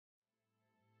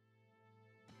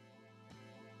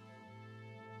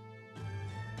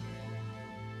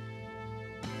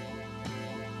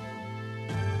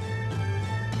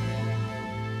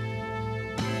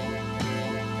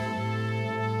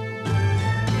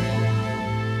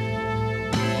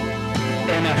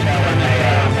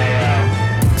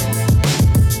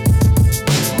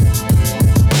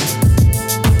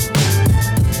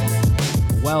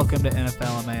Welcome to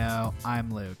NFL MAO.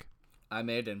 I'm Luke. I'm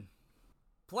Aiden.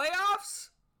 Playoffs?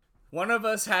 One of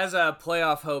us has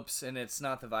playoff hopes, and it's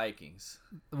not the Vikings.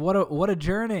 What a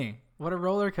journey! What a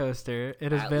roller coaster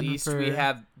it has been. At least we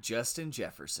have Justin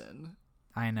Jefferson.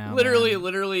 I know.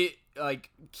 Literally, like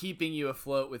keeping you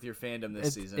afloat with your fandom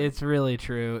this season. It's really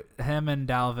true. Him and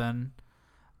Dalvin.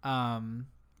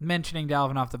 Mentioning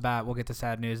Dalvin off the bat, we'll get to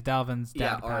sad news. Dalvin's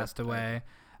dad passed away,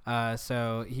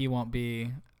 so he won't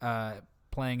be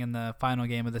playing in the final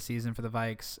game of the season for the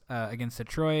Vikes against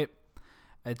Detroit.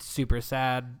 It's super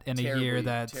sad in a year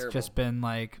that's just been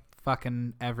like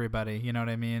fucking everybody. You know what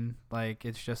I mean? Like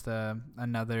it's just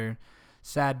another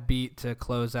sad beat to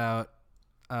close out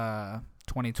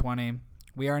 2020.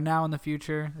 We are now in the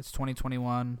future. It's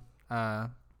 2021,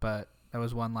 but that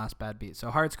was one last bad beat. So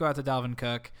hearts go out to Dalvin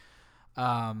Cook.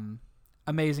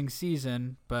 Amazing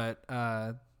season, but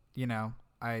I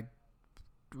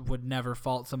would never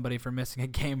fault somebody for missing a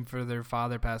game for their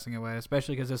father passing away,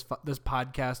 especially because this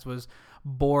podcast was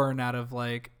born out of,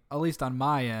 like, at least on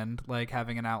my end, like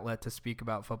having an outlet to speak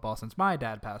about football since my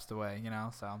dad passed away,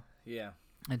 so yeah,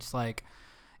 it's like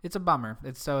it's a bummer.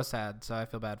 It's so sad. So I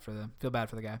feel bad for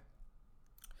the guy.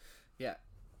 Yeah,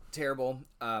 terrible.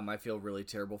 I feel really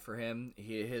terrible for him.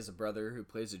 He has a brother who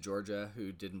plays at Georgia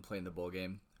who didn't play in the bowl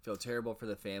game. I feel terrible for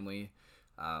the family.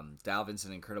 Dalvin's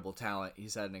an incredible talent.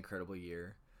 He's had an incredible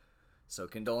year. So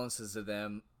condolences to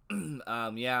them.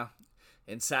 Yeah.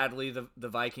 And sadly, the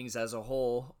Vikings as a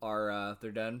whole are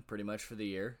they're done pretty much for the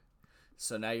year.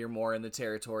 So now you're more in the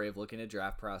territory of looking at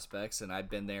draft prospects, and I've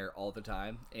been there all the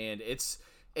time. And it's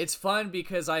fun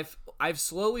because I've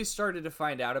slowly started to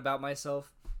find out about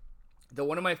myself that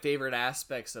one of my favorite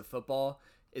aspects of football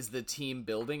is the team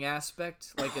building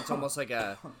aspect. Like it's almost like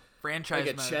a franchise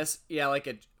like a mode. Chess,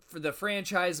 for the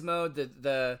franchise mode,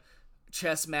 the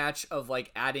chess match of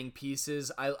like adding pieces.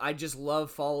 I just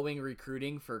love following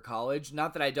recruiting for college.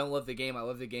 Not that I don't love the game. I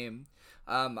love the game.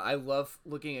 I love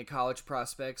looking at college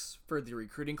prospects for the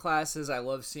recruiting classes. I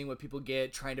love seeing what people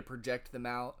get, trying to project them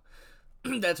out.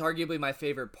 That's arguably my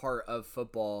favorite part of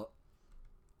football.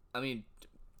 I mean,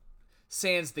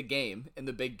 sans the game and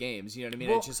the big games. You know what I mean?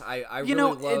 Well, it's just I really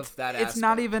love that aspect. It's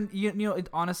not even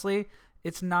honestly,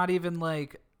 it's not even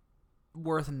like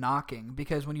worth knocking,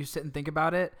 because when you sit and think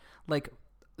about it, like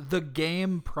the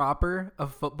game proper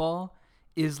of football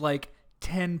is like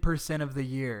 10% of the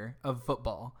year of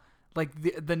football. Like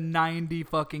the 90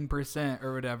 fucking percent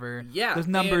or whatever. Yeah, those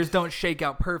numbers don't shake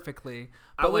out perfectly,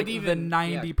 but like the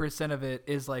 90% of it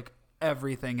is like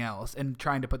everything else and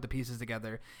trying to put the pieces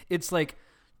together. It's like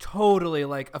totally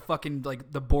like a fucking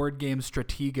like the board game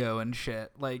Stratego and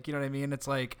shit. Like, you know what I mean? It's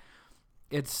like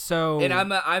it's so. And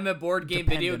I'm a board game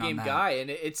video game guy, and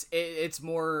it's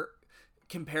more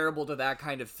comparable to that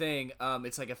kind of thing.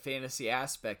 It's like a fantasy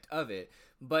aspect of it,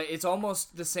 but it's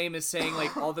almost the same as saying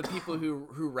like all the people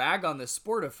who rag on the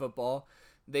sport of football,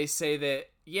 they say that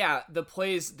the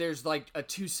plays, there's like a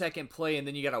 2-second play and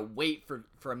then you gotta wait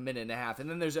for a minute and a half, and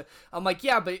then I'm like,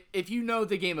 yeah, but if you know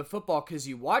the game of football because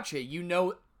you watch it, you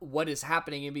know what is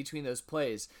happening in between those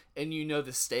plays, and you know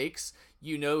the stakes,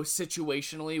 you know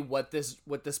situationally what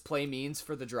this play means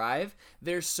for the drive.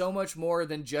 There's so much more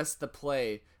than just the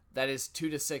play that is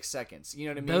 2 to 6 seconds. You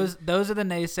know what I mean? Those are the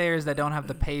naysayers that don't have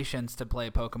the patience to play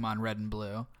Pokemon Red and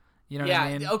Blue. You know what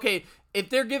I mean? Okay, if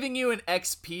they're giving you an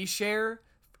XP share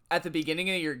at the beginning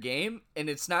of your game and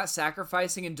it's not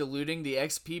sacrificing and diluting the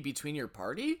XP between your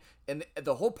party, and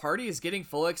the whole party is getting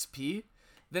full XP,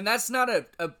 then that's not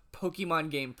a Pokemon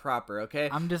game proper, okay?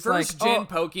 I'm just First-gen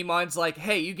Pokemon's like,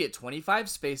 hey, you get 25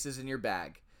 spaces in your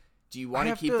bag. Do you want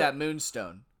to keep that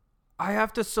Moonstone? I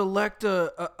have to select an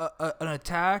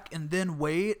attack and then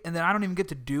wait, and then I don't even get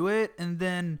to do it, and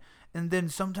then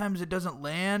sometimes it doesn't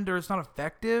land or it's not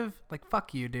effective. Like,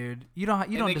 fuck you, dude. You don't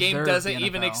deserve the game doesn't the NFL.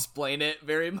 even explain it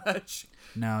very much.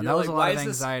 No, that was a lot of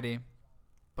anxiety,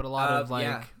 but a lot of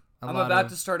I'm about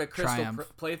to start a Crystal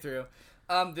playthrough.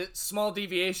 The small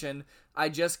deviation, I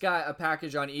just got a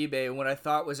package on eBay and what I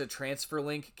thought was a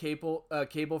TransferLink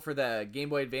cable for the Game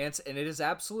Boy Advance, and it is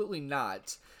absolutely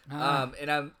not.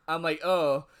 And I'm like,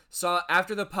 oh, so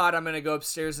after the pod, I'm gonna go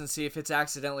upstairs and see if it's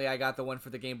accidentally I got the one for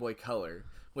the Game Boy Color,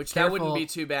 which that wouldn't be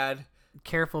too bad.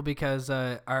 Careful, because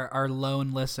our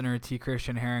lone listener T.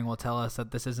 Christian Herring will tell us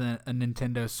that this isn't a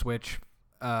Nintendo Switch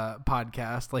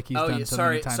podcast like he's done so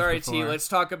many times before. T. Let's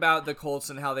talk about the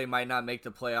Colts and how they might not make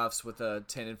the playoffs with a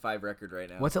 10-5 record right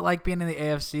now. What's it like being in the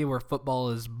AFC where football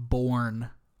is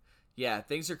born? Yeah,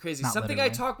 things are crazy. Not Something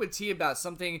literally. I talked with T about,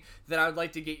 something that I would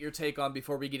like to get your take on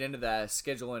before we get into the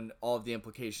schedule and all of the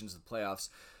implications of the playoffs.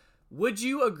 Would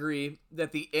you agree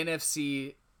that the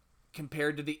NFC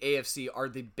compared to the AFC are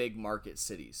the big market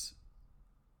cities?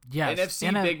 Yes.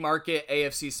 NFC big market,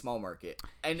 AFC small market.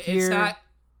 And Here- it's not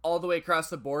all the way across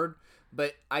the board,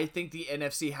 but I think the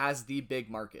NFC has the big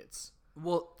markets.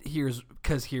 Well, here's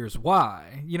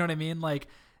why. You know what I mean? Like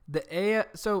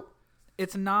so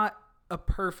it's not a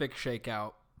perfect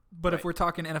shakeout, but if we're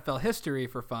talking NFL history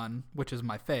for fun, which is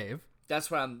my fave,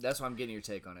 that's why I'm getting your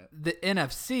take on it. the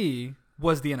NFC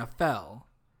was the NFL.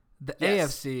 The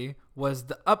AFC was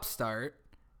the upstart,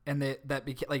 and that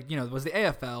became was the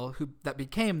AFL that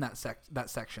became that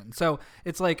section. So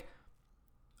it's like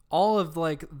all of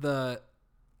like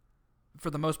for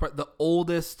the most part, the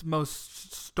oldest,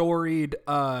 most storied,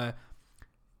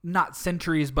 not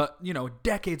centuries, but,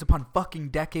 decades upon fucking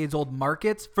decades old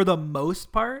markets, for the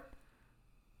most part,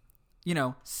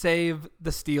 save the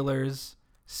Steelers,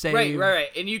 save... Right.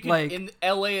 And you can, in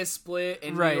LA is split,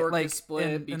 and New York is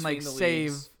split between the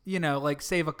leagues.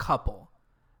 Save a couple.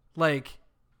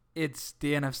 It's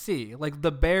the NFC.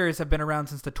 The Bears have been around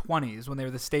since the 20s when they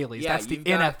were the Staleys. That's the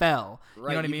NFL. Right. You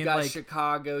know what I mean? You've got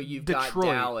Chicago. You've Detroit. got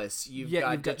Dallas. You've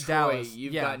got Detroit. Dallas.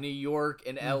 You've got New York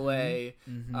and LA.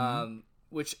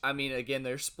 Which, I mean, again,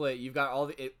 they're split. You've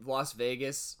got Las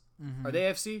Vegas. Are they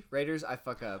AFC? Raiders? I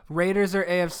fuck up. Raiders are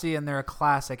AFC, and they're a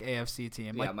classic AFC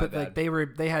team. Yeah, my bad.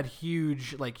 They had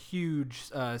huge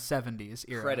 70s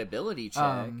era Credibility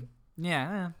check.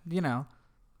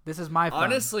 This is my fun.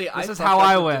 Honestly, this I is how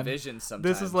I win. Divisions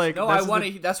sometimes. This is like no. I want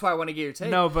to. That's why I want to get your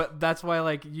take. No, but that's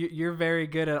why you're very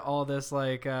good at all this.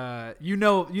 You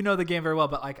know the game very well,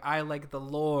 but I like the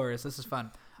lores. This is fun.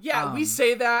 Yeah, we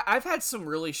say that. I've had some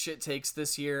really shit takes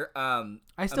this year.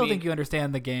 I still think you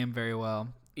understand the game very well.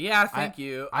 Yeah, thank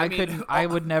you. I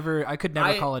could never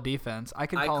call a defense. I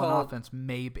could call an offense,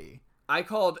 maybe. I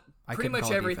called pretty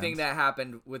much everything that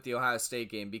happened with the Ohio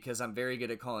State game because I'm very good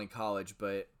at calling college,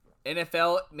 but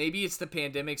NFL, maybe it's the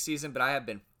pandemic season, but I have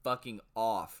been fucking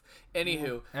off.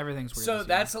 Anywho, everything's weird. So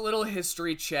that's a little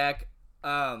history check.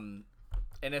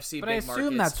 NFC but big markets. But I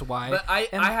assume that's why. But I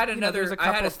had another.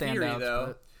 I had a theory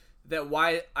though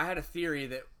I had a theory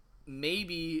that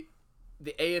maybe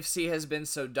the AFC has been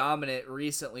so dominant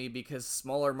recently because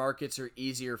smaller markets are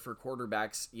easier for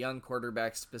quarterbacks, young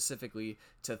quarterbacks specifically,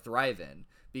 to thrive in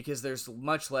because there's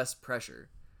much less pressure.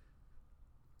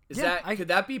 Could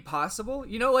that be possible?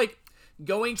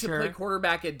 Going to play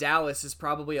quarterback at Dallas is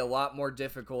probably a lot more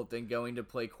difficult than going to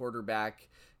play quarterback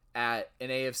at an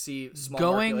AFC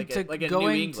small market like New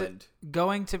England.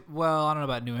 Well, I don't know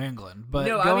about New England, but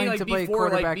no, going I mean, to play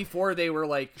quarterback before they were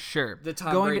the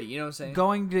Tom Brady, you know what I'm saying?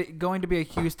 Going to be a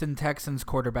Houston Texans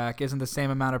quarterback isn't the same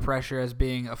amount of pressure as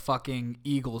being a fucking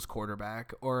Eagles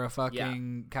quarterback or a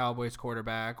fucking Cowboys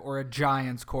quarterback or a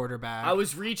Giants quarterback. I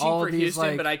was reaching for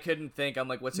Houston, but I couldn't think. I'm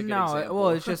like, what's a good example? Well,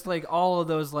 it's just all of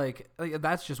those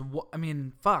that's just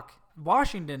fuck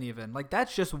Washington even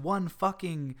that's just one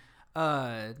fucking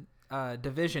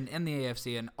division in the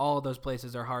AFC, and all of those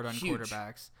places are hard on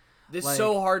quarterbacks. It's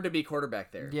so hard to be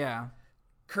quarterback there. Yeah.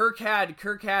 Kirk had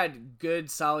good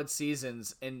solid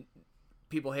seasons and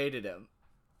people hated him.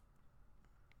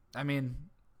 I mean,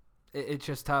 it's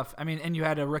just tough. I mean, and you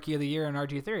had a rookie of the year in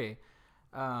RG3.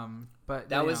 But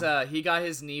that was he got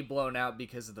his knee blown out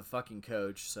because of the fucking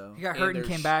coach. So he got hurt and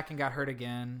came back and got hurt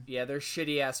again. Yeah, their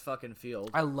shitty ass fucking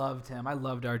field. I loved him. I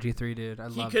loved RG3, dude.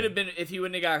 He could have been if he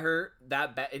wouldn't have got hurt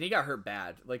that bad, and he got hurt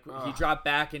bad. He dropped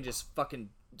back and just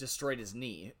fucking destroyed his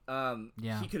knee.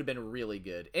 He could have been really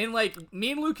good. And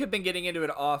me and Luke have been getting into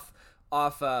it off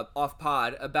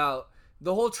pod about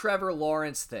the whole Trevor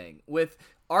Lawrence thing with.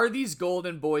 Are these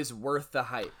Golden Boys worth the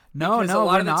hype? No, we're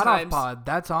not off pod.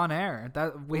 That's on air.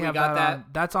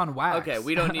 That's on wax. Okay,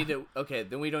 we don't need to. Okay,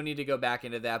 then we don't need to go back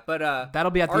into that. But that'll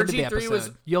be at the end of the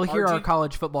episode. You'll hear our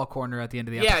college football corner at the end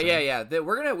of the episode.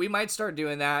 Yeah. We might start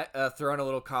doing that, throwing a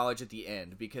little college at the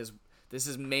end because this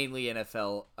is mainly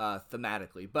NFL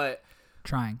thematically. But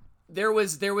trying. There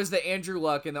was the Andrew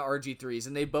Luck and the RG3s,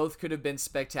 and they both could have been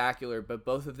spectacular, but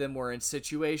both of them were in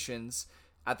situations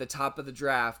at the top of the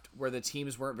draft where the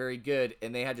teams weren't very good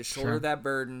and they had to shoulder that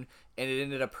burden, and it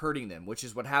ended up hurting them, which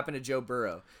is what happened to Joe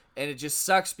Burrow. And it just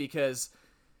sucks because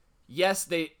yes,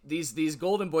 these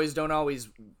Golden Boys don't always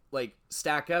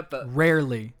stack up, but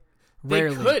rarely. They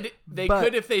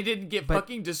could if they didn't get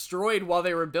fucking destroyed while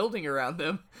they were building around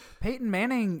them. Peyton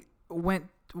Manning went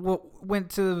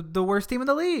to the worst team in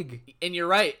the league. And you're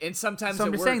right. And sometimes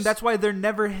I'm just saying that's why they're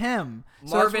never him.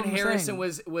 Marvin Harrison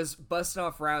was busting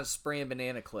off rounds spraying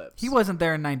banana clips. He wasn't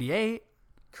there in 98.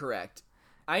 Correct.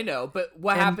 I know, but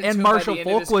what happened and to him Marshall by the end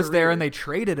of Falk his was there career? and they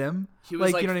traded him. He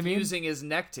was you know what I mean? fusing his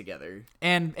neck together.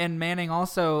 And Manning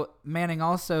also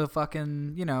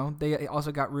fucking, they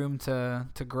also got room to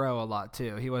grow a lot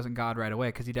too. He wasn't God right away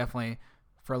because he definitely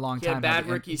for a long time had a bad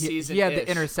rookie season. He had the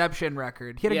interception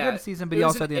record. He had a good season, but he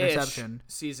also had the interception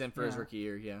season for his rookie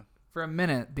year. Yeah, for a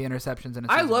minute the interceptions in a season.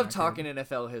 I love talking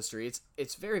NFL history.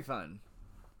 It's very fun.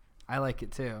 I like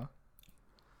it too.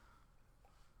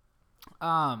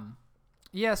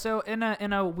 Yeah, so in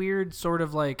a weird sort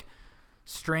of like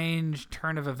strange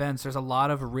turn of events, there's a lot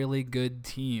of really good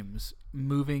teams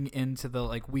moving into the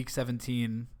like week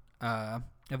 17 of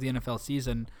the NFL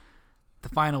season, the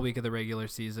final week of the regular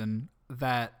season,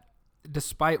 that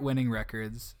despite winning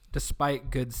records, despite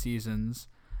good seasons,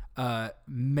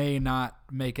 may not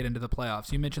make it into the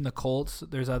playoffs. You mentioned the Colts.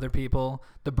 There's other people.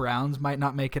 The Browns might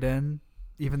not make it in,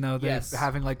 even though they're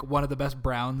having like one of the best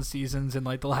Browns seasons in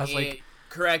like the last like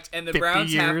correct. And the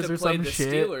Browns have to play the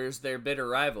Steelers, their bitter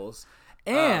rivals.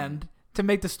 And to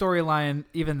make the storyline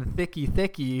even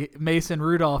thicky, Mason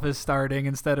Rudolph is starting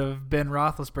instead of Ben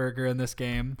Roethlisberger in this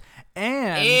game.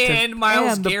 And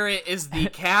Myles Garrett is the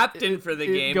captain for the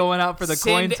game. Going out for the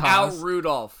coin toss. Send out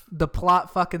Rudolph. The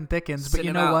plot fucking thickens. But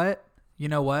you know what? You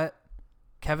know what?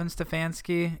 Kevin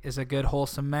Stefanski is a good,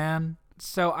 wholesome man.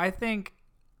 So I think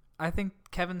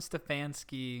Kevin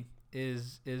Stefanski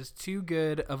is too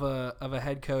good of a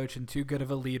head coach and too good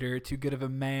of a leader, too good of a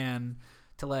man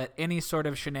to let any sort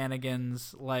of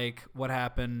shenanigans like what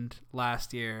happened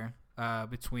last year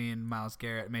between Myles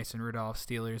Garrett, Mason Rudolph,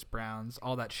 Steelers, Browns,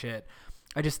 all that shit.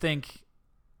 I just think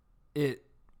it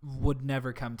would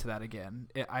never come to that again.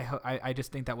 I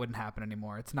just think that wouldn't happen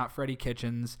anymore. It's not Freddie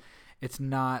Kitchens. It's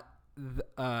not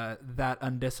that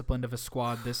undisciplined of a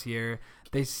squad this year.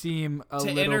 They seem a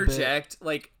little bit... To interject,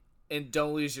 and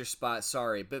don't lose your spot,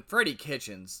 sorry, but Freddie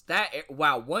Kitchens,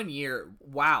 1 year,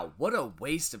 what a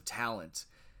waste of talent.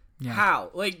 Yeah. How?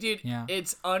 Dude,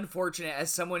 It's unfortunate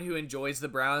as someone who enjoys the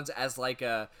Browns as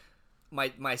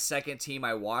my second team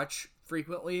I watch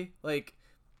frequently.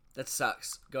 That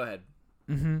sucks. Go ahead.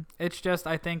 Mm-hmm. It's just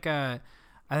I think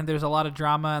there's a lot of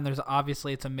drama, and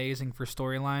it's amazing for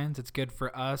storylines. It's good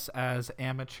for us as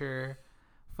amateur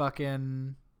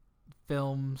fucking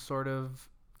film sort of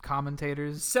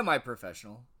commentators,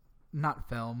 semi-professional, not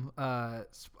film,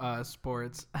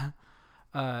 sports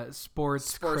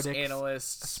critics,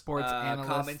 analysts,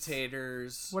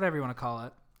 commentators, whatever you want to call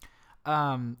it.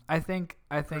 I think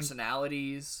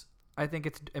personalities. I think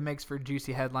it makes for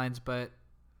juicy headlines, but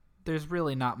there's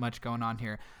really not much going on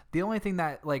here. The only thing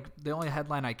that the only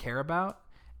headline I care about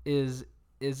is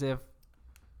if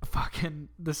fucking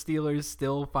the Steelers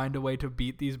still find a way to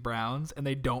beat these Browns and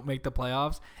they don't make the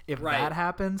playoffs. If that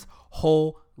happens,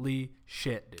 holy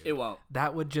shit, dude. It won't.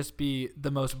 That would just be the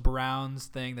most Browns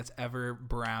thing that's ever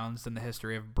Browns in the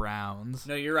history of Browns.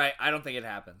 No, you're right. I don't think it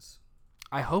happens.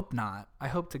 I hope not. I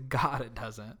hope to God it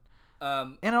doesn't.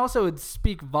 And also it'd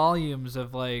speak volumes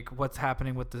of what's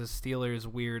happening with the Steelers'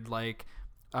 weird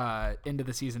end of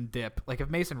the season dip. If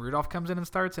Mason Rudolph comes in and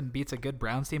starts and beats a good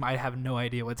Browns team, I have no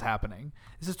idea what's happening.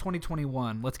 This is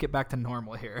 2021. Let's get back to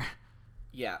normal here.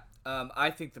 Yeah. I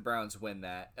think the Browns win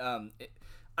that.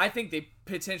 I think they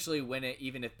potentially win it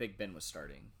even if Big Ben was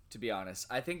starting, to be honest.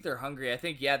 I think they're hungry. I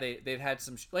think, they've had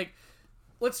some...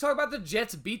 let's talk about the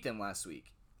Jets beat them last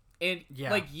week. And,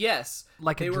 yes,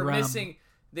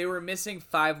 they were missing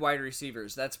 5 wide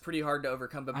receivers. That's pretty hard to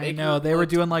overcome. But I know they were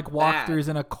doing walkthroughs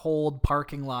in a cold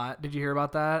parking lot. Did you hear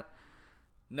about that?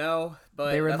 No,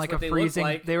 but they were in a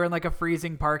freezing. They were in a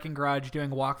freezing parking garage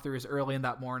doing walkthroughs early in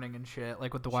that morning and shit,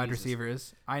 with the wide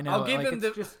receivers. I know. I'll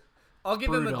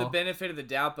give him the benefit of the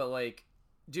doubt, but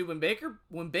dude, when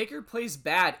Baker plays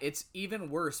bad, it's even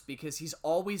worse because he's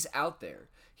always out there.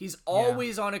 He's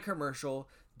always on a commercial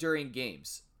during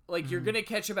games. You're going to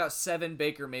catch about 7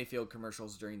 Baker Mayfield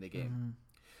commercials during the game.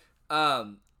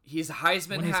 Mm-hmm. He's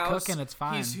Heisman when House. He's cooking, it's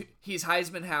fine. He's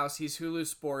Heisman House. He's Hulu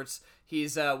Sports.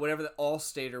 He's whatever the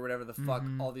Allstate or whatever the fuck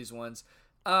all these ones.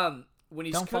 When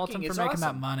he's Don't cooking, fault him for it's making awesome.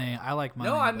 that money. I like money.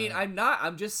 No, I mean I'm not.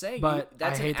 I'm just saying. But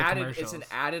that's I hate it's an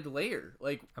added layer.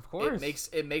 Of course,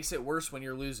 it makes it worse when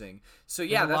you're losing. So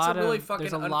yeah, that's a really fucking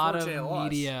unfortunate loss. There's a lot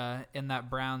of media in that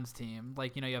Browns team.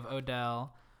 You have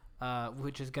Odell.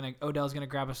 Odell's gonna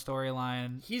grab a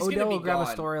storyline. Odell will grab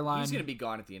a storyline. He's gonna be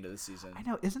gone at the end of the season. I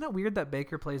know. Isn't it weird that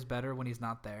Baker plays better when he's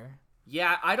not there?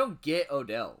 Yeah, I don't get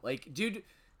Odell. Dude,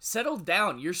 settle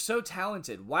down. You're so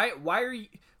talented. Why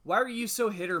are you so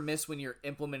hit or miss when you're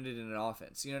implemented in an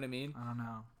offense? You know what I mean? I don't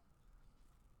know.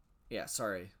 Yeah,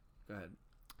 sorry. Go ahead.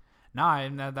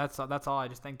 No, that's all. I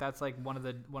just think that's one of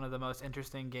the most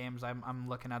interesting games I'm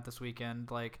looking at this weekend.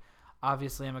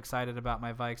 Obviously, I'm excited about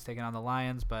my Vikes taking on the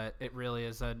Lions, but it really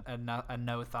is a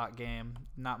no-thought game.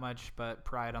 Not much but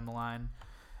pride on the line.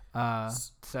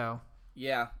 So...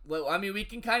 Yeah, well, I mean, we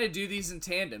can kind of do these in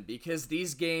tandem because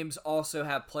these games also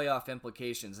have playoff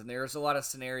implications, and there's a lot of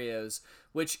scenarios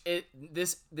which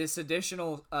this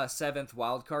additional 7th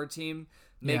wildcard team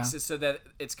makes it so that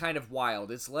it's kind of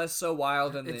wild. It's less so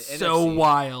wild than the NFC. It's so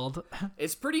wild.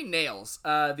 It's pretty nails.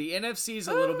 The NFC is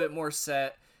a little bit more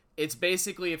set. It's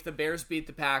basically if the Bears beat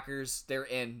the Packers, they're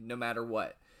in no matter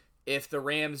what. If the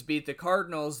Rams beat the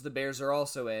Cardinals, the Bears are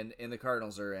also in, and the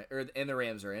Cardinals are in, and the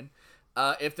Rams are in.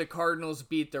 If the Cardinals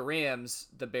beat the Rams,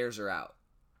 the Bears are out.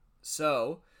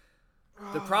 So,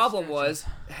 the problem was,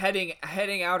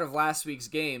 heading out of last week's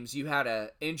games, you had an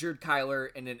injured Kyler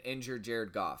and an injured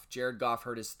Jared Goff. Jared Goff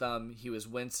hurt his thumb. He was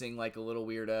wincing like a little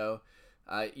weirdo.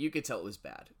 You could tell it was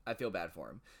bad. I feel bad for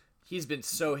him. He's been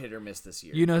so hit or miss this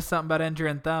year. You know something about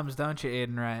injuring thumbs, don't you,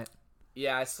 Aiden Wright?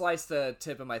 Yeah, I sliced the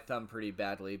tip of my thumb pretty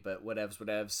badly, but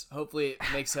whatevs. Hopefully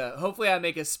I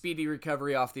make a speedy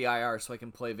recovery off the IR so I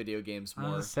can play video games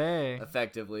more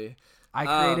effectively. I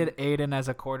created Aiden as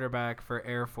a quarterback for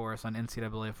Air Force on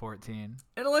NCAA 14.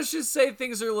 And let's just say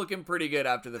things are looking pretty good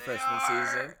after the freshman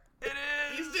season. It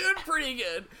is. He's doing pretty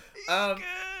good.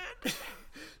 Good.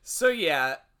 So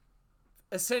yeah,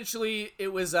 essentially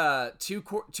it was two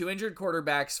injured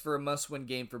quarterbacks for a must-win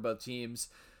game for both teams.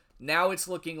 Now it's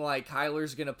looking like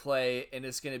Kyler's going to play, and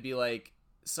it's going to be like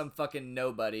some fucking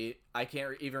nobody. I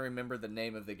can't even remember the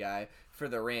name of the guy for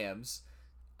the Rams.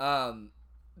 The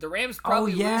Rams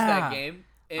probably lose that game.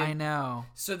 I know.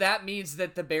 So that means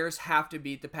that the Bears have to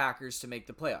beat the Packers to make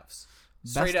the playoffs.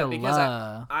 Straight up, because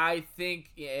I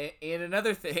think, and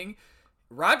another thing,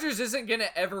 Rodgers isn't going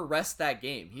to ever rest that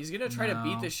game. He's going to try to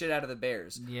beat the shit out of the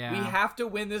Bears. Yeah. We have to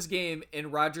win this game,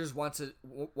 and Rodgers wants a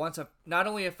not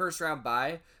only a first-round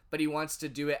bye, but he wants to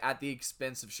do it at the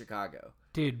expense of Chicago.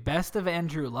 Dude, best of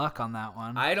Andrew Luck on that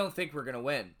one. I don't think we're going to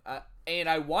win. And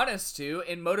I want us to,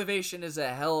 and motivation is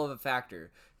a hell of a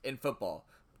factor in football.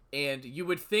 And you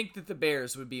would think that the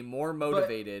Bears would be more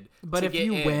motivated but to if get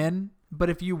you in. win, but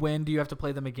if you win, do you have to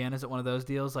play them again? Is it one of those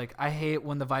deals? Like, I hate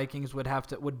when the Vikings would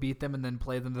beat them and then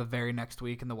play them the very next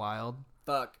week in the Wild.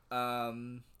 Fuck.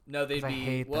 No, they'd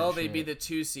be the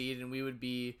 2 seed, and we would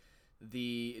be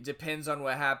it depends on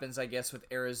what happens, I guess, with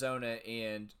Arizona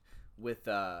and with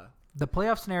the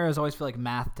playoff scenarios always feel like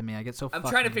math to me. I get so I'm fucking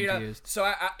trying to figure confused. it out.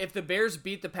 So if the Bears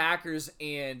beat the Packers,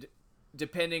 and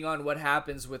depending on what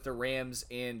happens with the Rams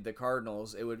and the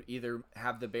Cardinals, it would either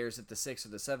have the Bears at the 6th or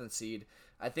the 7th seed.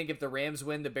 I think if the Rams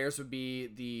win, the Bears would be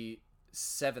the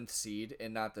 7th seed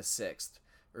and not the 6th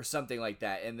or something like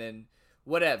that. And then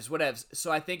whatevs.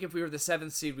 So I think if we were the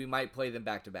 7th seed, we might play them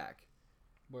back to back.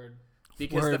 Word.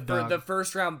 Because the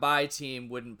first round bye team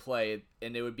wouldn't play,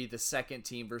 and it would be the second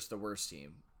team versus the worst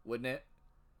team, wouldn't it?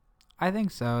 I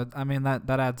think so. I mean, that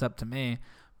adds up to me.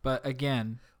 But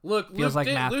again, Luke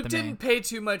didn't pay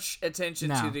too much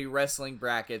attention to the wrestling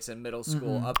brackets in middle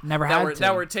school.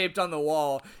 That were taped on the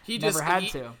wall. He never had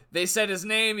to. They said his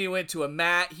name. He went to a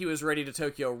mat. He was ready to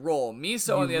Tokyo roll.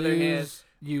 Miso, on the other hand,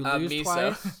 you lose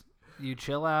twice. You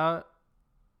chill out.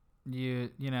 You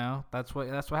know that's what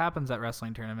happens at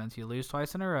wrestling tournaments. You lose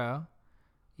twice in a row.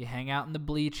 You hang out in the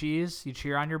bleachies. You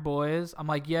cheer on your boys. I'm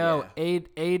like, yo,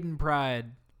 Aiden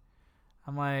pride.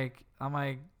 I'm like,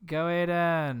 go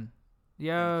Aiden.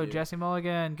 Yo, Jesse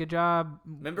Mulligan, good job.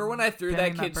 Remember when I threw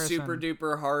that kid super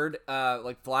duper hard,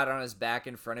 like flat on his back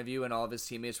in front of you, and all of his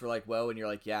teammates were like, "Whoa!" And you're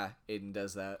like, "Yeah, Aiden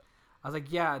does that." I was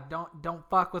like, "Yeah, don't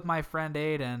fuck with my friend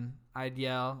Aiden." I'd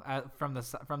yell from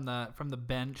the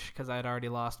bench because I had already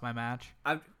lost my match.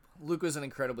 Luke was an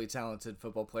incredibly talented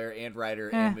football player and writer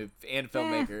and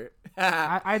filmmaker.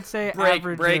 I'd say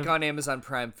break on Amazon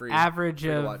Prime free. Average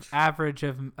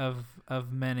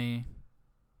of many,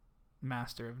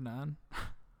 master of none.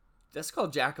 That's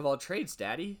called jack of all trades,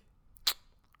 Daddy.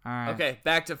 All right. Okay,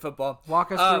 back to football.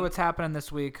 Walk us through what's happening this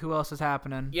week. Who else is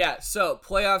happening? Yeah, so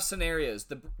playoff scenarios.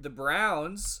 The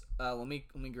Browns. Let me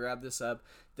grab this up.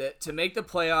 To make the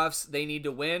playoffs, they need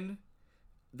to win.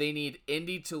 They need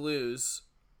Indy to lose,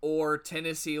 or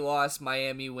Tennessee loss,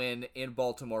 Miami win, and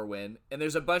Baltimore win. And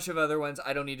there's a bunch of other ones.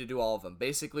 I don't need to do all of them.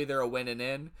 Basically, they're a win and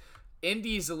in.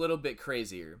 Indy's a little bit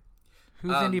crazier.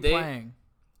 Who's Indy playing?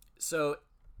 So,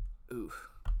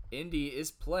 Indy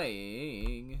is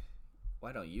playing.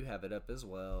 Why don't you have it up as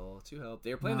well to help?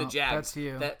 They're playing the Jags. That's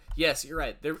you. Yes, you're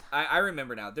right. I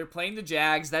remember now. They're playing the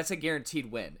Jags. That's a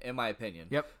guaranteed win, in my opinion.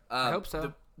 Yep. I hope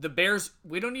so. The Bears,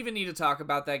 we don't even need to talk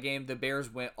about that game. The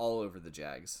Bears went all over the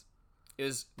Jags. It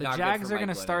was the not Jags good for are going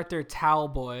to Mike start their towel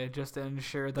boy just to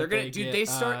ensure that They're gonna, dude. They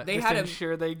start. They had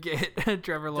ensure they get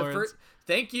Trevor Lawrence.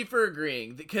 Thank you for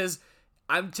agreeing, because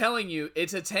I'm telling you,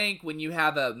 it's a tank when you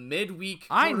have a midweek.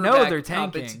 I know they're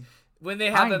tanking. When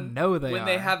they have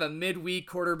they have a midweek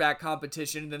quarterback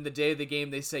competition, and then the day of the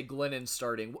game they say Glennon's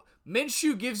starting.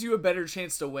 Minshew gives you a better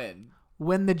chance to win.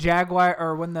 When the Jaguar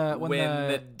or when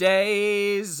the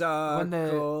days are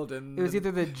cold, it was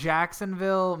either the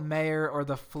Jacksonville mayor or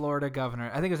the Florida governor.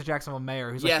 I think it was the Jacksonville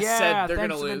mayor who's said they're thanks gonna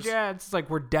to lose. the Jets. It's like,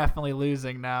 we're definitely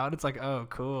losing now, and it's like, oh,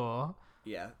 cool.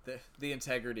 Yeah, the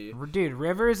integrity. Dude,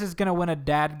 Rivers is gonna win a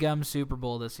dadgum Super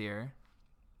Bowl this year.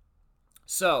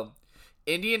 So,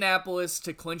 Indianapolis,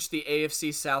 to clinch the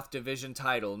AFC South Division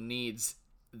title, needs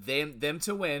them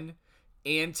to win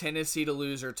and Tennessee to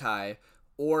lose or tie,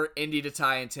 or Indy to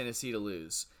tie and Tennessee to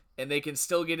lose. And they can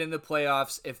still get in the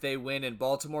playoffs if they win and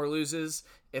Baltimore loses,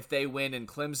 if they win and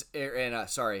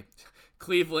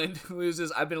Cleveland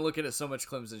loses. I've been looking at so much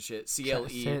Clemson shit.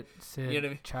 CLE. You know what I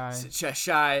mean?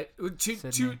 Shy.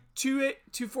 242.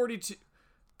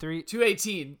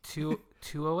 218.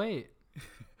 208.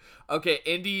 Okay,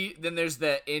 Indy. Then there's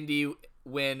the Indy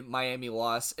win, Miami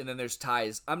loss, and then there's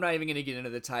ties. I'm not even going to get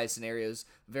into the tie scenarios.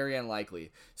 Very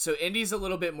unlikely. So Indy's a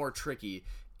little bit more tricky.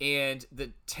 And the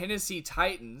Tennessee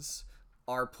Titans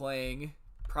are playing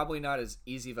probably not as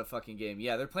easy of a fucking game.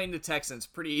 Yeah, they're playing the Texans.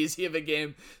 Pretty easy of a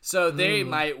game. So they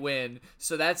might win.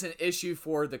 So that's an issue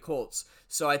for the Colts.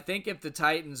 So I think if the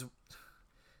Titans...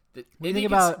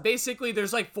 basically,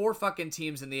 there's like 4 fucking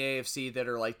teams in the AFC that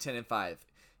are like 10-5.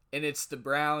 And it's the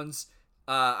Browns...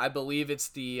 I believe it's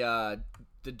the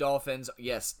Dolphins.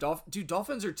 Yes,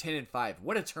 Dolphins are 10-5.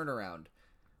 What a turnaround!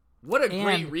 What a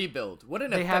great rebuild! What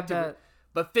an effective.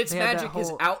 But Fitzmagic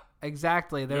is out.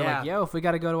 Exactly. They're like, yo, if we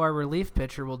got to go to our relief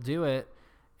pitcher, we'll do it.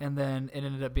 And then it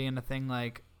ended up being a thing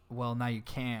like, well, now you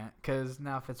can't, because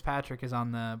now Fitzpatrick is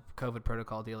on the COVID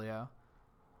protocol dealio.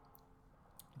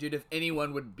 Dude, if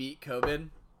anyone would beat COVID,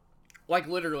 like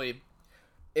literally,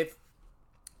 if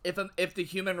the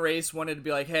human race wanted to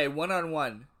be like, hey,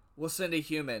 1-on-1, we'll send a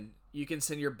human. You can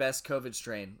send your best COVID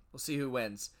strain. We'll see who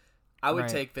wins. I would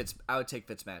take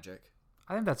Fitzmagic.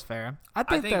 I think that's fair. I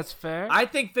think that's fair. I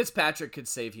think Fitzpatrick could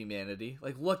save humanity.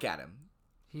 Like, look at him.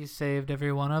 He saved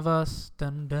every one of us.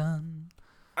 Dun dun.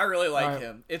 I really like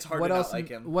him. It's hard to not like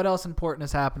him. What else important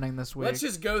is happening this week? Let's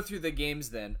just go through the games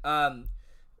then.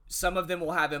 Some of them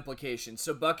will have implications.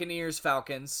 So Buccaneers,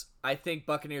 Falcons. I think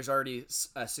Buccaneers already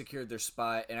secured their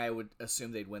spot, and I would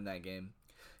assume they'd win that game.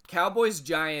 Cowboys,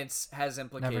 Giants has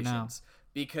implications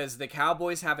because the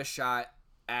Cowboys have a shot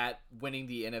at winning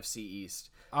the NFC East.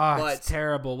 Oh, it's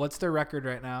terrible. What's their record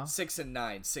right now? 6-9.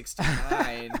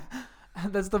 6-9.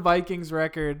 That's the Vikings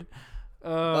record.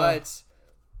 But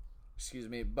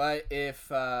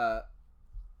if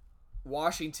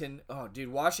Washington's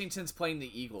playing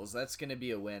the Eagles. That's going to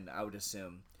be a win, I would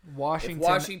assume. Washington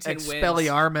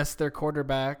Expelliarmus, their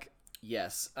quarterback.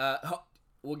 Yes.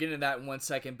 We'll get into that in 1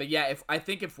 second. But yeah, I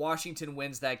think if Washington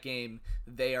wins that game,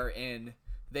 they are in.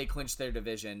 They clinch their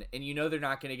division. And you know they're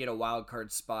not going to get a wild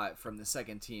card spot from the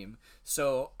second team.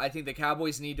 So I think the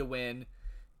Cowboys need to win,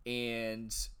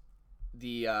 and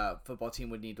the football team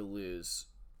would need to lose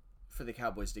for the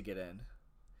Cowboys to get in.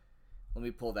 Let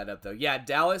me pull that up, though. Yeah,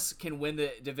 Dallas can win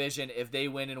the division if they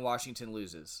win and Washington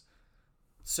loses.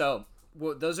 So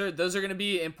those are going to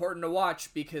be important to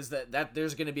watch because that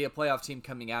there's going to be a playoff team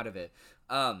coming out of it.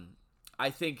 I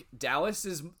think Dallas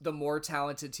is the more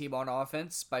talented team on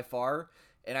offense by far,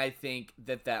 and I think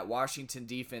that Washington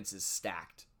defense is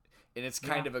stacked, and it's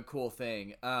kind of a cool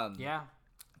thing. Yeah,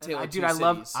 Taylor,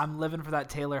 I'm living for that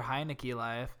Taylor Heineke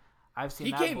life. I've seen.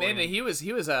 He came in and he was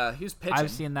pitching. I've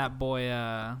seen that boy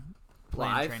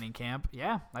play in training camp.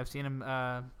 Yeah, I've seen him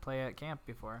play at camp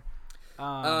before.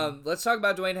 Let's talk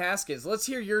about Dwayne Haskins. Let's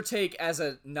hear your take as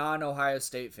a non-Ohio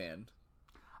State fan.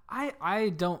 I'm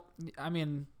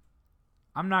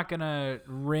not gonna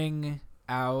ring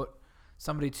out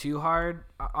somebody too hard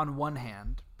on one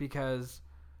hand because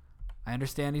I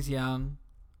understand he's young.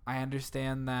 I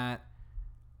understand that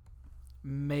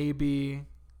maybe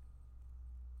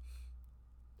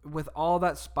with all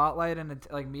that spotlight and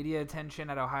like media attention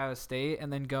at Ohio State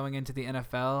and then going into the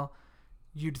NFL,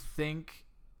 you'd think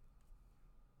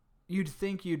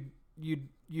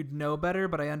you'd know better,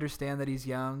 but I understand that he's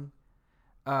young.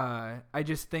 I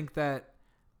just think that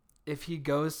if he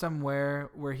goes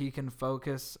somewhere where he can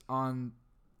focus on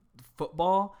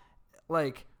football,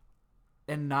 like,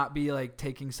 and not be like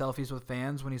taking selfies with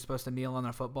fans when he's supposed to kneel on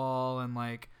a football and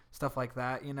like stuff like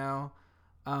that, you know,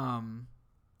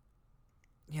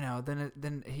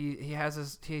 then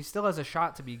he still has a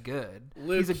shot to be good.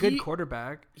 Luke, he's a good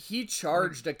quarterback. He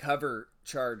charged a cover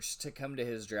charge to come to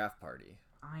his draft party.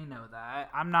 I know that.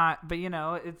 I'm not, but the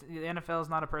NFL is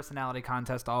not a personality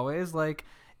contest always. Like,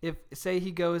 if say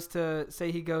he goes to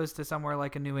somewhere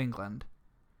like a New England,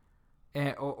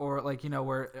 or like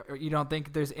where you don't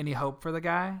think there's any hope for the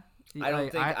guy.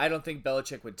 I don't think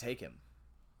Belichick would take him.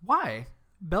 Why?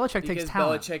 Belichick takes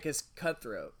talent. Belichick is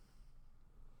cutthroat.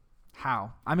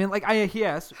 How? I mean, like,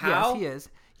 yes, he is.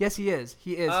 Yes, he is.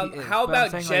 He is. How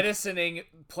about jettisoning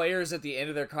players at the end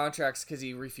of their contracts because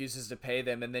he refuses to pay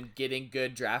them, and then getting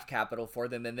good draft capital for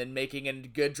them, and then making a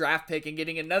good draft pick and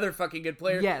getting another fucking good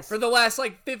player for the last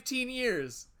 15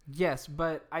 years? Yes,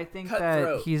 but I think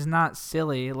that he's not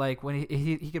silly. Like, when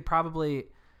he could probably,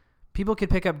 people could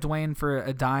pick up Dwayne for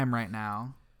a dime right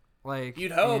now. Like,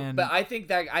 you'd hope, but I think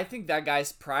that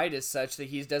guy's pride is such that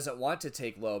he doesn't want to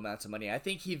take low amounts of money. I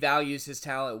think he values his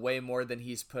talent way more than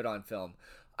he's put on film.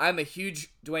 I'm a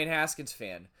huge Dwayne Haskins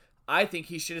fan. I think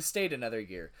he should have stayed another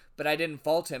year, but I didn't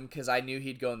fault him because I knew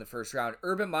he'd go in the first round.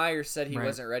 Urban Meyer said he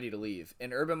wasn't ready to leave,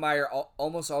 and Urban Meyer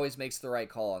almost always makes the right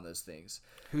call on those things.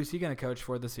 Who's he going to coach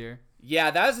for this year? Yeah,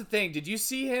 that's the thing. Did you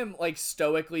see him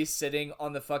stoically sitting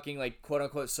on the fucking quote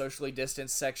unquote socially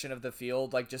distanced section of the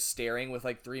field, just staring with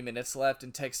 3 minutes left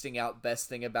and texting out best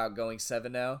thing about going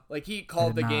 7-0? He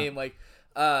called the game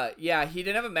yeah, he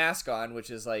didn't have a mask on, which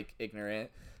is ignorant.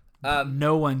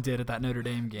 No one did at that Notre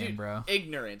Dame game, dude, bro.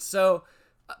 Ignorant. So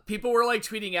people were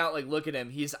tweeting out look at him,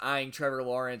 he's eyeing Trevor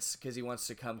Lawrence because he wants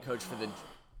to come coach for the.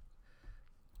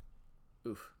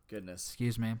 Oof, goodness.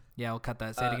 Excuse me. Yeah, we'll cut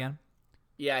that. Say it again.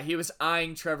 Yeah, he was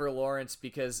eyeing Trevor Lawrence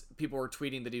because people were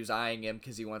tweeting that he was eyeing him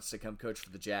because he wants to come coach for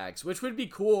the Jags, which would be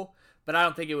cool, but I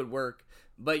don't think it would work.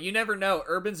 But you never know.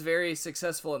 Urban's very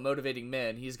successful at motivating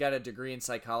men. He's got a degree in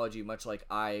psychology, much like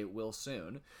I will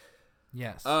soon.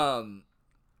 Yes.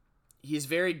 He's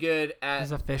very good at.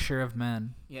 He's a fisher of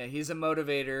men. Yeah, he's a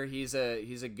motivator. He's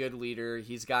a good leader.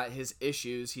 He's got his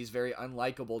issues. He's very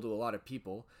unlikable to a lot of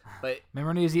people. But remember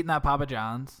when he was eating that Papa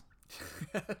John's?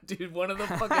 Dude, one of the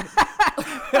fucking.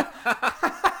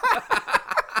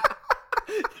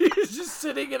 He's just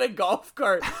sitting in a golf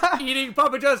cart eating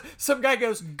Papa John's. Some guy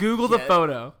goes, Google the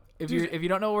photo. If you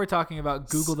don't know what we're talking about,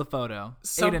 Google the photo.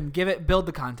 Aiden, build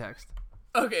the context.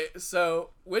 Okay, so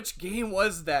which game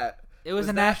was that? It was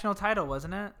a national title,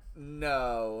 wasn't it?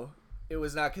 No, it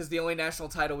was not, because the only national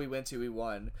title we went to, we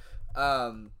won.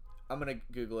 I'm gonna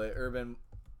Google it, Urban,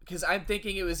 because I'm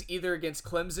thinking it was either against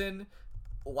Clemson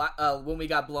when we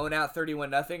got blown out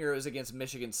 31-0, or it was against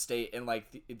Michigan State in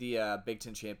the Big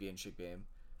Ten championship game.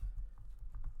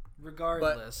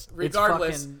 Regardless, it's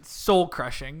fucking soul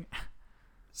crushing.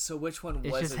 So which one was it?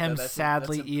 It's just him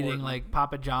sadly eating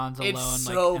Papa John's alone, it's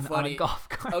so funny. on a golf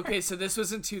cart. Okay, so this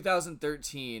was in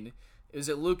 2013. It was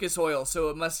at Lucas Oil, so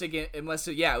it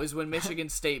was when Michigan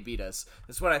State beat us.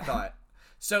 That's what I thought.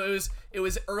 So it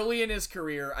was early in his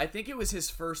career. I think it was his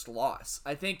first loss.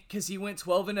 I think because he went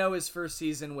 12-0 his first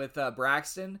season with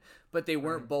Braxton, but they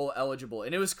weren't bowl eligible,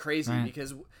 and it was crazy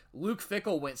because Luke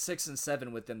Fickell went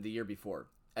 6-7 with them the year before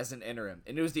as an interim,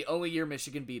 and it was the only year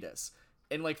Michigan beat us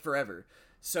in forever.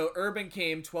 So Urban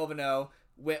came 12-0.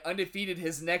 Went undefeated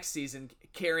his next season,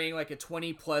 carrying a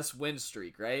 20+ win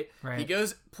streak, right? He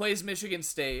plays Michigan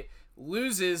State,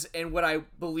 loses, and what I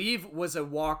believe was a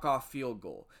walk-off field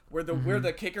goal, where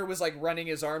the kicker was running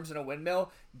his arms in a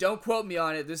windmill. Don't quote me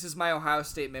on it. This is my Ohio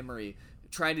State memory,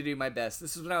 trying to do my best.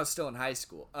 This is when I was still in high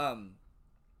school.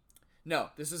 No,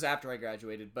 this was after I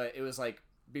graduated, but it was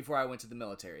before I went to the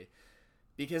military,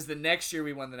 because the next year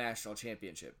we won the national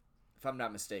championship, if I'm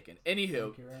not mistaken.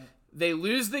 Anywho, they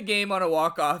lose the game on a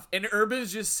walk-off, and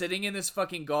Urban's just sitting in this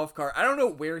fucking golf cart. I don't know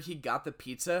where he got the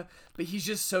pizza, but he's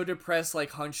just so depressed,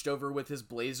 hunched over with his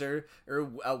blazer or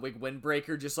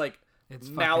windbreaker, just it's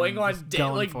mowing on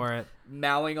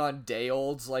mowing on day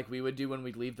olds like we would do when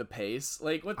we leave the pace.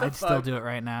 What the fuck? I'd still do it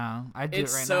right now.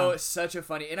 It's such a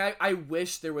funny, and I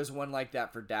wish there was one like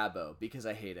that for Dabo because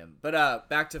I hate him. But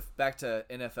back to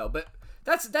NFL. But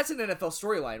that's an NFL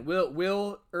storyline.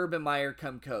 Will Urban Meyer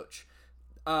come coach?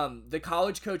 The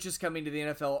college coaches coming to the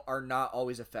NFL are not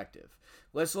always effective.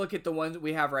 Let's look at the ones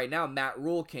we have right now. Matt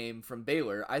Rule came from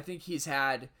Baylor. I think he's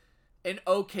had an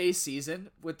okay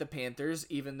season with the Panthers,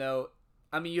 even though,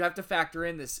 you have to factor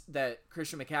in that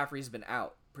Christian McCaffrey's been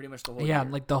out pretty much the whole year.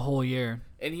 Yeah, the whole year.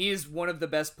 And he is one of the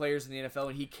best players in the NFL,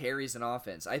 and he carries an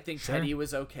offense. I think Teddy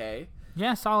was okay.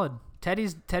 Yeah, solid.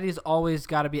 Teddy's always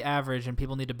got to be average, and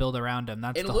people need to build around him.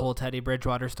 That's the whole Teddy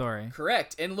Bridgewater story.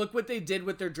 Correct. And look what they did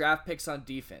with their draft picks on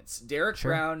defense. Derek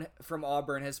Brown from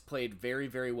Auburn has played very,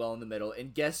 very well in the middle.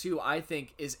 And guess who I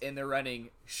think is in the running,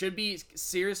 should be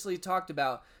seriously talked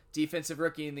about, Defensive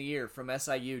Rookie in the Year from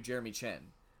SIU, Jeremy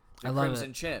Chin. I love Crimson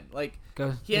it. Chin. Like,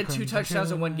 he had 2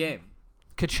 touchdowns in one game.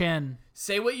 Ka-chin.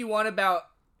 Say what you want about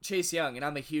Chase Young, and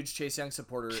I'm a huge Chase Young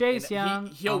supporter. Chase Young,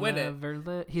 he'll win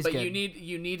it. He's but good.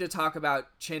 you need to talk about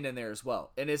Chin in there as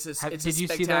well, and it's a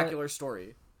spectacular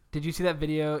story. Did you see that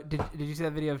video? Did you see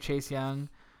that video of Chase Young,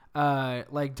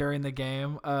 like during the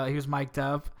game? He was mic'd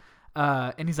up,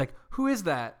 and he's like, "Who is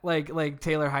that?" Like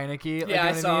Taylor Heineke. Yeah,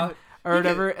 I saw. Or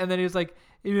whatever, and then he was like.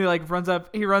 He runs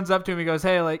up to him. He goes,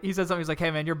 "Hey," like he said something. He's like, "Hey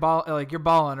man, you're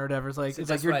balling or whatever." It's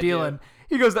like you're dealing.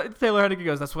 He goes, Taylor Heineke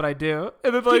goes, "That's what I do."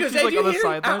 And then like he's like on the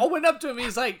sideline. I went up to him.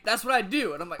 He's like, "That's what I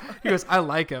do." And I'm like, he goes, "I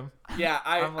like him." Yeah,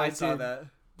 I saw that.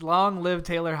 Long live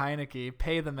Taylor Heineke.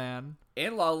 Pay the man.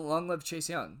 And long live Chase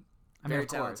Young. Very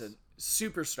talented,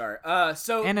 superstar.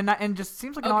 And just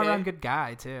seems like an all around good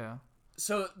guy too.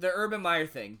 So the Urban Meyer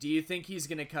thing. Do you think he's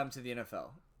gonna come to the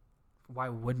NFL? Why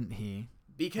wouldn't he?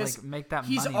 Because make that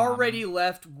he's money already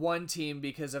left one team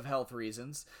because of health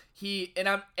reasons. I'm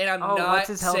not what's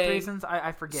his health saying, reasons?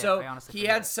 I forget. So I honestly he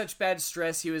forget. had such bad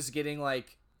stress. He was getting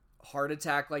like heart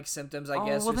attack like symptoms, I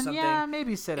guess, well, or then, something. Yeah,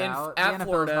 maybe sit out. At the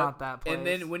Florida, NFL's not that place. And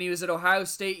then when he was at Ohio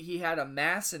State, he had a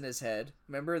mass in his head.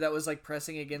 Remember that was like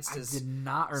pressing against his did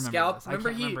not remember scalp. This.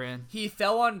 Remember he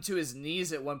fell onto his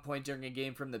knees at one point during a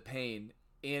game from the pain,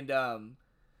 and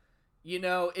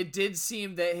it did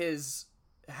seem that his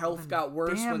health got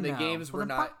worse when the games were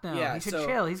not. Yeah, he should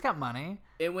chill. He's got money.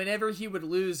 And whenever he would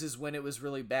lose is when it was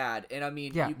really bad. And I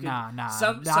mean, yeah, you could, not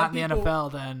some in the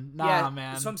NFL. Then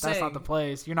man, that's not the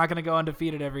place. You're not going to go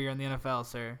undefeated every year in the NFL,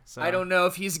 sir. So I don't know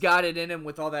if he's got it in him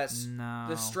with all that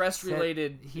the stress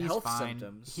related health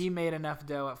symptoms. He made enough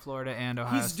dough at Florida and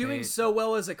Ohio He's State. doing so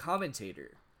well as a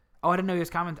commentator. Oh, I didn't know he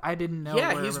was I didn't know.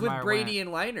 Yeah, he's with Brady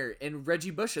and Liner and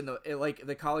Reggie Bush in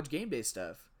the college game day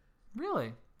stuff.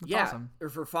 Really? That's awesome. Or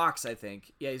for Fox, I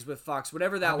think. Yeah, he's with Fox.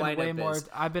 Whatever that lineup is.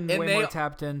 I've been way more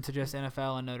tapped into just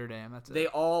NFL and Notre Dame. That's it. They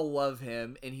all love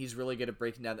him, and he's really good at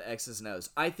breaking down the X's and O's.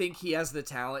 I think he has the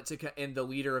talent and the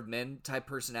leader of men type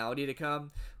personality to come,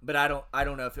 but I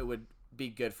don't know if it would be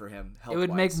good for him. It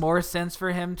would make more sense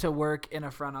for him to work in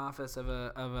a front office of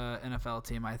a NFL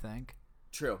team, I think.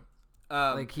 True.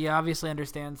 He obviously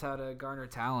understands how to garner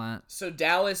talent. So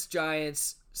Dallas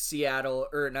Giants,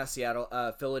 Philadelphia,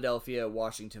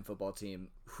 Washington football team.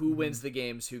 Who wins the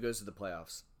games? Who goes to the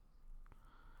playoffs?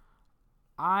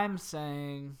 I'm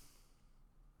saying,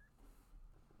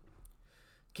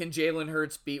 can Jalen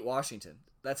Hurts beat Washington?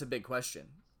 That's a big question.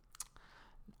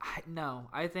 No,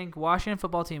 I think Washington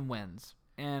football team wins,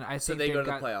 and I think they go to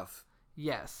the playoff.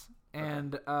 Yes,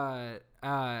 and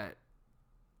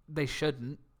they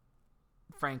shouldn't.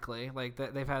 Frankly, like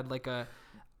they've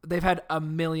had a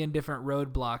million different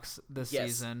roadblocks this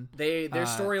season. Their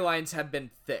storylines have been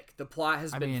thick. The plot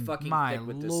has been fucking thick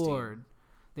with this team.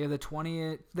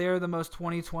 They're the most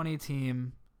 2020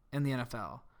 team in the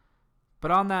NFL. But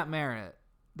on that merit,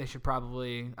 they should I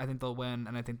think they'll win,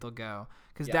 and I think they'll go.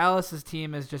 Because Dallas's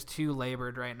team is just too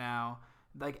labored right now.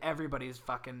 Like, everybody's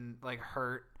fucking, like,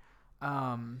 hurt.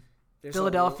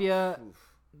 Philadelphia...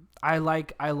 I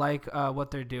like what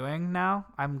they're doing now.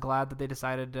 I'm glad that they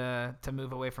decided to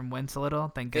move away from Wentz a little.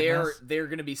 Thank goodness. They're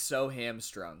going to be so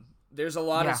hamstrung. There's a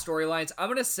lot of storylines. I'm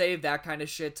going to save that kind of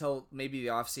shit till maybe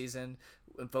the offseason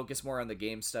and focus more on the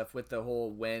game stuff with the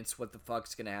whole Wentz, what the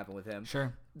fuck's going to happen with him.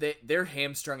 Sure. They're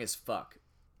hamstrung as fuck.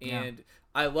 And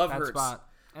I love Hurts. Spot.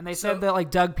 And they said that, like,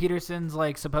 Doug Peterson's,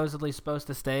 like, supposedly supposed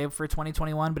to stay for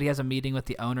 2021, but he has a meeting with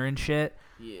the owner and shit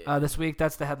this week.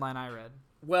 That's the headline I read.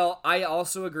 Well, I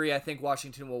also agree. I think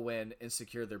Washington will win and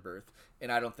secure their berth.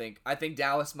 And I think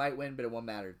Dallas might win, but it won't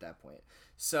matter at that point.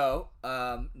 So,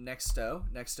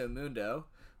 Nexto Mundo,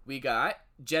 we got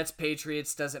Jets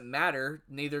Patriots doesn't matter.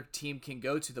 Neither team can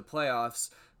go to the playoffs.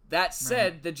 That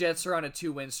said, the Jets are on a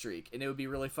 2-win streak, and it would be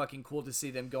really fucking cool to see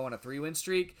them go on a 3-win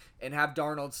streak and have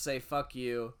Darnold say, "Fuck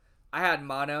you. I had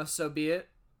mono, so be it.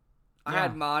 I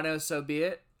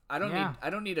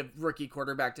don't need a rookie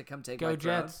quarterback to come take my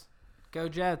throne." Go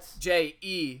Jets. Jets.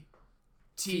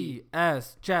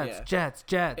 Jets.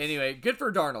 Anyway, good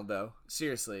for Darnold though.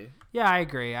 Seriously. Yeah, I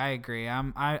agree.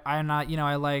 I'm not.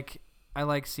 I like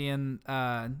seeing.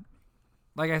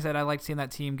 Like I said, I like seeing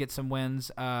that team get some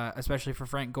wins, especially for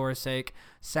Frank Gore's sake.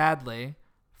 Sadly,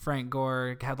 Frank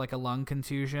Gore had like a lung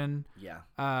contusion.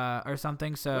 Yeah. Or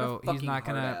something. So he's not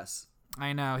gonna.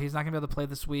 I know he's not gonna be able to play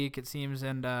this week. It seems,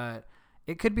 and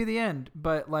it could be the end.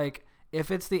 But like,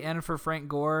 if it's the end for Frank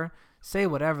Gore, say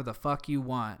whatever the fuck you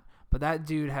want. But that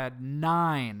dude had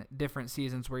 9 different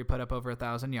seasons where he put up over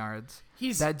 1,000 yards.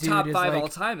 He's that dude top is 5 like all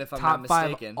time, if I'm top not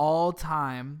 5 mistaken. all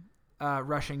time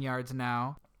rushing yards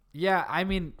now. Yeah, I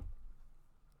mean,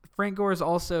 Frank Gore is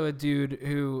also a dude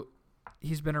who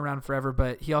he's been around forever,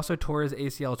 but he also tore his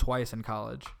ACL twice in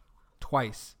college.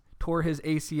 Twice. Tore his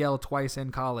ACL twice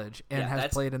in college and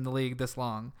has played in the league this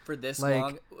long. For this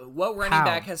long? What running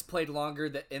back has played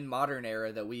longer in modern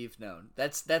era that we've known?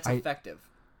 That's effective.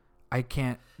 I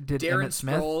can't. Did Darren Emmitt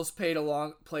Smith? Sproles played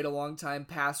a long time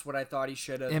past what I thought he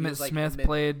should have. Emmitt Smith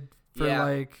played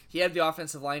for he had the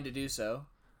offensive line to do so.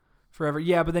 Forever.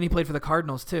 Yeah, but then he played for the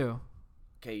Cardinals too.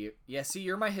 Okay, see,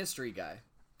 you're my history guy.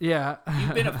 Yeah.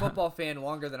 You've been a football fan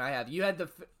longer than I have. You had the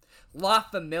La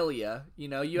Familia,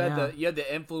 you had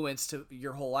the influence to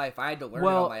your whole life. I had to learn it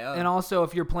on my own. And also,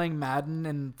 if you're playing Madden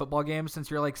in football games since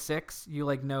you're like 6, you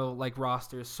like know like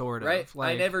rosters sort of. Right.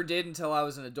 Like, I never did until I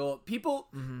was an adult. People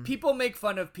make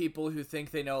fun of people who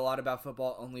think they know a lot about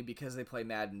football only because they play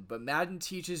Madden. But Madden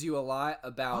teaches you a lot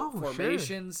about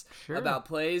formations, about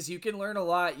plays. You can learn a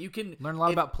lot. You can learn a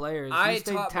lot about players. I you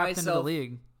stay taught tapped myself. into the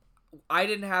league. I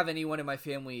didn't have anyone in my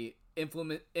family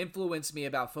influence me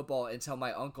about football until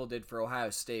my uncle did for Ohio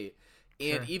State.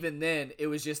 And even then, it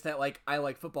was just that, like, I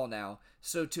like football now.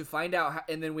 So to find out,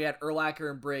 and then we had Urlacher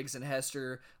and Briggs and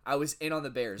Hester. I was in on the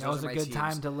Bears. That was a good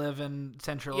time to live in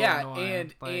Central Illinois.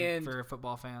 And for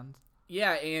football fans.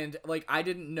 Yeah, and like I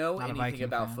didn't know anything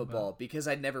about football because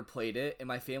I'd never played it, and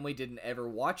my family didn't ever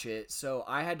watch it. So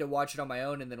I had to watch it on my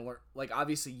own, and then like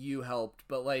obviously you helped,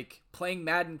 but like playing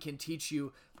Madden can teach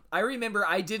you. I remember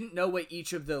I didn't know what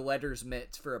each of the letters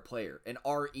meant for a player. An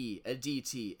RE, a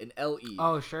DT, an LE.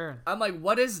 Oh, sure. I'm like,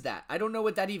 what is that? I don't know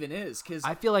what that even is. Cause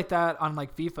I feel like that on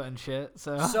like FIFA and shit.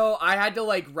 So I had to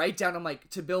like write down, I'm like,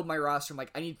 to build my roster, I'm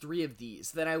like, I need 3 of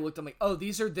these. Then I looked, I'm like, oh,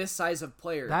 these are this size of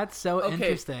player. That's so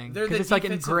interesting. Because it's like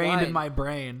ingrained in my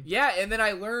brain. Yeah, and then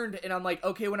I learned, and I'm like,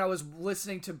 okay, when I was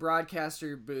listening to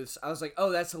broadcaster booths, I was like,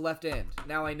 oh, that's the left end.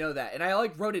 Now I know that. And I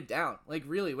like wrote it down, like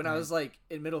really, when I was like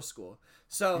in middle school.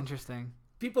 So interesting.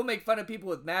 People make fun of people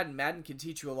with Madden. Madden can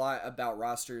teach you a lot about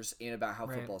rosters and about how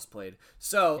football's played.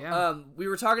 So we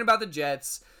were talking about the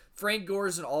Jets. Frank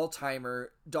Gore's an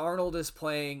all-timer. Darnold is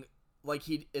playing like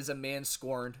he is a man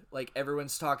scorned. Like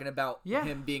everyone's talking about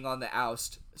him being on the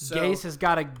oust. So Gase has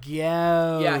got to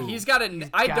go. Yeah, he's got to.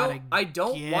 I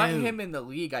don't want him in the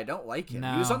league. I don't like him.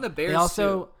 No. He was on the Bears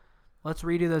too. Let's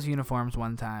redo those uniforms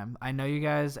one time. I know you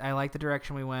guys. I like the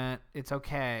direction we went. It's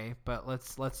okay, but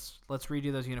let's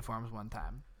redo those uniforms one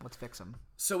time. Let's fix them.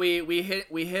 So we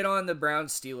hit on the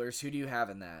Browns Steelers. Who do you have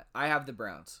in that? I have the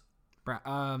Browns.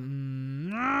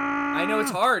 I know it's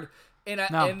hard.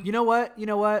 And you know what?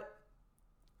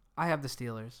 I have the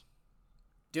Steelers.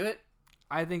 Do it.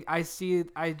 I think I see.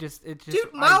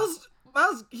 Dude, Miles,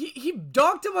 he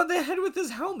donked him on the head with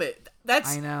his helmet.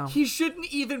 I know. He shouldn't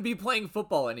even be playing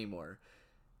football anymore.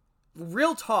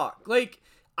 Real talk. Like,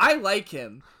 I like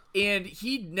him, and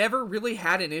he never really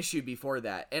had an issue before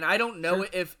that. And I don't know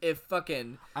if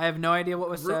fucking... I have no idea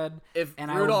what was said. If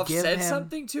Rudolph said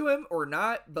something to him or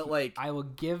not, but like... I will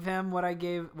give him what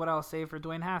I'll say for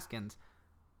Dwayne Haskins.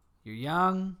 You're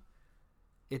young.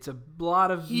 It's a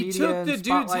lot of media. He took the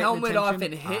dude's helmet off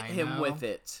and hit him with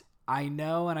it. I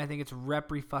know, and I think it's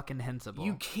reprehensible.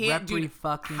 You can't do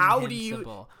fucking. How do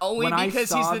you? Only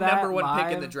because he's the number 1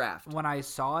 pick in the draft. When I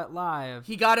saw it live,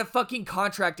 he got a fucking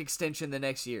contract extension the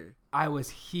next year. I was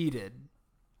heated,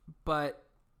 but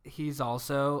he's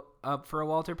also up for a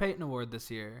Walter Payton Award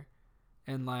this year,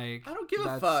 and like I don't give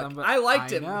a fuck. I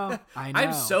liked him. I know.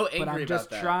 I'm so angry but I'm just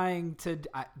about that. trying to,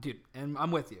 dude, and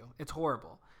I'm with you. It's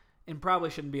horrible, and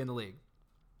probably shouldn't be in the league.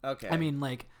 Okay. I mean,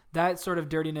 like that sort of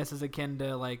dirtiness is akin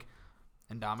to like.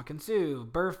 Ndamukong Suh,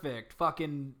 Burfict,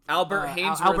 fucking Albert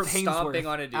Hainsworth stomping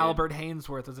on a dude. Albert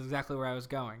Hainsworth is exactly where I was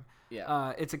going.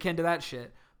 Yeah, it's akin to that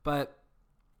shit. But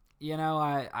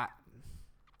I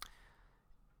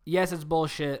yes, it's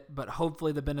bullshit. But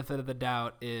hopefully, the benefit of the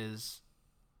doubt is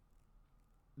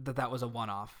that was a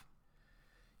one-off.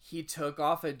 He took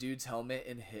off a dude's helmet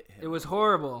and hit him. It was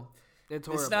horrible. It's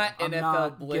horrible. It's not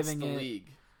NFL Blitz the league.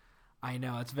 I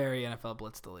know it's very NFL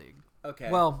Blitz the league. Okay.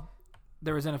 Well.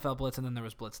 There was NFL Blitz and then there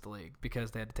was Blitz the League because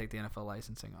they had to take the NFL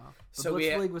licensing off. But so Blitz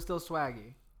the League was still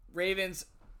swaggy. Ravens,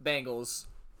 Bengals.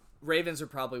 Ravens are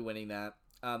probably winning that.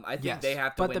 I think they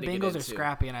have to win. But the Bengals are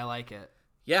scrappy and I like it.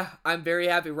 Yeah, I'm very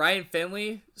happy. Ryan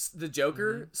Finley, the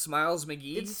Joker, Smiles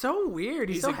McGee. It's so weird.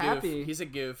 He's so happy. He's a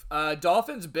goof.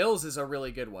 Dolphins, Bills is a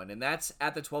really good one, and that's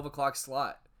at the 12 o'clock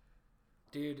slot.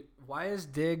 Dude, why is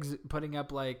Diggs putting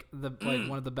up like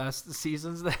one of the best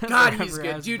seasons that God, ever he's good,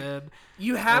 has dude. been?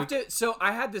 You have to. So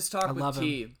I had this talk with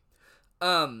T.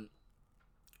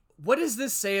 What does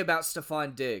this say about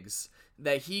Stephon Diggs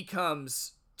that he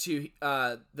comes to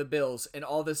the Bills and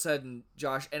all of a sudden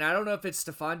Josh, and I don't know if it's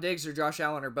Stephon Diggs or Josh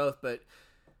Allen or both, but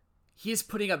he's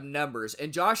putting up numbers.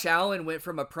 And Josh Allen went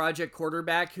from a project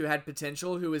quarterback who had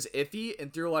potential, who was iffy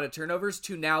and threw a lot of turnovers,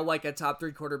 to now like a top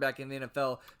 3 quarterback in the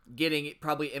NFL, getting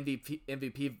probably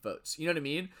MVP votes. You know what I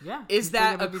mean? Yeah. Is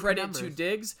that a credit to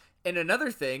Diggs? And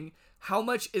another thing, how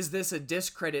much is this a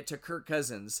discredit to Kirk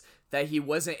Cousins that he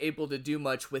wasn't able to do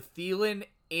much with Thielen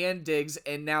and Diggs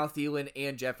and now Thielen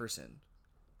and Jefferson?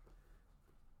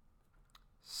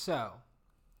 So,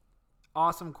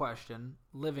 awesome question.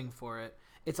 Living for it.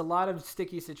 It's a lot of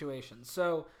sticky situations.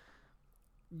 So,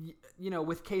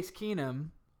 with Case Keenum,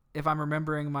 if I'm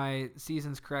remembering my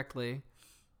seasons correctly,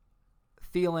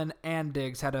 Thielen and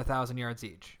Diggs had 1,000 yards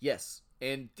each. Yes.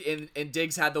 And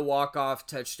Diggs had the walk-off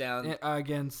touchdown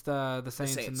against the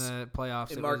Saints in the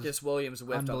playoffs. And Marcus Williams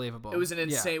whiffed. Unbelievable. It was an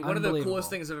insane, one of the coolest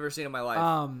things I've ever seen in my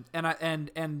life.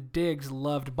 And Diggs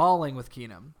loved balling with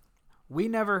Keenum. We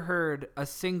never heard a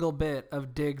single bit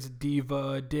of Diggs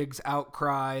diva, Diggs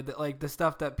outcry, that like the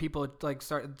stuff that people like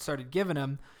started giving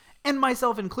him, and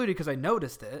myself included, because I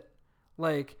noticed it,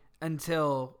 like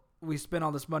until we spent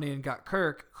all this money and got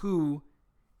Kirk, who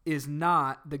is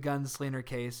not the gunslinger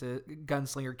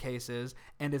cases,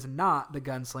 and is not the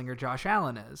gunslinger Josh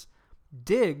Allen is.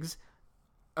 Diggs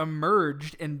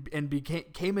emerged and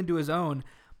came into his own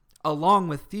along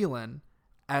with Thielen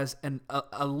as an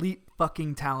elite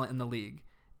fucking talent in the league.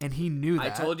 And he knew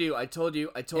that. I told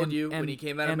you when he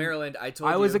came out of Maryland.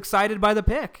 I was excited by the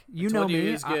pick. You know me.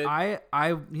 He was good.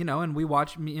 And we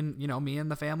watched me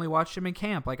and the family watched him in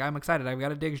camp. Like, I'm excited. I've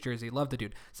got a Diggs jersey. Love the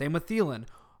dude. Same with Thielen.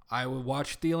 I would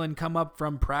watch Thielen come up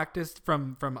from practice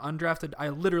from undrafted. I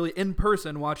literally in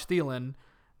person watched Thielen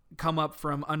come up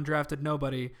from undrafted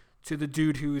nobody to the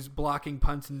dude who's blocking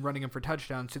punts and running him for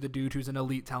touchdowns, to the dude who's an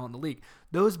elite talent in the league.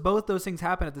 Both those things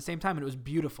happened at the same time, and it was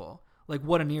beautiful. Like,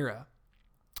 what an era.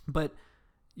 But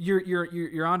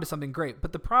you're onto something great.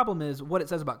 But the problem is, what it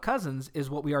says about Cousins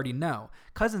is what we already know.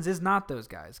 Cousins is not those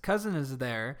guys. Cousins is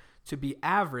there to be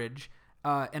average,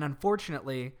 and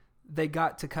unfortunately, they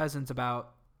got to Cousins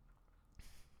about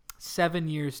 7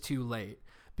 years too late,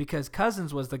 because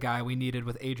Cousins was the guy we needed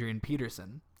with Adrian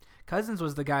Peterson. Cousins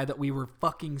was the guy that we were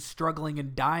fucking struggling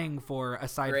and dying for,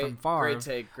 aside from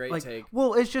Favre. Great take.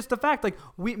 Well, it's just the fact, like,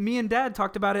 me and Dad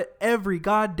talked about it every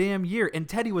goddamn year, and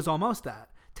Teddy was almost that.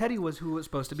 Teddy was who was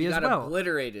supposed to be as well. He got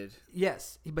obliterated.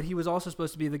 Yes, but he was also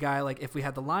supposed to be the guy, like, if we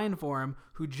had the line for him,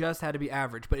 who just had to be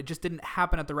average, but it just didn't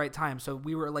happen at the right time, so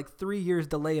we were, like, 3 years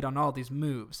delayed on all these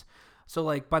moves. So,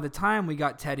 like, by the time we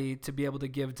got Teddy to be able to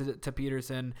give to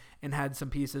Peterson and had some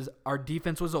pieces, our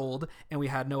defense was old, and we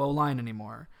had no O-line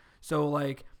anymore. So,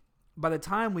 like, by the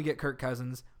time we get Kirk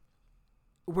Cousins,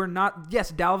 we're not...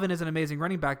 Yes, Dalvin is an amazing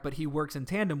running back, but he works in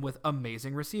tandem with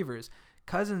amazing receivers.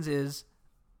 Cousins is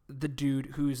the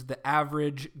dude who's the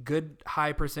average, good,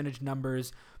 high percentage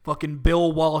numbers, fucking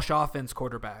Bill Walsh offense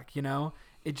quarterback, you know?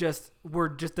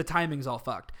 The timing's all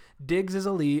fucked. Diggs is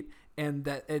elite, and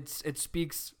that it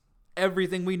speaks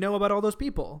everything we know about all those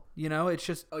people, you know? It's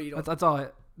just... That's all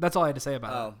I had to say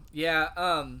about it. Oh, yeah,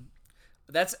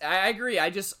 I agree. I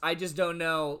just don't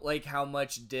know, like, how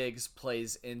much Diggs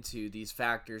plays into these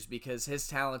factors, because his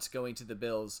talents going to the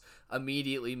Bills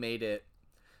immediately made it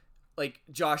like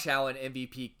Josh Allen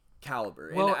MVP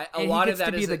caliber. Well, and a lot of that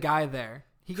to be is the guy there.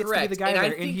 He gets correct. to be the guy and there, I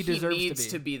think and he deserves needs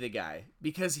to be. The guy,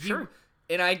 because he. Sure.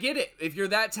 And I get it. If you're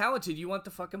that talented, you want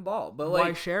the fucking ball. But like,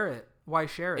 why share it? Why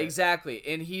share it? Exactly.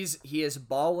 And he is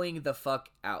balling the fuck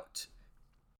out.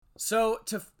 So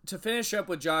to finish up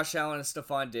with Josh Allen and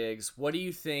Stephon Diggs, what do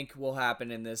you think will happen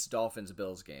in this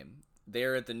Dolphins-Bills game?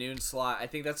 They're at the noon slot. I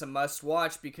think that's a must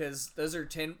watch, because those are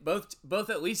both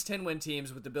at least 10-win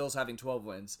teams, with the Bills having 12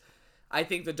 wins. I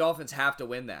think the Dolphins have to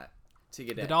win that to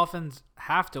get in. The Dolphins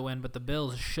have to win, but the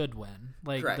Bills should win.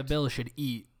 Like, correct. The Bills should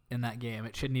eat in that game.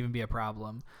 It shouldn't even be a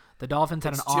problem. The Dolphins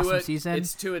had an awesome season.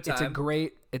 It's Tua time.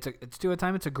 It's Tua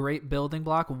time. It's a great building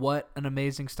block. What an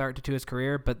amazing start to Tua's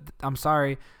career. But I'm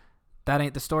sorry, that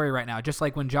ain't the story right now. Just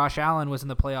like when Josh Allen was in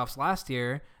the playoffs last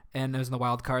year and it was in the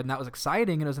wild card, and that was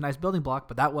exciting and it was a nice building block,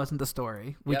 but that wasn't the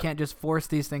story. We can't just force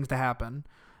these things to happen.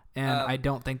 And I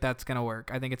don't think that's going to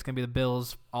work. I think it's going to be the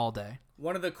Bills all day.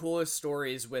 One of the coolest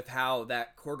stories with how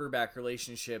that quarterback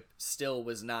relationship still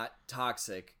was not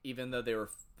toxic, even though they were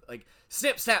like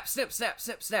snip, snap, snip, snap,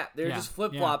 snip, snap. They're just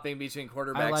flip-flopping between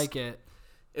quarterbacks. I like it.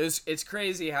 It's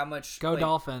crazy how much... Go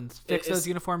Dolphins. Fix those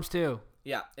uniforms too.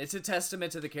 Yeah, it's a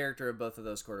testament to the character of both of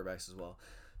those quarterbacks as well.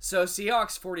 So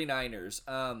Seahawks 49ers.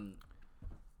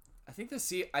 I think the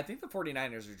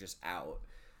 49ers are just out.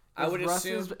 I would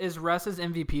assume is Russ's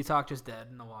MVP talk just dead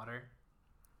in the water?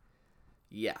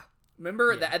 Yeah.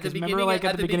 Remember at the beginning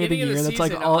of the year, season, that's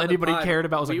like all anybody cared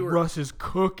about was like Russ is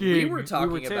cooking. We were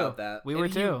talking about that. We were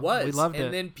too. We loved it.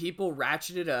 And then people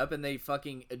ratcheted up and they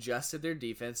fucking adjusted their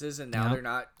defenses, and now they're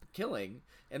not killing.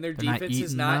 And their defense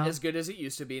is not as good as it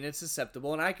used to be, and it's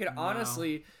susceptible. And I could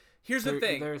honestly, here's the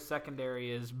thing: their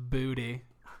secondary is booty.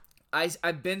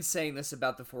 I've been saying this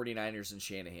about the 49ers and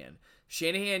Shanahan.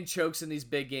 Shanahan chokes in these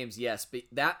big games, yes, but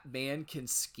that man can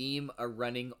scheme a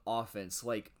running offense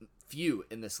like few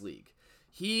in this league.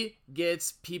 He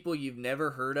gets people you've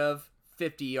never heard of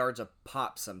 50 yards a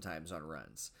pop sometimes on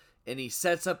runs, and he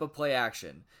sets up a play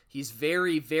action. He's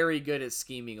very, very good at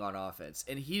scheming on offense,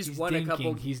 and he's won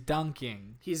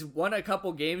dunking. He's won a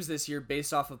couple games this year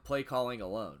based off of play calling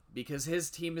alone, because his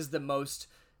team is the most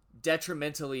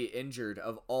detrimentally injured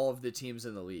of all of the teams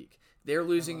in the league. They're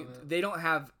losing. They don't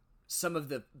have some of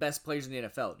the best players in the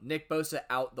NFL. Nick Bosa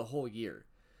out the whole year.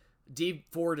 Dee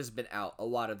Ford has been out a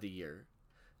lot of the year.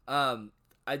 I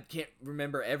can't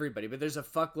remember everybody, but there's a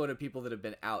fuckload of people that have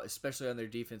been out, especially on their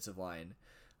defensive line.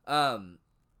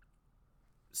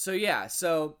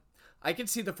 So I can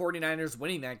see the 49ers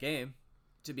winning that game,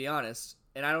 to be honest.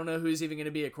 And I don't know who's even going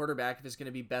to be a quarterback, if it's going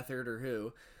to be Beathard or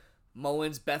who.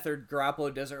 Mullins, Beathard,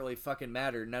 Garoppolo doesn't really fucking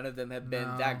matter. None of them have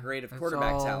been that great of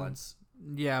quarterback talents.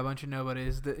 Yeah, a bunch of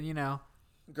nobodies.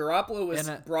 Garoppolo was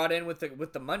brought in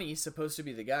with the money. He's supposed to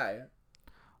be the guy.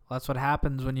 Well, that's what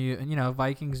happens when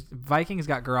Vikings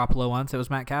got Garoppolo once. It was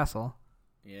Matt Castle.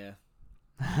 Yeah.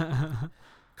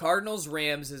 Cardinals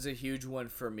Rams is a huge one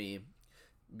for me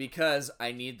because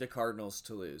I need the Cardinals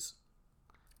to lose.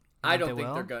 I don't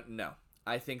think they're going to. No.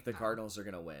 I think the Cardinals are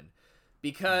going to win.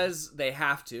 Because they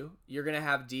have to. You're going to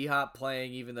have D-Hop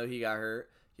playing even though he got hurt.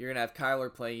 You're going to have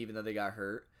Kyler playing even though they got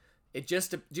hurt.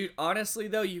 Dude, honestly,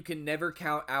 though, you can never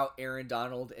count out Aaron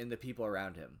Donald and the people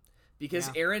around him. Because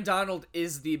Aaron Donald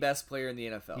is the best player in the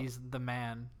NFL. He's the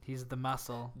man. He's the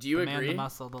muscle. Do you agree? Man, the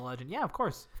muscle, the legend. Yeah, of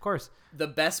course. Of course. The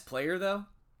best player, though?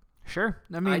 Sure.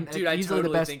 I mean,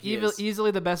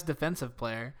 easily the best defensive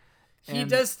player. He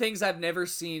does things I've never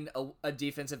seen a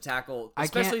defensive tackle,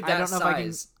 especially that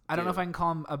size. I don't know if I can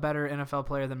call him a better NFL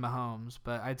player than Mahomes,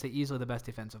 but I'd say easily the best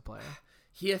defensive player.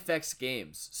 He affects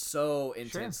games so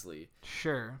intensely.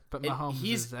 Sure, but Mahomes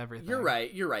is everything. You're right.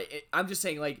 I'm just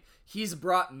saying, like, he's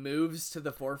brought moves to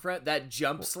the forefront. That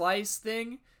jump slice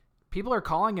thing. People are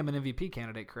calling him an MVP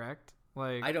candidate, correct?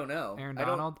 Like, I don't know. Aaron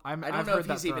Donald? I don't know if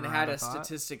he's even had a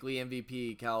statistically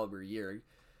MVP caliber year.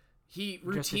 He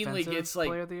routinely gets, like,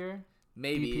 player of the year?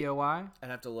 Maybe. DPOY? I'd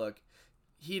have to look.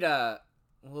 He'd, well,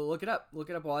 look it up. Look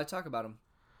it up while I talk about him.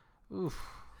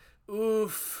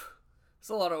 Oof. It's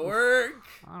a lot of work.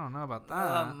 I don't know about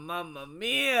that. Mamma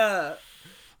mia.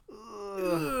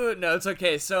 Ooh, no, it's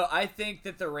okay. So I think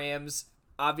that the Rams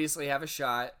obviously have a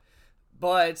shot,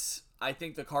 but I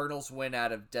think the Cardinals win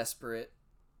out of desperation,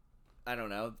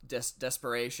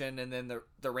 and then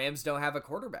the Rams don't have a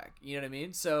quarterback. You know what I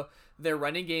mean? So their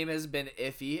running game has been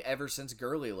iffy ever since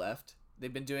Gurley left.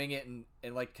 They've been doing it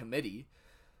in like committee.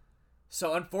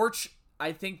 So unfortunately,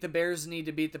 I think the Bears need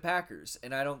to beat the Packers,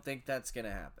 and I don't think that's going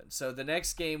to happen. So the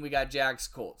next game, we got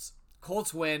Jags-Colts.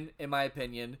 Colts win, in my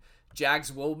opinion.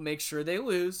 Jags will make sure they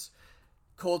lose.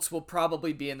 Colts will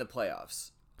probably be in the playoffs.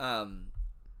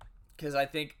 Because I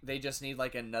think they just need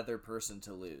like another person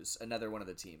to lose, another one of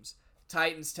the teams.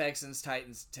 Titans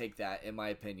take that, in my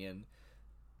opinion.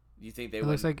 You think they win?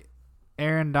 It looks like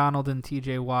Aaron Donald and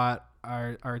TJ Watt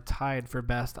are tied for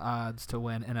best odds to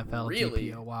win NFL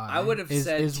DPOY. I would have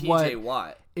said TJ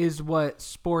Watt. Is what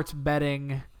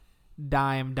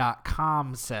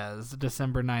sportsbettingdime.com says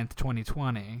December 9th,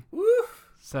 2020. Woo!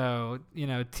 So,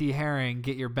 T. Herring,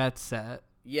 get your bets set.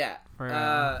 Yeah. For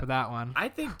that one. I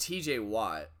think TJ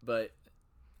Watt, but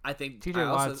I think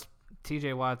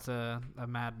TJ Watt's a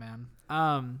madman.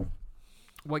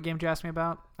 What game did you ask me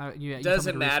about?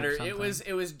 Doesn't matter. It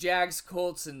was Jags,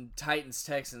 Colts, and Titans,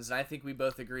 Texans, and I think we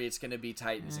both agree it's going to be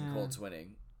Titans and Colts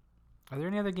winning. Are there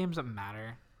any other games that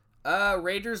matter?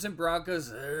 Raiders and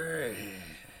Broncos.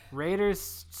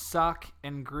 Raiders suck,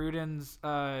 and Gruden's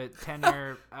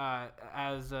tenure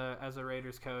as a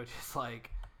Raiders coach is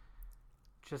like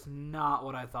just not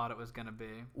what I thought it was going to be.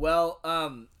 Well,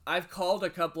 I've called a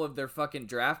couple of their fucking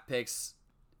draft picks,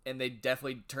 and they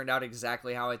definitely turned out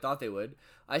exactly how I thought they would.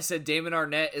 I said Damon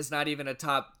Arnett is not even a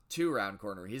top 2 round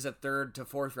corner. He's a 3rd to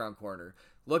 4th round corner.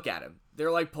 look at him.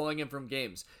 They're like pulling him from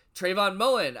games. Trayvon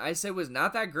Mullen, I said, was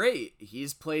not that great.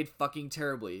 He's played fucking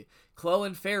terribly.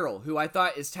 Clelin Ferrell, who I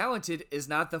thought is talented, is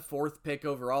not the 4th pick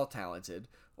overall talented,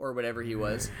 or whatever he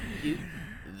was.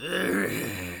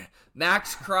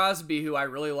 Max Crosby, who I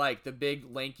really like, the big,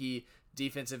 lanky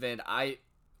defensive end. I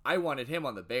wanted him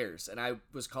on the Bears, and I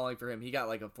was calling for him. He got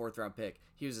like a 4th-round pick.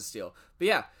 He was a steal. But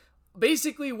yeah,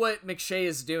 basically what McShay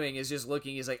is doing is just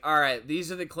looking. He's like, all right,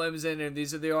 these are the Clemson and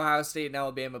these are the Ohio State and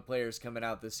Alabama players coming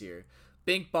out this year.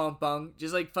 Bing, bong, bong.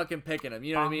 Just like fucking picking them.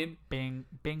 You know what I mean? Bing,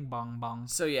 bing, bong, bong.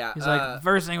 So yeah. He's like,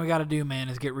 first thing we got to do, man,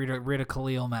 is get rid of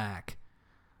Khalil Mack.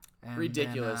 And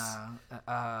ridiculous.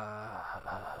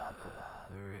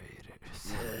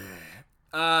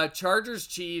 Chargers,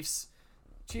 Chiefs.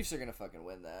 Chiefs are going to fucking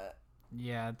win that.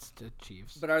 Yeah, it's the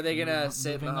Chiefs. But are they gonna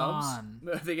sit Mahomes?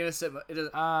 Are they gonna sit?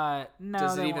 No.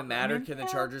 Does it even matter? Can the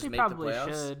Chargers make the playoffs? They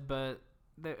probably should, but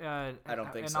I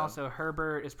don't think so. And also,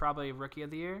 Herbert is probably Rookie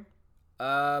of the Year.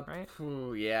 Right?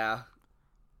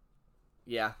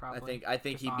 Yeah. Probably. I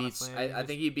think he beats. I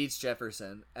think he beats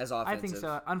Jefferson as offensive. I think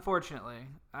so. Unfortunately,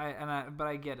 but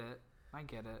I get it.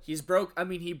 He's broke. I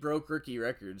mean, he broke rookie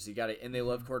records. He got it, and they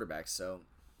love quarterbacks. So.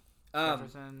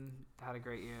 Jefferson had a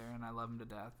great year, and I love him to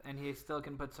death. And he still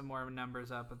can put some more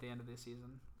numbers up at the end of the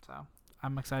season. So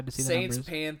I'm excited to see the numbers. Saints,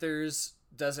 Panthers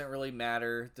doesn't really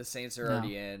matter. The Saints are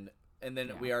already in. And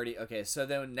then we already... Okay, so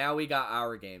then now we got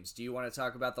our games. Do you want to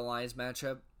talk about the Lions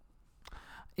matchup?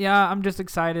 Yeah, I'm just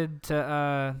excited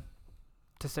to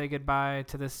say goodbye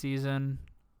to this season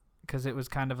because it was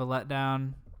kind of a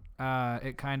letdown.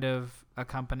 It kind of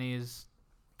accompanies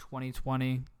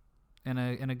 2020 in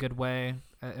a good way.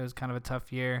 It was kind of a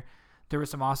tough year. There were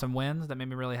some awesome wins that made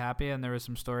me really happy, and there were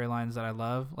some storylines that I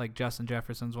love. Like Justin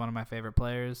Jefferson's one of my favorite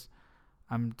players.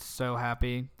 I'm so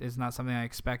happy. It's not something I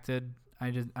expected.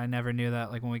 I never knew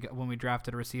that. Like when we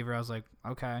drafted a receiver, I was like,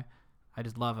 okay, I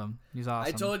just love him. He's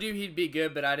awesome. I told you he'd be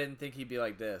good, but I didn't think he'd be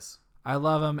like this. I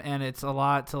love him, and it's a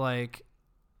lot to like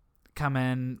come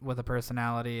in with a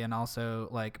personality and also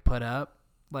like put up,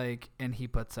 like, and he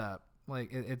puts up.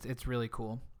 Like it's really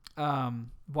cool.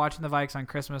 Watching the Vikes on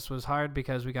Christmas was hard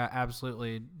because we got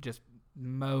absolutely just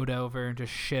mowed over and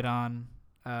just shit on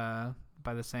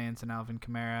by the Saints and Alvin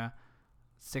Kamara.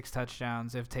 6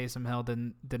 touchdowns. If Taysom Hill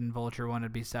didn't vulture one,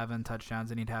 it'd be 7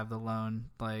 touchdowns, and he'd have the lone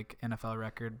like NFL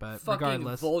record. But fucking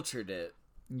regardless, vultured it.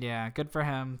 Yeah, good for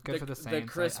him. Good for the Saints. The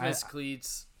Christmas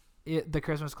cleats. The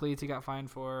Christmas cleats he got fined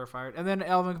for or fired, and then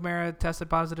Alvin Kamara tested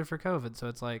positive for COVID. So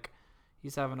it's like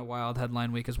he's having a wild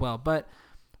headline week as well. But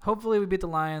hopefully we beat the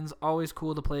Lions. Always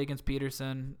cool to play against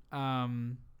Peterson. I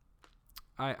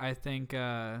think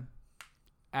at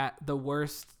the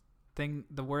worst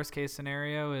case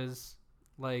scenario is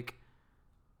like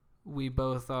we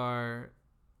both are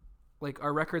like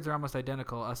our records are almost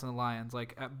identical, us and the Lions.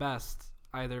 Like at best,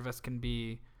 either of us can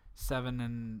be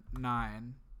 7-9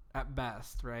 at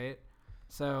best, right?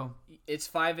 So it's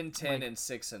 5-10 like, and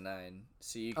 6-9.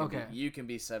 So you can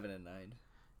be 7-9.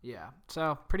 Yeah,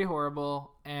 so pretty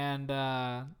horrible, and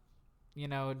Dalvin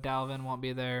won't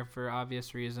be there for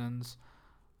obvious reasons.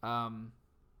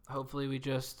 Hopefully we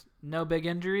just no big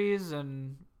injuries,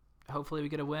 and hopefully we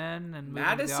get a win. And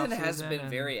Madison has been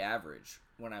very average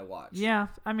when I watch. Yeah,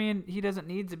 I mean he doesn't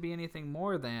need to be anything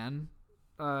more than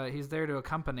he's there to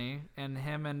accompany, and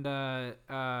him and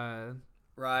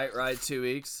Right, 2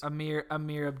 weeks. Amir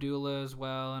Abdullah as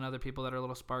well, and other people that are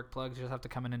little spark plugs just have to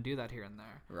come in and do that here and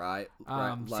there. Right.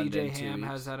 CJ Ham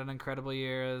has had an incredible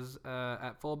year as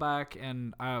at fullback,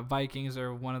 and Vikings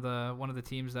are one of the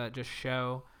teams that just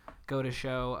go to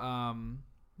show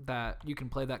that you can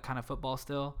play that kind of football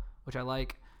still, which I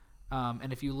like.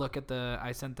 And if you look at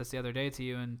I sent this the other day to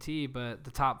you and T, but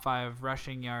the top 5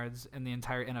 rushing yards in the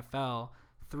entire NFL,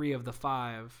 3 of the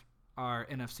 5 are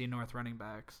NFC North running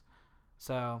backs.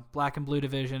 So black and blue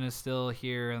division is still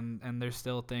here, and there's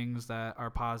still things that are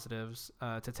positives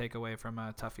to take away from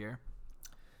a tough year.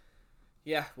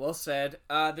 Yeah, well said.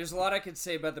 There's a lot I could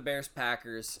say about the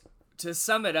Bears-Packers. To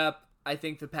sum it up, I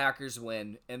think the Packers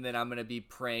win, and then I'm going to be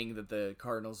praying that the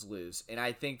Cardinals lose. And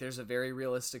I think there's a very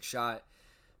realistic shot.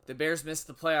 The Bears missed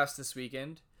the playoffs this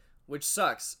weekend, which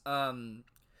sucks. I'm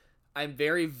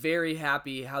very, very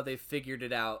happy how they figured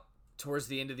it out towards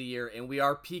the end of the year, and we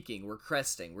are peaking. We're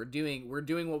cresting. We're doing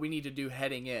what we need to do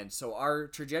heading in. So our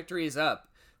trajectory is up,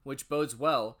 which bodes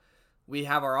well. We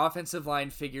have our offensive line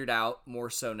figured out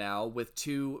more so now with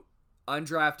 2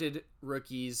 undrafted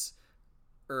rookies,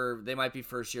 or they might be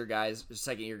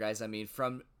second-year guys,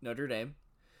 from Notre Dame.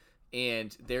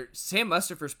 And Sam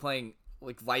Mustipher's playing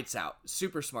like lights out.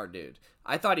 Super smart dude.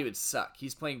 I thought he would suck.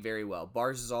 He's playing very well.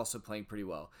 Bars is also playing pretty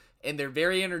well. and they're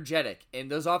very energetic.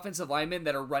 And those offensive linemen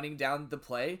that are running down the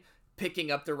play,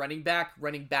 picking up the running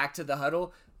back to the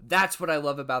huddle, that's what I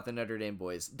love about the Notre Dame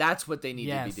boys. That's what they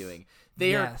need to be doing.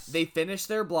 They finish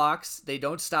their blocks, they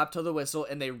don't stop till the whistle,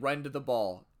 and they run to the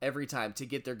ball every time to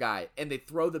get their guy, and they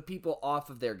throw the people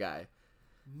off of their guy.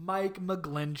 Mike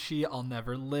McGlinchey, I'll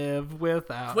never live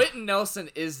without. Quentin Nelson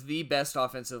is the best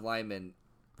offensive lineman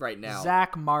right now.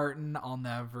 Zach Martin, I'll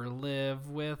never live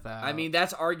without. I mean,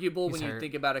 that's arguable when you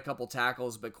think about a couple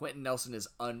tackles, but Quentin Nelson is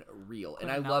unreal, and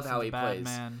I love how he plays.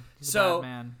 He's a bad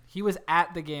man. He was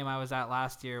at the game I was at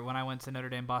last year when I went to Notre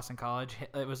Dame Boston College.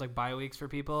 It was like bye weeks for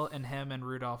people, and him and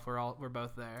Rudolph were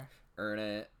both there. Earn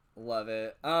it. Love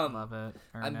it. Love it.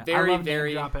 I'm it. very, I love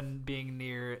very dropping being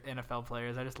near NFL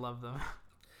players. I just love them.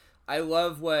 I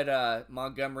love what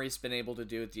Montgomery's been able to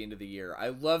do at the end of the year. I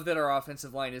love that our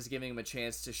offensive line is giving him a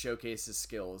chance to showcase his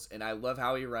skills, and I love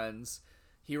how he runs.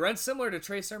 He runs similar to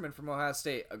Trey Sermon from Ohio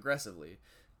State, aggressively.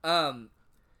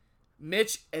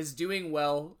 Mitch is doing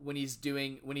well when he's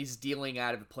dealing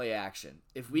out of play action.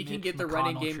 If we can get the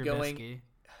running game going,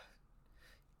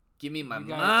 give me my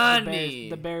money.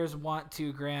 The Bears want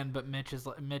 $2,000, but Mitch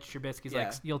Trubisky's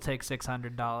like, you'll take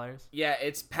 $600. Yeah,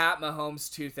 it's Pat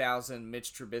Mahomes 2,000,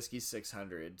 Mitch Trubisky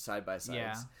 600, side by side.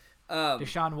 Yeah.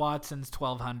 Deshaun Watson's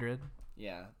 1,200.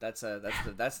 Yeah, that's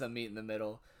the meat in the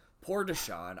middle. Poor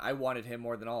Deshaun. I wanted him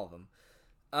more than all of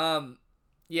them.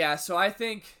 Yeah, so I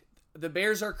think the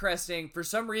Bears are cresting. For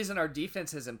some reason, our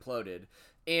defense has imploded.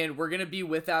 And we're going to be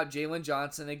without Jalen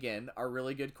Johnson again, our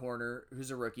really good corner,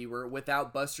 who's a rookie. We're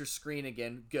without Buster Screen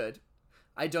again. Good.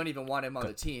 I don't even want him on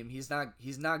the team. He's not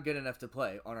good enough to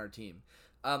play on our team.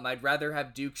 I'd rather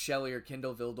have Duke Shelley or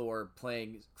Kendall Vildor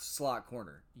playing slot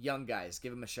corner. Young guys,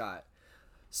 give him a shot.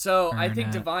 So I think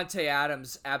Devontae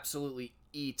Adams absolutely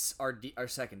eats our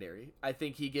secondary. I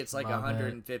think he gets like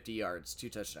 150 yards, 2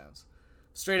 touchdowns.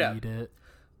 Straight up. Eat it.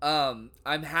 I'm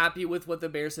happy with what the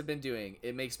Bears have been doing.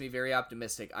 It makes me very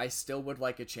optimistic. I still would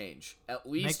like a change. At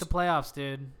least make the playoffs,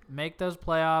 dude. Make those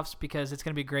playoffs because it's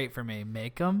going to be great for me.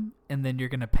 Make them, and then you're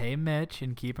going to pay Mitch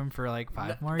and keep him for like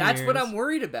 5 more years. That's what I'm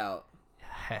worried about.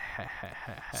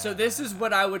 So this is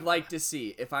what I would like to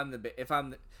see if I'm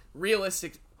the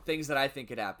realistic things that I think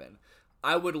could happen.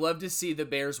 I would love to see the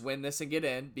Bears win this and get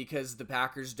in because the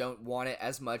Packers don't want it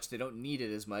as much. They don't need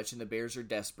it as much, and the Bears are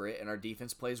desperate, and our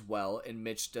defense plays well, and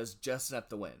Mitch does just enough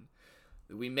to win.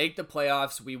 We make the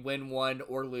playoffs, we win one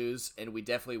or lose, and we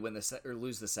definitely win or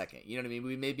lose the second. You know what I mean?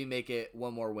 We maybe make it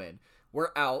one more win.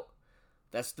 We're out.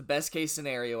 That's the best case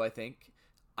scenario, I think.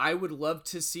 I would love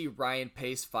to see Ryan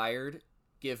Pace fired.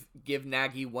 Give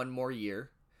Nagy one more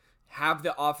year. Have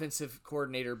the offensive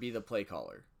coordinator be the play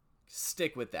caller.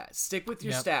 Stick with that. Stick with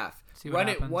your staff. Run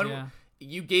happens, it one. Yeah.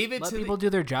 You gave it Let to people do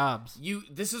their jobs.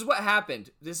 This is what happened.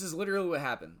 This is literally what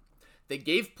happened. They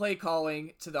gave play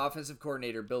calling to the offensive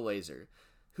coordinator Bill Lazor,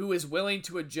 who is willing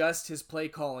to adjust his play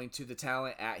calling to the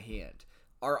talent at hand.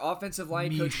 Our offensive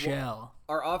line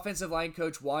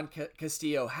coach Juan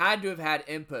Castillo had to have had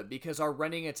input because our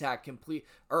running attack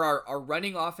our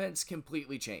running offense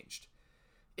completely changed.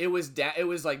 It was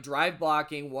like drive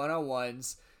blocking,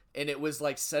 one-on-ones. And it was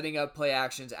like setting up play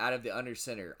actions out of the under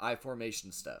center, I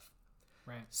formation stuff.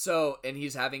 Right. So, and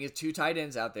he's having his 2 tight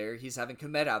ends out there. He's having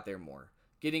Kmet out there more.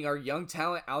 Getting our young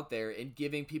talent out there and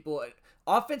giving people...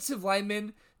 Offensive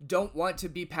linemen don't want to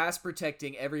be pass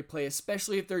protecting every play,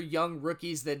 especially if they're young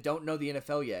rookies that don't know the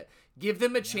NFL yet. Give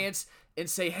them a chance and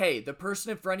say, hey, the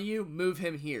person in front of you, move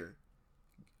him here.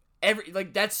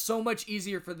 That's so much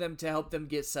easier for them to help them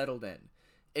get settled in.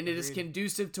 And it is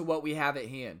conducive to what we have at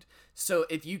hand. So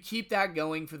if you keep that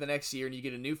going for the next year and you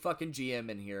get a new fucking GM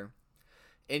in here,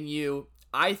 and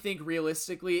I think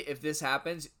realistically, if this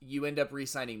happens, you end up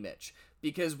re-signing Mitch.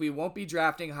 Because we won't be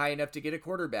drafting high enough to get a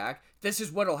quarterback. This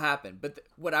is what'll happen. But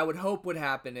what I would hope would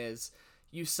happen is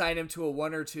you sign him to a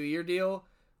 1 or 2 year deal,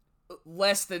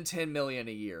 less than $10 million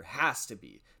a year. Has to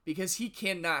be. Because he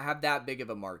cannot have that big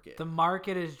of a market. The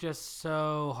market is just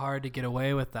so hard to get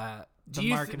away with that. The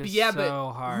market is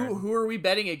so hard. Who are we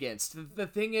betting against? The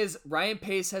thing is, Ryan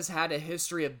Pace has had a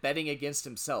history of betting against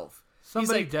himself.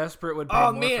 Somebody desperate would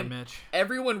pay more for Mitch.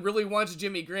 Everyone really wants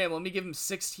Jimmy Graham. Let me give him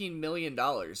 $16 million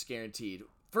guaranteed.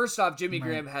 First off, Jimmy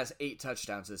Graham has 8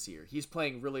 touchdowns this year. He's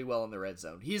playing really well in the red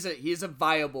zone. He's a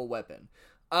viable weapon.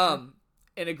 And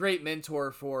a great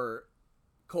mentor for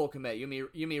Cole Kmet. You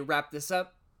want me to wrap this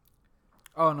up?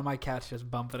 Oh, no, my cat's just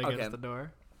bumping against the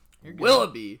door.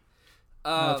 Willoughby.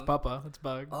 No, it's Puppa. It's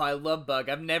Bug. Oh, I love Bug.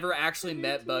 I've never actually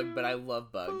met Bug, but I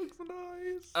love Bug. Bug's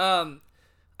nice.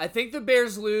 I think the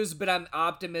Bears lose, but I'm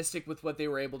optimistic with what they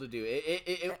were able to do.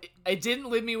 It didn't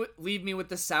leave me with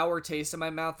the sour taste in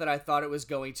my mouth that I thought it was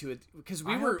going to, because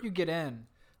I hope you get in.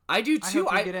 I do too.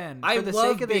 I hope you get in. For the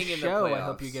sake of this show, I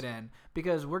hope you get in,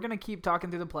 because we're gonna keep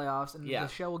talking through the playoffs, and the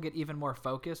show will get even more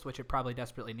focused, which it probably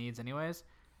desperately needs, anyways.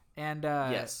 And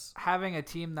having a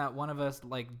team that one of us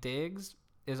like digs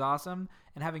is awesome,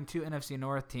 and having 2 NFC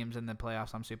North teams in the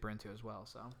playoffs, I'm super into as well.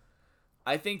 So.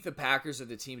 I think the Packers are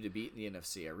the team to beat in the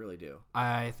NFC. I really do.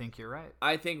 I think you're right.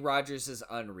 I think Rodgers is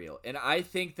unreal, and I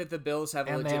think that the Bills have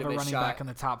a legitimate shot. And they have a running back in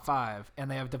the top 5,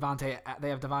 and they have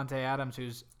Devontae Adams,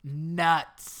 who's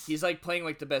nuts. He's like playing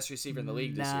like the best receiver in the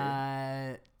league this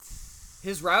year.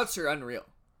 His routes are unreal.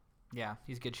 Yeah,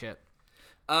 he's good shit.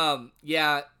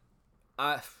 Yeah.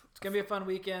 It's gonna be a fun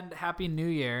weekend. Happy New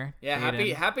Year. Yeah,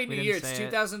 happy New Year. It's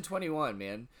 2021,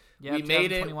 man. Yeah, we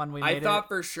made it. I thought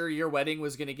for sure your wedding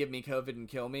was going to give me COVID and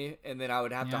kill me, and then I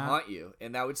would have to haunt you,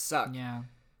 and that would suck. Yeah.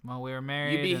 Well, we were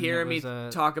married. You'd be hearing me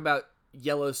talk about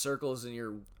yellow circles in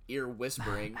your ear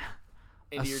whispering.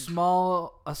 A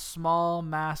small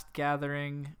masked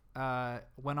gathering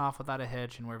went off without a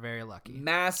hitch, and we're very lucky.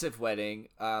 Massive wedding.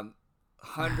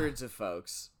 Hundreds of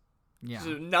folks. Yeah.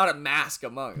 So not a mask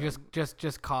among them.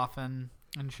 Just coughing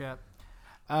and shit.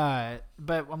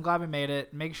 But I'm glad we made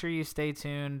it. Make sure you stay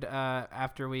tuned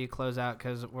after we close out,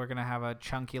 because we're going to have a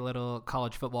chunky little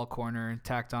college football corner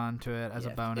tacked on to it as a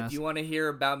bonus. If you want to hear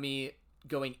about me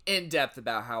going in depth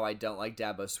about how I don't like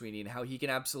Dabo Swinney and how he can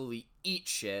absolutely eat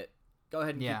shit, go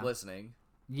ahead and keep listening.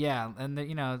 Yeah, and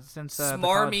since the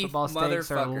college football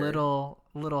stakes are a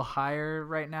little higher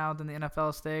right now than the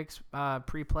NFL stakes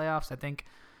pre-playoffs,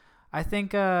 I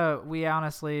think we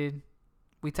honestly...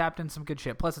 We tapped in some good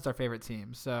shit. Plus, it's our favorite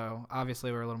team, so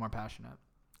obviously we're a little more passionate.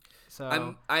 So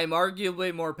I'm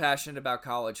arguably more passionate about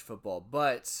college football,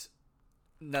 but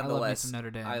nonetheless,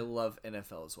 I love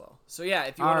NFL as well. So yeah,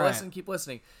 if you want to listen, keep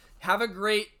listening. Have a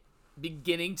great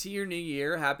beginning to your new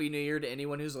year. Happy New Year to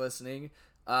anyone who's listening.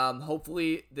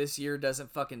 Hopefully this year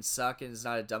doesn't fucking suck and is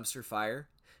not a dumpster fire,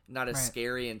 not as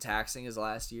scary and taxing as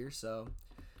last year. So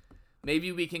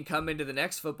maybe we can come into the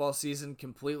next football season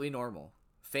completely normal.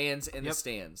 Fans in the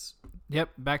stands.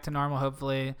 Yep, back to normal,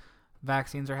 hopefully.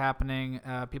 Vaccines are happening.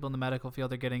 People in the medical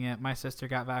field are getting it. My sister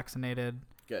got vaccinated.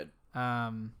 Good.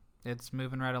 It's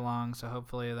moving right along, so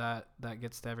hopefully that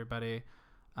gets to everybody.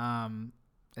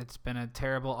 It's been a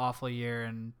terrible, awful year,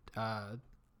 and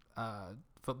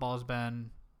football's been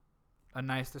a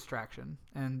nice distraction.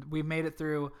 And we've made it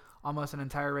through almost an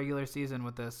entire regular season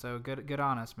with this, so good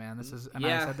on us, man. This is, and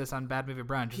I said this on Bad Movie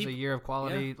Brunch. It's a year of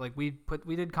quality. Yeah. Like we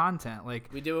did content. Like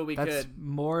we did what we that's could.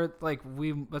 More like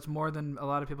that's more than a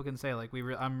lot of people can say. Like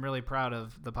I'm really proud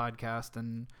of the podcast,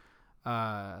 and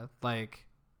like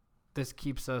this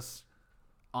keeps us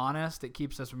honest. It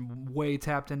keeps us way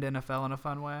tapped into NFL in a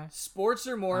fun way. Sports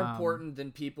are more important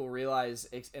than people realize,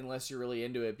 unless you're really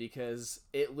into it, because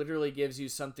it literally gives you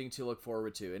something to look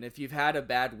forward to. And if you've had a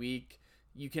bad week,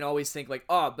 you can always think like,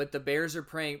 oh, but the Bears are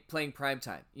playing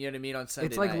primetime. You know what I mean? On Sunday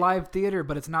It's like night. Live theater,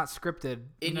 but it's not scripted.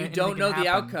 And you don't know the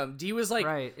outcome. D was like...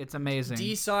 Right, it's amazing.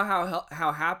 D saw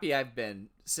how happy I've been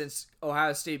since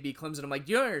Ohio State beat Clemson. I'm like,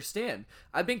 you don't understand.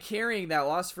 I've been carrying that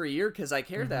loss for a year because I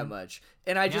cared that much.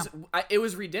 And it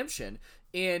was redemption.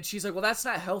 And she's like, well, that's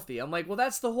not healthy. I'm like, well,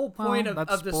 that's the whole point of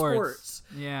the sports.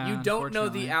 Yeah, you don't know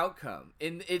the outcome.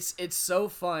 And it's so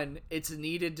fun. It's a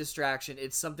needed distraction.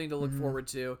 It's something to look forward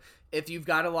to. If you've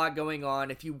got a lot going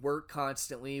on, if you work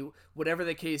constantly, whatever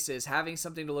the case is, having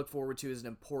something to look forward to is an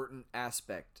important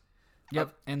aspect.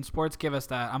 Yep, and sports give us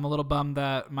that. I'm a little bummed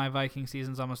that my Viking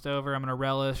season's almost over. I'm going to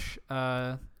relish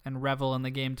and revel in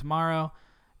the game tomorrow,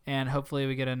 and hopefully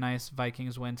we get a nice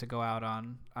Vikings win to go out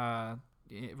on.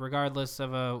 Regardless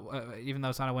of even though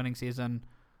it's not a winning season,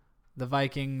 the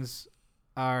Vikings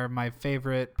are my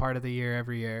favorite part of the year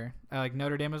every year. I like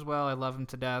Notre Dame as well. I love them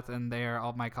to death, and they are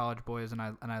all my college boys, and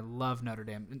I love Notre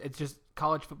Dame. It's just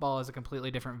college football is a completely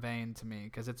different vein to me,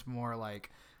 because it's more like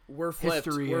we're flipped.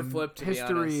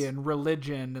 History and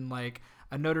religion, and like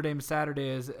a Notre Dame Saturday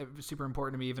is super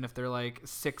important to me, even if they're like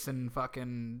 6 and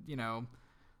fucking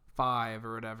 5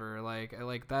 or whatever.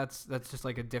 Like that's just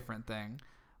like a different thing.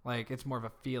 Like it's more of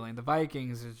a feeling. The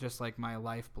Vikings is just like my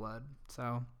lifeblood.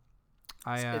 So.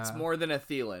 It's more than a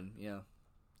Thielen,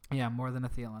 yeah, more than a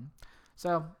Thielen.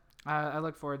 So I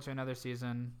look forward to another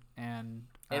season, and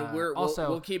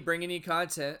we'll keep bringing you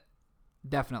content.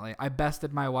 Definitely, I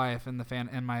bested my wife and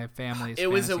my family's.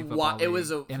 It was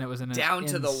an down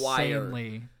to the wire,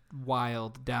 insanely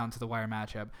wild down to the wire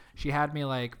matchup. She had me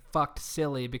like fucked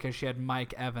silly because she had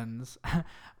Mike Evans,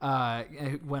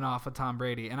 went off with Tom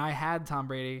Brady, and I had Tom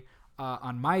Brady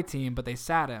on my team, but they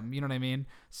sat him. You know what I mean?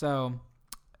 So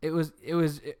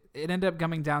it ended up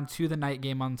coming down to the night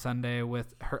game on Sunday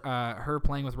with her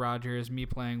playing with Rodgers, me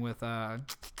playing with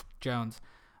Jones,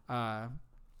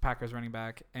 Packers running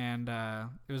back, and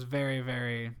it was very,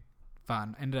 very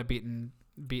fun. Ended up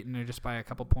beating her just by a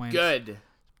couple points. Good.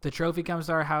 The trophy comes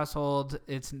to our household.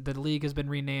 The league has been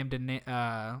renamed in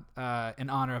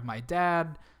honor of my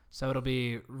dad, so it'll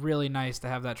be really nice to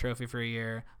have that trophy for a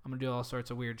year. I'm gonna do all sorts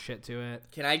of weird shit to it.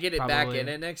 Can I get it back in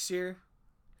it next year?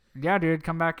 Yeah, dude,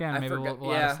 come back in. Maybe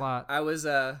we'll add a slot. I was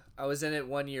in it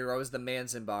 1 year. I was the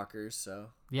Manzenbachers, so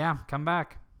yeah, come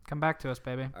back. Come back to us,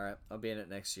 baby. All right, I'll be in it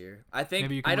next year. I think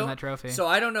maybe you can win that trophy. So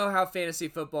I don't know how fantasy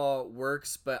football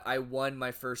works, but I won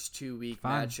my first 2-week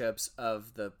matchups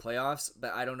of the playoffs,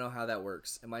 but I don't know how that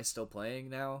works. Am I still playing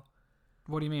now?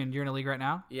 What do you mean? You're in a league right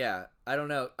now? Yeah, I don't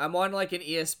know. I'm on like an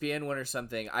ESPN one or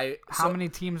something. How many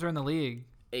teams are in the league?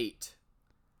 8.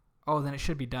 Oh, then it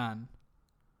should be done.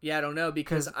 Yeah, I don't know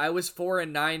because I was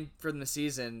 4-9 from the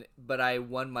season, but I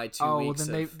won my 2 weeks. Oh,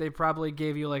 then they probably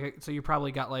gave you so you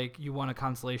probably got you won a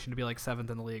consolation to be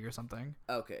 7th in the league or something.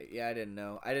 Okay, yeah, I didn't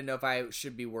know. I didn't know if I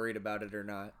should be worried about it or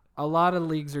not. A lot of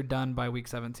leagues are done by week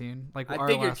 17. I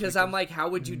figured because I'm how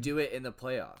would you do it in the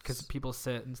playoffs? Because people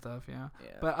sit and stuff, yeah.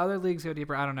 But other leagues go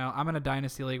deeper. I don't know. I'm in a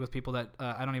dynasty league with people that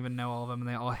I don't even know all of them, and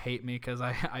they all hate me because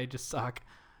I just suck.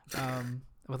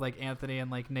 With Anthony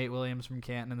and Nate Williams from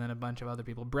Canton, and then a bunch of other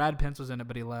people. Brad Pence was in it,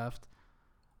 but he left.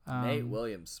 Nate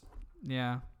Williams.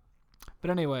 Yeah.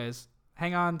 But anyways,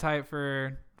 hang on tight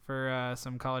for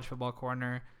some college football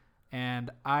corner, and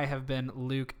I have been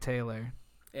Luke Taylor.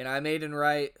 And I'm Aiden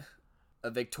Wright, a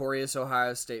victorious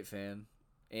Ohio State fan.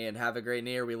 And have a great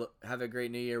new year. Have a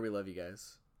great new year. We love you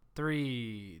guys.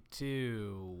 3,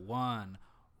 2, 1.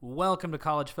 Welcome to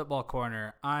College Football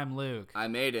Corner. I'm Luke.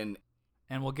 I'm Aiden.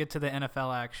 And we'll get to the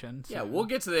NFL action. So. Yeah, we'll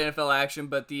get to the NFL action,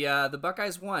 but the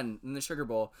Buckeyes won in the Sugar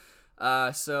Bowl.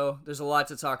 So there's a lot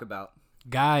to talk about.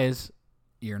 Guys,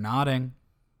 you're nodding.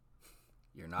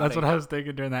 You're nodding. That's what I was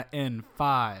thinking during that. In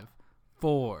 5,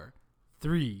 4,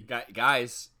 3.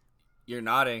 Guys, you're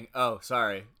nodding. Oh,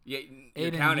 sorry. You're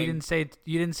Aiden, counting.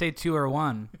 You didn't say 2 or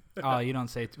 1. Oh, we don't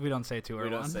say 2 or 1. We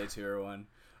don't say 2 or 1.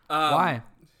 Why?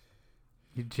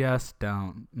 You just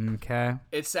don't, okay?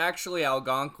 It's actually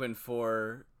Algonquin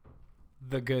for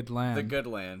the good land. The good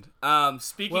land.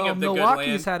 Speaking of the Milwaukee's good land,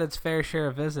 Milwaukee's had its fair share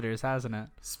of visitors, hasn't it?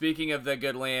 Speaking of the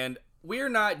good land, we're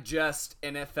not just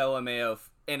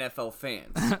NFL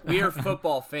fans. We are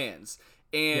football fans,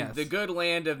 and the good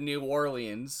land of New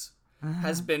Orleans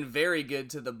has been very good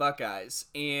to the Buckeyes.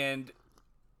 And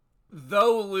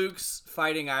though Luke's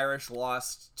Fighting Irish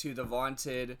lost to the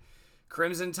vaunted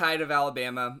Crimson Tide of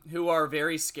Alabama, who are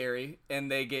very scary,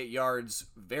 and they get yards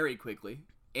very quickly,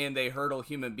 and they hurdle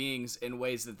human beings in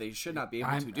ways that they should not be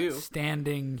able to do.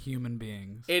 Standing human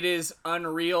beings. It is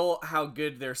unreal how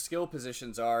good their skill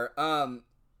positions are.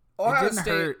 Ohio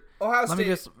State. Let me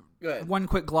just go ahead. One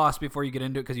quick gloss before you get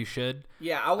into it because you should.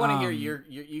 Yeah, I want to hear your.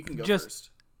 You can go first.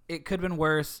 It could have been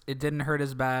worse. It didn't hurt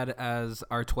as bad as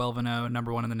our 12-0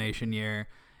 number 1 in the nation year.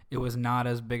 It was not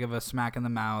as big of a smack in the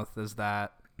mouth as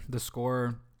that. The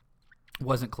score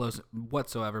wasn't close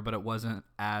whatsoever, but it wasn't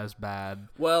as bad.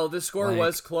 Well, the score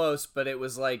was close, but it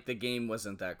was the game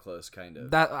wasn't that close, kind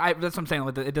of. That's what I'm saying.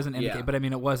 It doesn't indicate, but I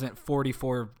mean, it wasn't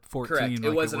 44-14. Correct. It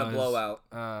wasn't a blowout.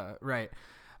 Right.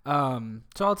 So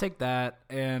I'll take that,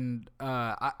 and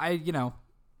I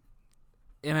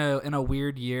in a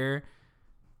weird year,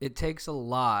 it takes a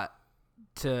lot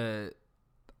to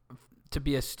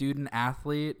be a student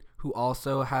athlete who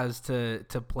also has to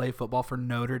play football for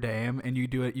Notre Dame, and you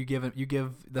do it. You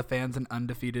give the fans an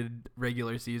undefeated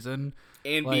regular season,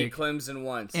 and beat Clemson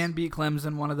once, and beat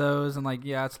Clemson one of those, and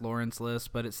it's Lawrence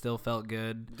list, but it still felt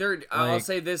good. I'll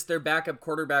say this: their backup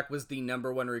quarterback was the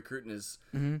number 1 recruit in his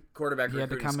quarterback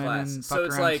recruiting class. So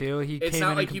it's it's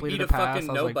not like you beat a fucking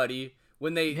nobody.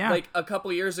 When they a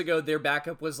couple years ago, their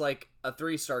backup was a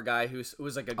 3-star guy who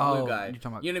was a glue guy. You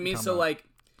know what I mean? So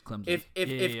Clemson.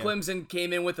 If Clemson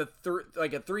came in with a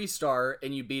 3-star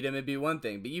and you beat him, it'd be one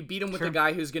thing. But you beat him with a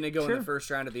guy who's going to go in the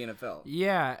first round of the NFL.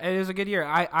 Yeah, it was a good year.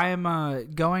 I am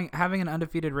having an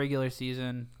undefeated regular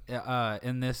season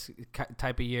in this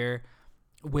type of year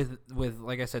with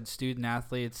like I said, student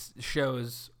athletes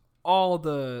shows all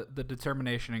the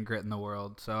determination and grit in the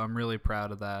world. So I'm really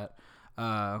proud of that.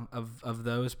 Of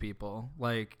those people,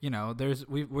 there's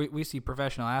we see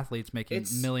professional athletes making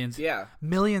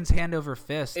millions hand over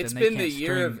fist. It's and been the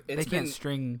year of they can't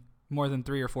string more than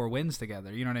 3 or 4 wins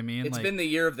together. You know what I mean? It's been the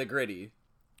year of the gritty.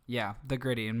 Yeah, the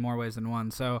gritty in more ways than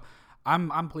one. So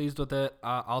I'm pleased with it.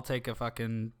 I'll take a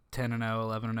fucking 10-0,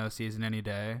 11-0 season any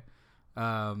day.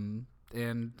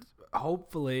 And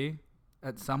hopefully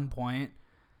at some point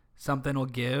something will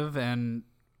give, and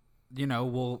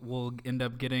we'll end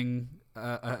up getting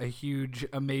a huge,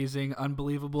 amazing,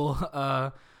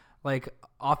 unbelievable like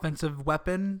offensive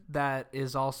weapon that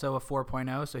is also a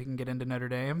 4.0, so he can get into Notre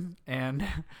Dame. And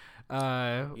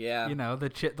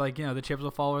the chips will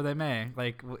fall where they may.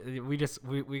 Like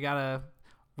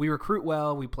we recruit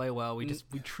well, we play well. We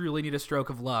truly need a stroke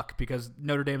of luck, because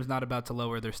Notre Dame is not about to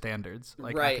lower their standards,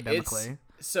 like, right, academically.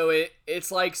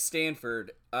 It's like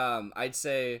Stanford. I'd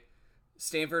say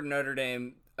Stanford, Notre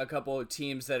Dame, a couple of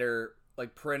teams that are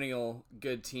like perennial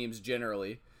good teams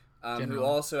generally, who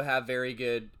also have very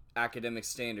good academic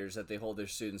standards that they hold their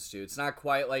students to. It's not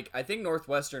quite like, I think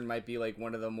Northwestern might be like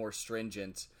one of the more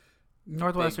stringent.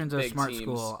 Northwestern's a smart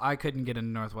school. I couldn't get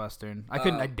into Northwestern.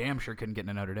 I damn sure couldn't get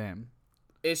into Notre Dame.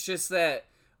 It's just that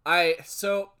I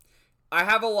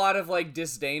have a lot of like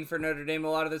disdain for Notre Dame a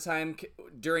lot of the time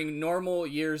during normal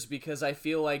years, because I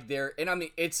feel like and I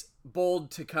mean, it's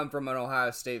bold to come from an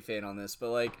Ohio State fan on this, but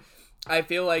like, I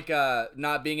feel like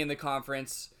not being in the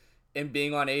conference and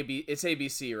being on it's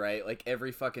ABC, right? Like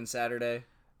every fucking Saturday.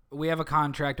 We have a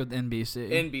contract with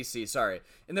NBC. Sorry.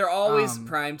 And they're always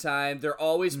primetime. They're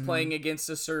always playing against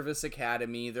a service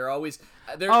academy. But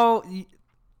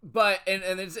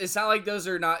it's not like those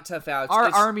are not tough outs.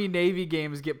 Our Army-Navy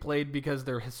games get played because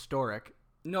they're historic.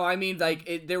 No, I mean,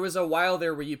 like, there was a while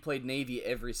there where you played Navy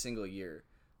every single year.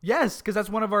 Yes, because that's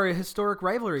one of our historic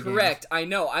rivalry games. Correct, I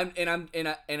know. I'm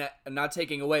not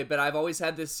taking away, but I've always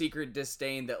had this secret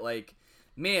disdain that, like,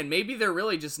 man, maybe they're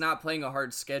really just not playing a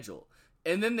hard schedule.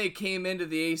 And then they came into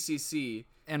the ACC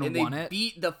and they won it.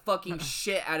 Beat the fucking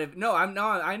shit out of. No, I'm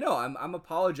not. I know. I'm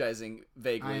apologizing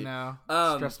vaguely. I know.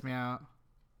 Stressed me out.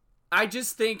 I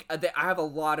just think that I have a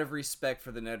lot of respect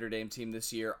for the Notre Dame team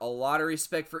this year. A lot of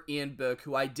respect for Ian Book,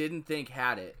 who I didn't think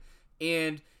had it.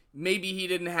 And maybe he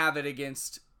didn't have it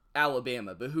against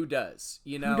Alabama, but who does?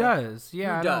 You know? Who does?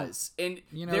 Yeah, who does? And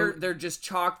they're just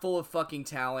chock full of fucking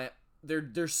talent.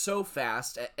 They're so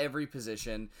fast at every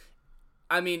position.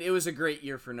 I mean, it was a great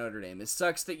year for Notre Dame. It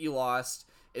sucks that you lost.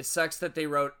 It sucks that they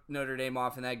wrote Notre Dame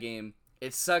off in that game.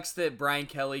 It sucks that Brian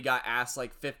Kelly got asked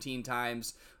like 15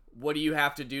 times, what do you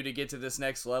have to do to get to this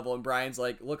next level? And Brian's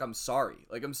like, look, I'm sorry.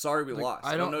 Like, I'm sorry we lost.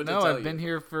 I don't know. What to tell I've been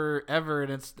here forever,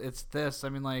 and it's this. I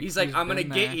mean, like, he's like, I'm going to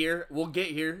get here. We'll get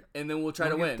here, and then we'll try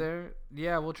to win. There.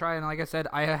 Yeah, we'll try. And like I said,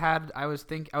 I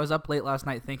was up late last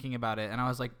night thinking about it, and I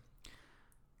was like,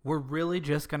 we're really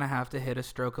just going to have to hit a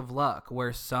stroke of luck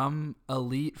where some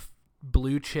elite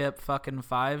blue chip fucking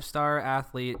 5-star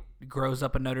athlete grows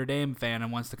up a Notre Dame fan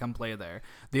and wants to come play there.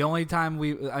 The only time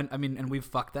and we've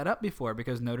fucked that up before,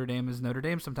 because Notre Dame is Notre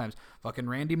Dame sometimes. Fucking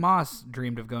Randy Moss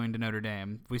dreamed of going to Notre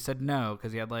Dame. We said no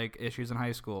because he had like issues in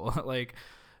high school. Like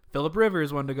Phillip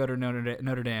Rivers wanted to go to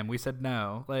Notre Dame. We said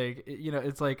no. Like,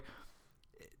 it's like,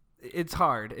 it's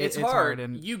hard. It's hard.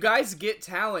 And you guys get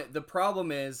talent. The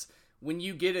problem is when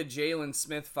you get a Jalen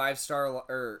Smith 5-star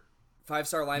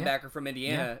linebacker from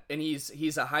Indiana, and he's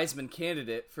a Heisman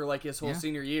candidate for like his whole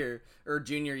senior year or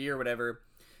junior year, whatever.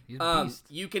 You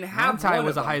can have one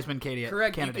was a Heisman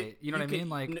candidate. You know what I mean?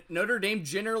 Like, Notre Dame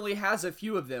generally has a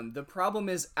few of them. The problem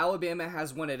is Alabama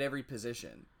has one at every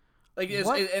position. Like,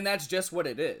 and that's just what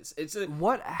it is.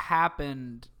 What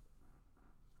happened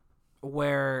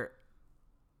where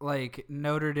like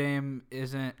Notre Dame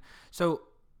isn't so.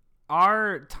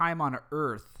 Our time on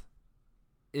Earth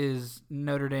is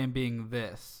Notre Dame being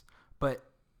this, but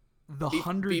the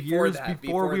 100 years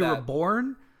before we were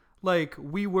born, like,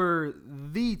 we were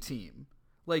the team.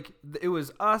 Like, it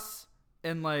was us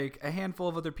and like a handful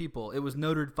of other people. It was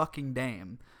Notre fucking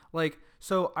Dame. Like,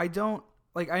 so I don't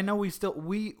like. I know we still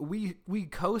we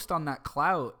coast on that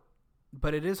clout,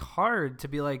 but it is hard to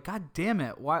be like, God damn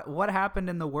it, what happened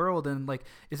in the world? And like,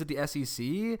 is it the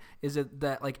SEC? Is it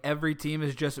that like every team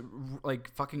is just like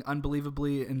fucking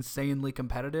unbelievably insanely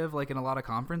competitive, like in a lot of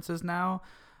conferences now?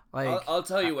 Like, I'll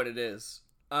tell you what it is.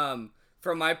 From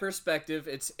my perspective,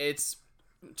 it's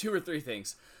 2 or 3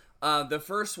 things. The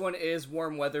first one is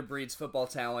warm weather breeds football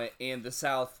talent, and the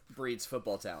South breeds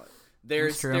football talent. There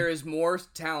is more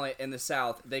talent in the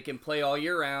South. They can play all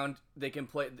year round. They can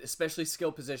play, especially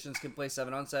skill positions, can play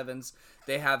 7-on-7s.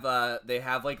 They have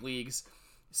like leagues.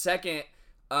 Second,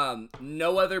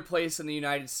 no other place in the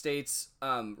United States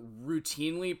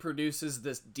routinely produces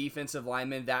this defensive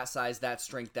lineman that size, that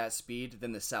strength, that speed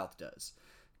than the South does.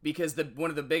 Because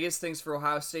one of the biggest things for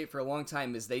Ohio State for a long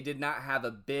time is they did not have a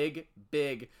big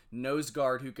nose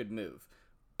guard who could move.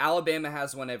 Alabama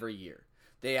has one every year.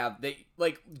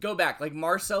 Go back, like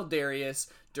Marcel Darius,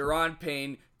 Deron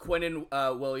Payne, Quinnen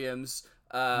Williams,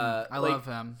 I love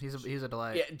him. He's a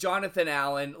delight. Yeah, Jonathan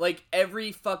Allen. Like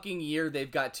every fucking year,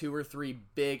 they've got 2 or 3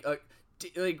 big,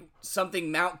 like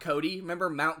something Mount Cody. Remember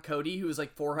Mount Cody, who was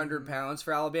like 400 pounds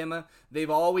for Alabama? They've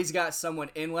always got someone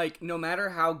in. Like no matter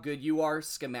how good you are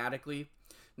schematically,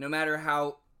 no matter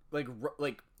how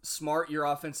like smart your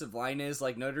offensive line is,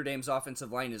 like Notre Dame's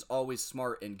offensive line is always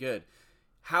smart and good.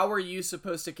 How are you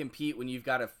supposed to compete when you've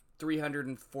got a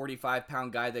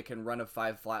 345-pound guy that can run a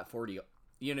 5 flat 40?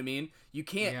 You know what I mean? You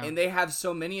can't, and they have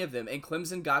so many of them, and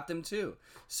Clemson got them too.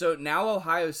 So now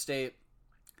Ohio State,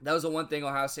 that was the one thing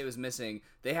Ohio State was missing.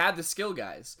 They had the skill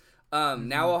guys.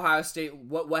 Now Ohio State,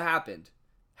 what happened?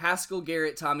 Haskell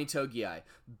Garrett, Tommy Togiai.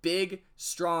 Big,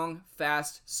 strong,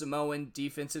 fast Samoan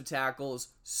defensive tackles,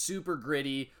 super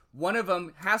gritty. One of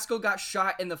them, Haskell got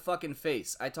shot in the fucking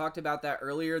face. I talked about that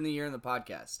earlier in the year in the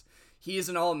podcast. He is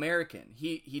an All-American.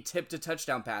 He tipped a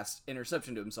touchdown pass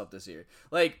interception to himself this year.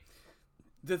 Like,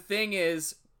 the thing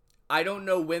is, I don't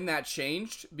know when that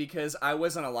changed because I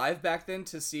wasn't alive back then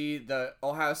to see the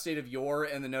Ohio State of yore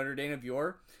and the Notre Dame of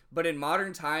yore. But in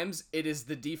modern times, it is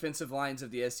the defensive lines of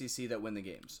the SEC that win the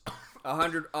games.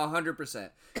 100%.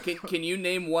 Can you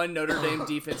name one Notre Dame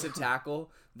defensive tackle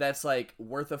that's like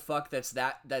worth a fuck that's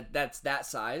that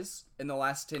size in the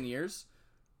last 10 years?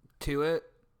 Tuitt.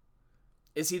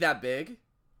 Is he that big?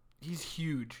 He's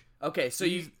huge. Okay,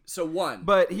 so one.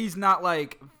 But he's not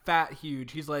like fat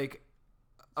huge. He's like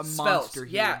a monster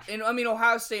huge. Yeah, and I mean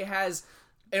Ohio State has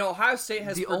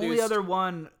the only other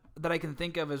one that I can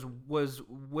think of was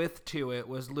with Tuitt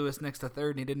was Louis Nix III,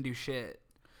 and he didn't do shit.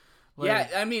 Like,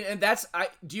 yeah, I mean, and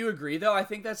do you agree though? I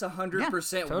think that's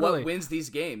 100% totally. What wins these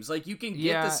games. Like you can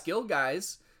get the skill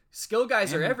guys. Skill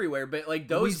guys are everywhere, but like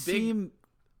those seem,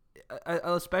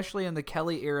 especially in the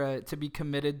Kelly era, to be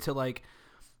committed to like,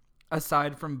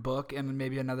 aside from Book and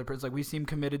maybe another person, like we seem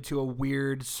committed to a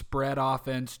weird spread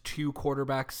offense, 2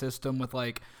 quarterback system with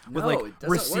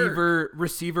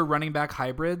receiver running back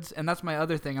hybrids, and that's my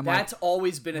other thing. That's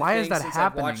always been a why thing is that since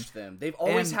happening? I've watched them. They've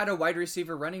always had a wide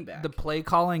receiver running back. The play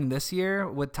calling this year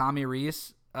with Tommy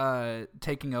Rees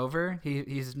taking over,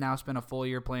 he's now spent a full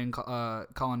year playing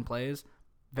calling plays.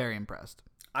 Very impressed.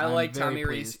 I'm like Tommy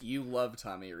Rees. You love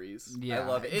Tommy Rees. Yeah, I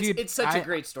love it. It's such a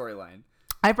great storyline.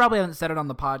 I probably haven't said it on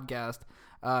the podcast,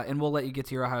 and we'll let you get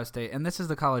to your Ohio State. And this is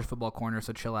the college football corner,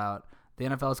 so chill out. The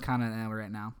NFL is kind of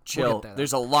right now. Chill.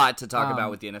 There's a lot to talk about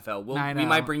with the NFL. We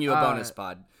might bring you a bonus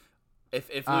pod. If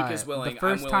Luke is willing,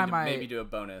 I'm willing to maybe do a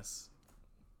bonus.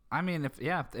 I mean,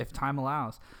 if time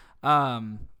allows.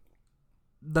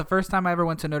 The first time I ever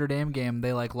went to a Notre Dame game,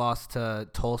 they lost to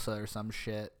Tulsa or some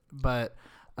shit. But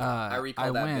I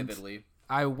recall that vividly.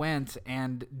 I went,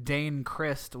 and Dane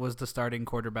Christ was the starting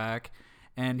quarterback.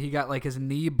 And he got his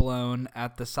knee blown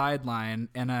at the sideline,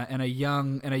 and a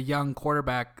young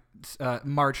quarterback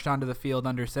marched onto the field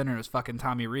under center. It was fucking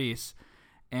Tommy Rees,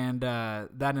 and that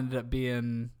ended up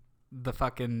being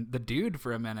the dude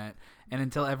for a minute. And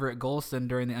until Everett Golson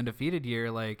during the undefeated year,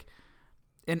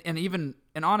 and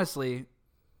honestly,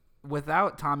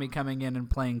 without Tommy coming in and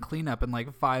playing cleanup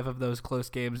in 5 of those close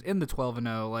games in the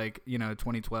 12-0,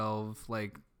 2012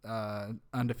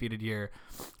 undefeated year,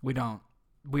 we don't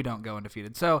go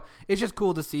undefeated. So it's just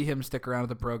cool to see him stick around with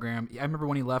the program. I remember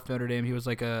when he left Notre Dame, he was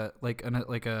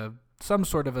some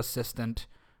sort of assistant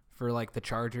for the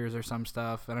Chargers or some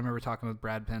stuff. And I remember talking with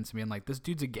Brad Pence and being like, this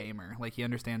dude's a gamer. He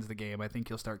understands the game. I think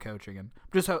he'll start coaching. And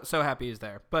I'm just so happy he's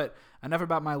there. But enough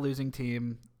about my losing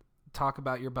team. Talk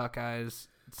about your Buckeyes.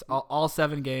 It's all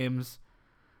 7 games.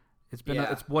 It's been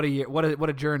what a year. What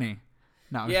a journey.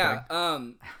 No, I'm just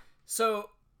kidding. So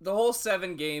the whole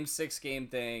 7 game, 6 game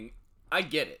thing, I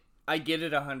get it. I get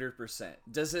it 100%.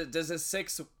 Does a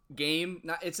 6 game?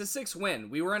 It's a 6 win.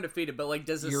 We were undefeated, but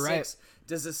does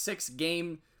a 6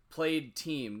 game played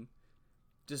team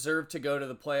deserve to go to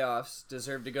the playoffs?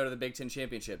 Deserve to go to the Big Ten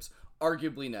championships?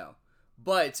 Arguably no.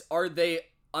 But are they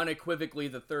unequivocally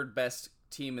the 3rd best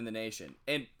team in the nation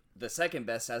and the 2nd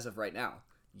best as of right now?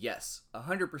 Yes,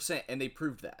 100%, and they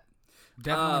proved that.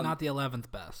 Definitely not the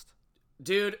 11th best,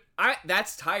 dude.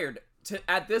 That's tired.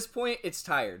 At this point, it's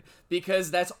tired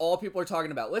because that's all people are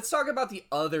talking about. Let's talk about the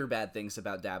other bad things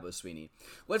about Dabo Swinney.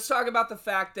 Let's talk about the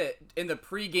fact that in the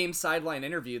pregame sideline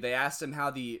interview, they asked him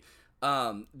how the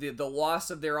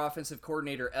loss of their offensive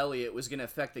coordinator, Elliott, was going to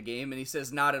affect the game. And he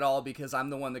says, not at all, because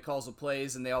I'm the one that calls the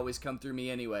plays and they always come through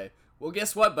me anyway. Well,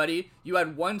 guess what, buddy? You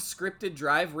had one scripted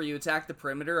drive where you attacked the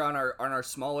perimeter on our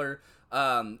smaller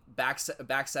back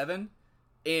 7.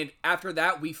 And after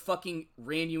that, we fucking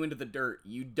ran you into the dirt.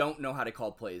 You don't know how to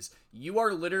call plays. You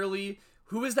are literally...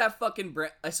 Who is that fucking...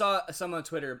 I saw someone on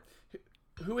Twitter.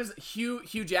 Who is Hugh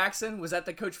Jackson? Was that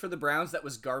the coach for the Browns that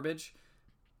was garbage?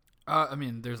 I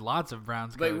mean, there's lots of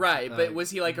Browns coach. But was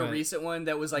he like a recent one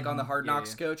that was like on the Hard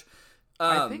Knocks coach?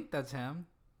 I think that's him.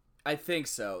 I think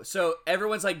so. So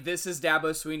everyone's like, this is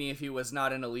Dabo Swinney if he was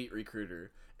not an elite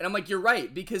recruiter. And I'm like, you're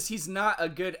right, because he's not a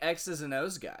good X's and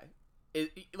O's guy.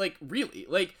 Really.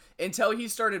 Until he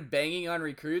started banging on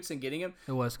recruits and getting him.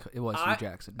 It was Hugh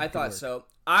Jackson. I thought so.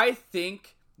 I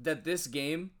think that this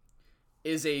game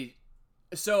is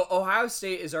So Ohio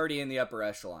State is already in the upper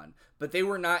echelon, but they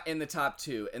were not in the top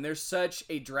 2. And there's such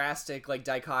a drastic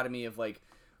dichotomy of like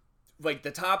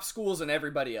the top schools and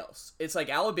everybody else. It's like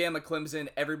Alabama, Clemson,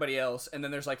 everybody else, and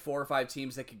then there's 4 or 5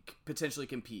 teams that could potentially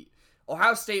compete.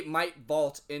 Ohio State might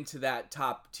vault into that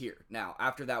top tier now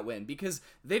after that win because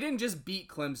they didn't just beat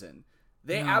Clemson.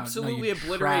 They absolutely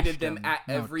obliterated them at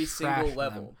every single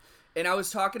level. Them. And I was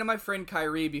talking to my friend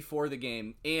Kyrie before the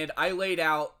game, and I laid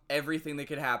out everything that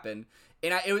could happen.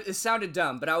 And it sounded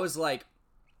dumb, but I was like,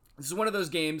 this is one of those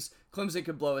games, Clemson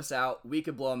could blow us out, we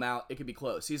could blow them out, it could be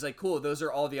close. He's like, cool, those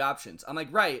are all the options. I'm like,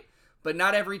 right, but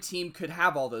not every team could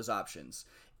have all those options.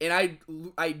 And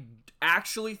I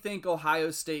actually think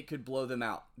Ohio State could blow them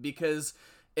out because,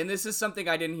 and this is something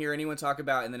I didn't hear anyone talk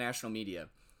about in the national media,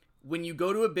 when you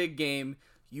go to a big game,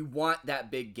 you want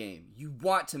that big game. You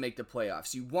want to make the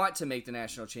playoffs. You want to make the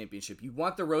national championship. You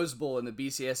want the Rose Bowl in the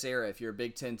BCS era if you're a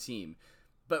Big Ten team.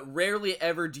 But rarely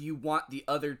ever do you want the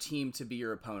other team to be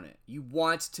your opponent. You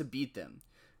want to beat them.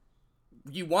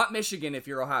 You want Michigan if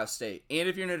you're Ohio State and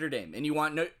if you're Notre Dame. And you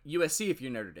want USC if you're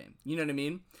Notre Dame. You know what I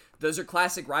mean? Those are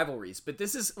classic rivalries. But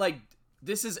this is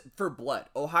for blood.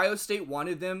 Ohio State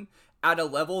wanted them at a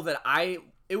level that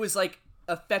it was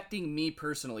affecting me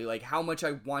personally, how much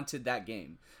I wanted that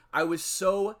game. I was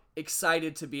so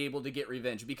excited to be able to get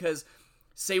revenge because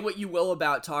say what you will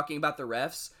about talking about the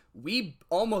refs, we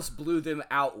almost blew them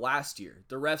out last year.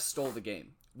 The refs stole the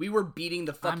game. We were beating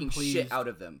the fucking shit out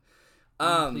of them.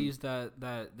 I'm pleased that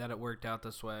it worked out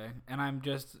this way, and I'm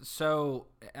just so.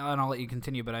 And I'll let you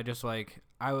continue, but I just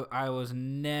I was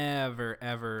never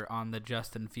ever on the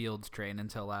Justin Fields train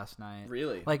until last night.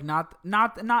 Really? Not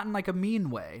in a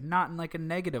mean way, not in a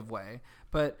negative way,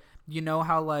 but you know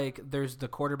how there's the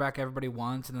quarterback everybody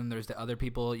wants, and then there's the other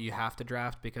people you have to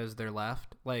draft because they're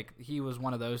left. He was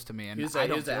one of those to me, and I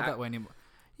don't feel that way anymore.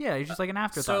 Yeah, he's just an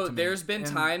afterthought. So there's been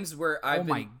times where I've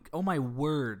oh my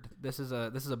word, this is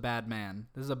a bad man.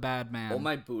 This is a bad man. Oh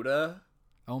my Buddha.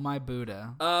 Oh my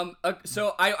Buddha.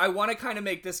 So I want to kind of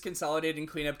make this consolidated and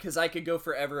clean up because I could go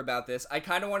forever about this. I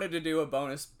kind of wanted to do a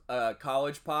bonus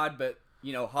college pod, but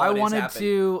holidays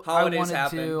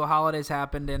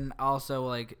happened, and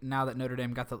also now that Notre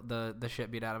Dame got the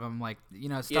shit beat out of them, it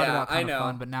started out kind of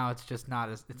fun, but now it's just not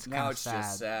as it's kind of sad.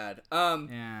 Just sad.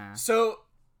 Yeah. So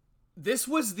this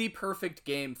was the perfect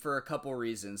game for a couple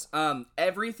reasons.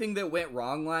 Everything that went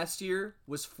wrong last year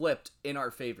was flipped in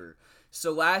our favor.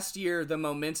 So last year, the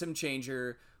momentum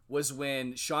changer was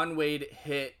when Shaun Wade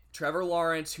hit Trevor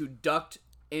Lawrence, who ducked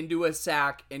into a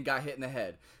sack and got hit in the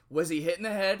head. Was he hit in the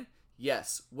head?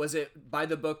 Yes. Was it by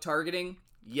the book targeting?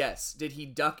 Yes. Did he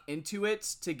duck into it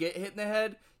to get hit in the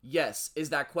head? Yes. Is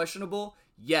that questionable?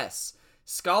 Yes.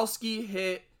 Skalski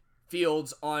hit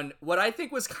Fields on what I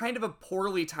think was kind of a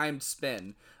poorly timed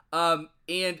spin.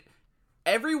 And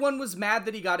everyone was mad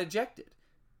that he got ejected.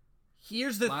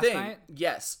 Here's the thing. Night?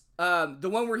 Yes. The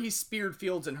one where he speared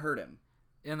Fields and hurt him.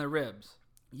 In the ribs.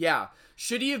 Yeah.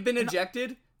 Should he have been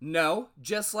ejected? No.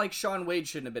 Just like Shaun Wade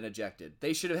shouldn't have been ejected.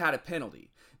 They should have had a penalty.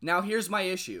 Now, here's my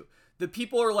issue. The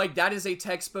people are like, that is a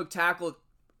textbook tackle.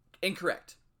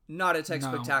 Incorrect. Not a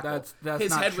textbook tackle. That's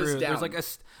His not head true. was down.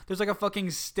 There's a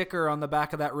fucking sticker on the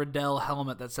back of that Riddell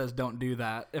helmet that says "Don't do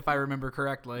that." If I remember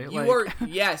correctly,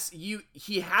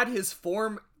 He had his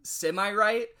form semi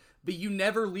right, but you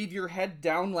never leave your head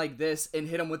down like this and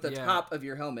hit him with the top of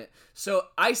your helmet. So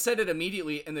I said it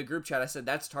immediately in the group chat. I said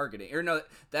that's targeting, or no,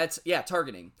 that's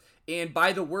targeting. And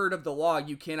by the word of the law,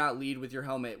 you cannot lead with your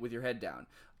helmet with your head down.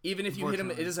 Even if you hit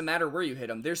him, it doesn't matter where you hit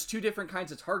him. There's two different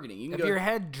kinds of targeting. If your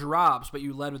head drops, but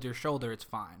you led with your shoulder, it's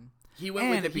fine. He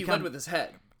led with his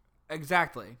head.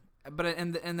 Exactly. But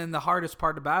and then the hardest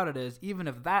part about it is, even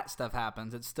if that stuff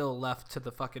happens, it's still left to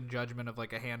the fucking judgment of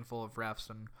a handful of refs.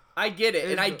 And I get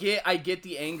it, and I get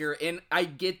the anger, and I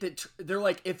get that they're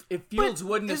like, if Fields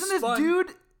wouldn't have spun.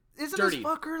 Isn't dirty. this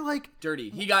fucker dirty?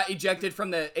 He got ejected from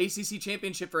the ACC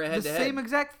championship for a head-to-head. The same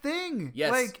exact thing.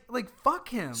 Yes. Fuck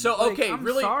him. So I'm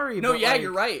really sorry. No,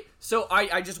 you're right. So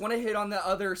I just want to hit on the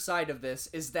other side of this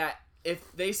is that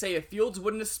if they say if Fields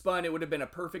wouldn't have spun, it would have been a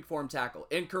perfect form tackle.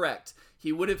 Incorrect.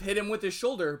 He would have hit him with his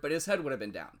shoulder, but his head would have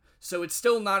been down. So it's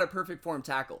still not a perfect form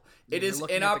tackle. It is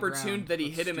inopportune that he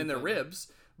hit him in the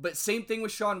ribs, But same thing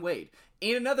with Sean Wade.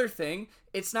 And another thing,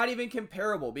 it's not even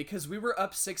comparable because we were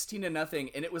up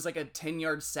 16-0 and it was like a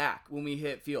 10-yard sack when we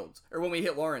hit Fields or when we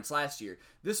hit Lawrence last year.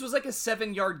 This was like a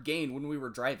 7-yard gain when we were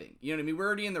driving. You know what I mean? We're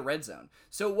already in the red zone.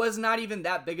 So it was not even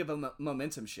that big of a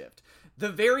momentum shift.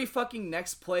 The very fucking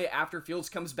next play after Fields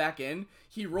comes back in,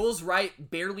 he rolls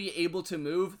right, barely able to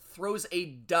move, throws a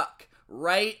duck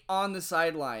right on the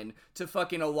sideline to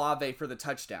fucking Olave for the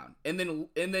touchdown. And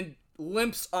then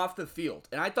limps off the field.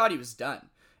 And I thought he was done.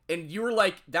 And you were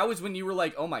like, that was when you were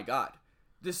like, oh my God,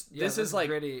 this is like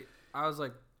gritty. I was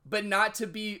like, but not to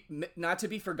be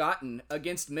forgotten,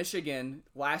 against Michigan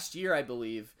last year, I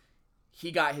believe, he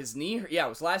got his knee. Yeah, it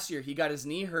was last year. He got his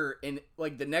knee hurt, and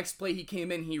like the next play he came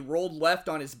in, he rolled left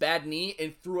on his bad knee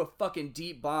and threw a fucking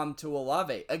deep bomb to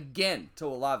Olave again.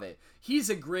 He's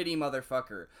a gritty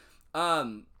motherfucker.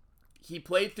 He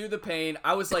played through the pain.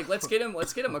 I was like, let's get him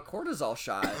a cortisol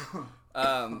shot.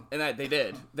 And they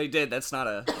did. That's not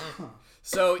a.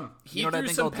 So he threw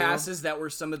some passes that were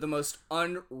some of the most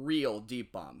unreal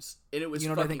deep bombs, and it was. You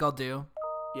know what I think I'll do?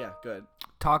 Yeah, good.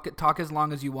 Talk as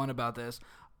long as you want about this.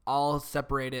 I'll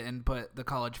separate it and put the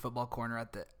college football corner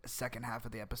at the second half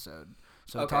of the episode.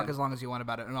 So okay. Talk as long as you want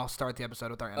about it, and I'll start the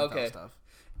episode with our NFL stuff.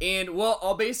 And well,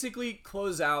 I'll basically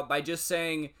close out by just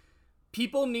saying,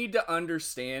 people need to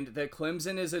understand that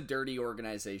Clemson is a dirty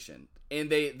organization, and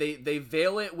they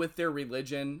veil it with their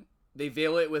religion. They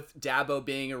veil it with Dabo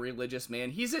being a religious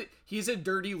man. He's a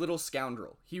dirty little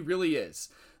scoundrel. He really is.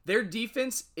 Their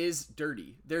defense is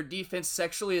dirty. Their defense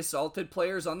sexually assaulted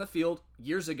players on the field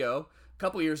a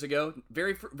couple years ago,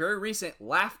 very recent,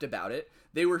 laughed about it.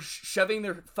 They were shoving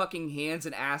their fucking hands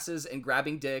and asses and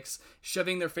grabbing dicks,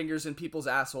 shoving their fingers in people's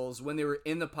assholes when they were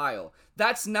in the pile.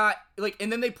 That's not like,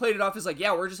 and then they played it off as like,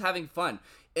 yeah, we're just having fun.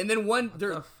 And then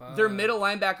their middle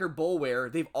linebacker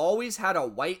Boulware, they've always had a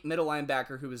white middle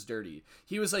linebacker who was dirty.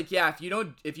 He was like, yeah,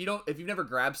 if you've never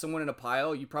grabbed someone in a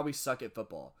pile, you probably suck at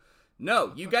football.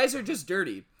 No, you guys are just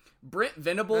dirty. Brent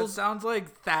Venables. That sounds like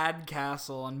Thad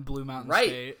Castle on Blue Mountain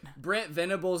State. Brent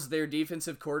Venables, their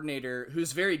defensive coordinator,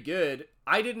 who's very good.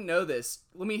 I didn't know this.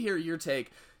 Let me hear your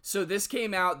take. So this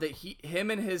came out that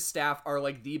him and his staff are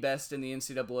like the best in the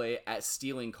NCAA at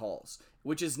stealing calls,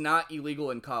 which is not illegal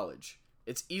in college.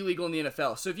 It's illegal in the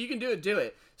NFL. So if you can do it, do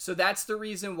it. So that's the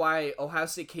reason why Ohio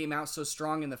State came out so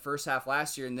strong in the first half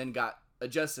last year and then got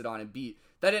adjusted on and beat.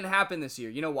 That didn't happen this year.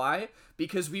 You know why?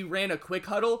 Because we ran a quick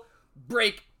huddle,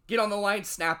 break, get on the line,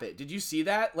 snap it. Did you see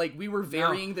that? Like, we were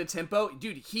varying the tempo.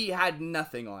 Dude, he had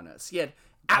nothing on us. He had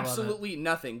absolutely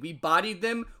nothing. We bodied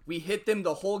them. We hit them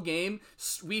the whole game.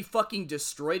 We fucking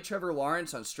destroyed Trevor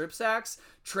Lawrence on strip sacks.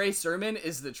 Trey Sermon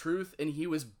is the truth, and he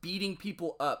was beating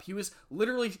people up. He was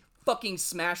literally fucking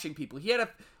smashing people. He had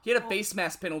a face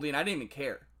mask penalty, and I didn't even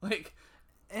care. Like,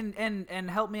 and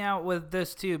help me out with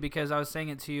this too, because I was saying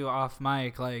it to you off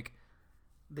mic like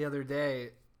the other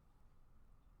day.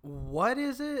 What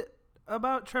is it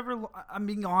about Trevor? I'm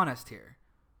being honest here.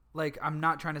 Like, I'm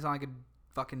not trying to sound like a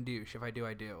fucking douche. If I do,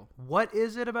 I do. What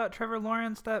is it about Trevor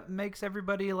Lawrence that makes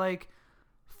everybody like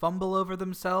fumble over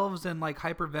themselves and like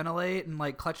hyperventilate and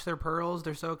like clutch their pearls?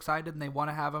 They're so excited and they want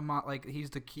to have him on, like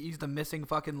he's the missing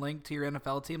fucking link to your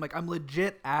NFL team. Like, I'm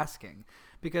legit asking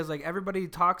because like everybody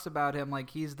talks about him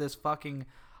like he's this fucking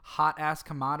hot ass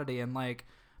commodity, and like,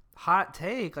 hot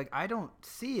take, like, I don't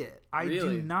see it. I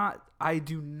do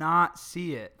not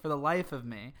see it for the life of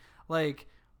me. Like,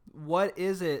 what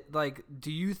is it? Like,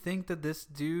 do you think that this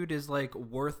dude is like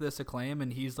worth this acclaim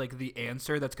and he's like the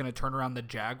answer that's going to turn around the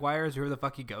Jaguars, whoever the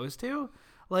fuck he goes to?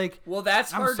 Like, well,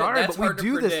 that's hard. That's hard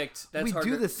to predict. We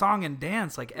do this song and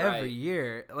dance like every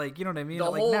year. Like, you know what I mean? It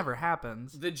like never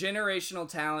happens. The generational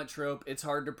talent trope, it's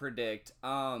hard to predict.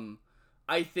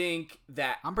 I think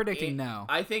that I'm predicting no.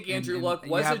 I think Andrew Luck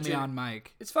was me on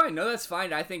mic. It's fine. No, that's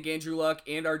fine. I think Andrew Luck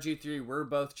and RG3 were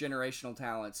both generational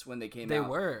talents when they came out. They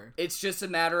were. It's just a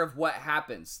matter of what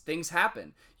happens. Things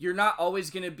happen. You're not always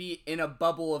going to be in a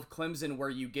bubble of Clemson where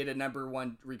you get a number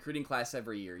one recruiting class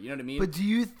every year. You know what I mean? But do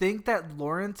you think that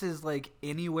Lawrence is like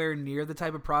anywhere near the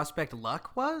type of prospect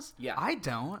Luck was? Yeah. I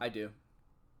don't. I do.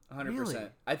 100%. Really?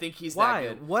 I think he's that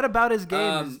good. What about his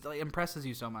game impresses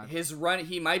you so much? His run,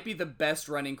 he might be the best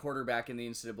running quarterback in the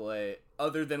NCAA,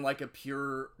 other than like a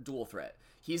pure dual threat.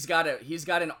 He's got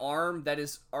an arm that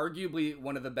is arguably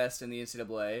one of the best in the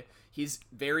NCAA. He's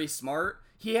very smart.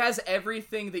 He has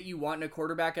everything that you want in a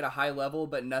quarterback at a high level,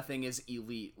 but nothing is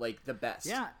elite, like the best.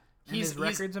 Yeah. His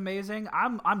record's amazing.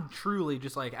 I'm truly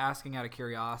just like asking out of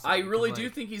curiosity. I really do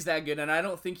think he's that good, and I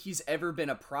don't think he's ever been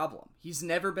a problem. He's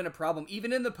never been a problem.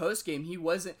 Even in the post game, he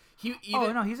wasn't. He's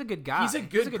a good guy. He's a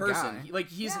good person.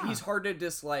 He's hard to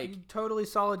dislike. He's a totally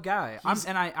solid guy. I'm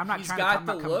not he's trying got to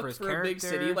the look for a big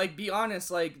city. Like, be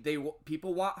honest. Like,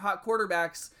 people want hot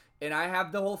quarterbacks, and I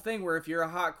have the whole thing where if you're a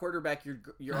hot quarterback,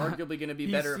 you're arguably going to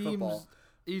be better at football.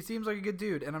 He seems like a good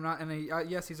dude, and I'm not. And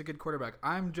yes, he's a good quarterback.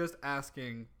 I'm just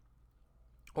asking.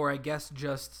 Or I guess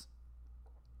just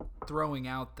throwing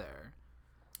out there.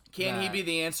 Can he be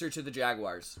the answer to the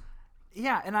Jaguars?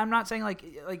 Yeah, and I'm not saying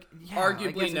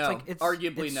arguably no.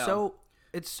 Arguably no.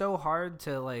 It's so hard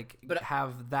to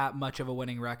have that much of a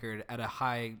winning record at a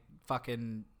high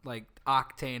fucking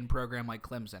octane program like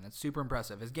Clemson. It's super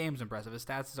impressive. His game's impressive. His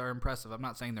stats are impressive. I'm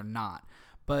not saying they're not,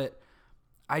 but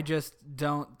I just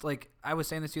don't I was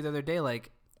saying this to you the other day.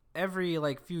 Every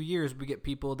few years we get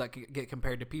people that get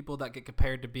compared to people that get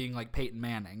compared to being like Peyton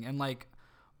Manning, and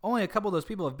only a couple of those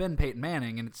people have been Peyton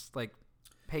Manning, and it's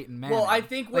Peyton Manning. Well, I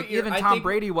think Tom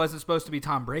Brady wasn't supposed to be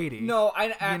Tom Brady. No,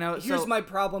 here's my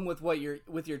problem with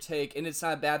your take, and it's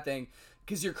not a bad thing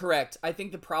because you're correct. I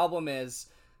think the problem is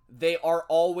they are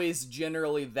always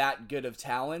generally that good of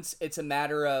talents. It's a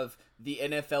matter of the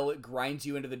NFL, it grinds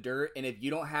you into the dirt, and if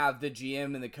you don't have the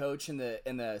GM and the coach and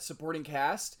the supporting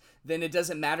cast, then it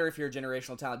doesn't matter if you're a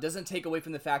generational talent. It doesn't take away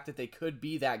from the fact that they could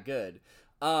be that good.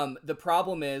 The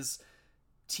problem is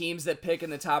teams that pick in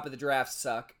the top of the draft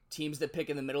suck. Teams that pick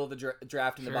in the middle of the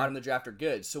draft and the bottom of the draft are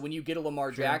good. So when you get a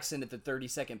Lamar Jackson at the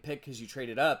 32nd pick because you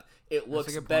traded up, it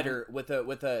looks better with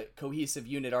a cohesive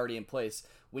unit already in place.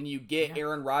 When you get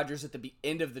Aaron Rodgers at the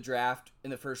end of the draft in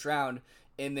the first round,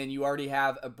 and then you already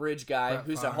have a bridge guy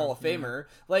who's a Hall of Famer,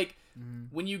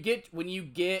 when you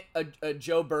get a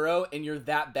Joe Burrow and you're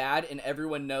that bad and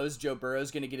everyone knows Joe Burrow's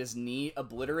going to get his knee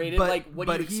obliterated, what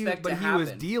do you expect to happen? He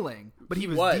was dealing. He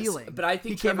was dealing. But I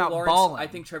think Trevor Lawrence. Balling. I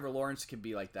think Trevor Lawrence could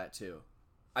be like that too.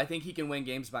 I think he can win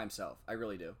games by himself. I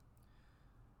really do.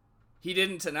 He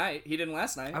didn't tonight. He didn't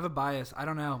last night. I have a bias. I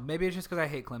don't know. Maybe it's just because I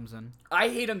hate Clemson. I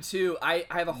hate him too. I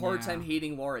have a hard time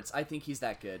hating Lawrence. I think he's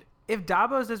that good. If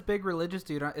Dabo's this big religious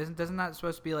dude, doesn't that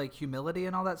supposed to be humility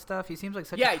and all that stuff? He seems like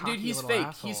such a cocky dude, he's little fake.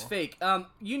 asshole. He's fake.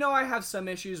 I have some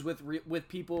issues with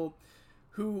people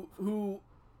who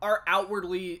are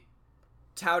outwardly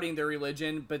touting their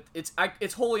religion, but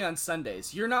it's holy on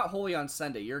Sundays. You're not holy on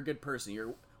Sunday. You're a good person.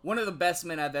 You're one of the best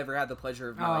men I've ever had the pleasure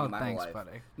of knowing in my whole life.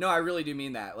 Buddy. No, I really do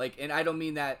mean that. And I don't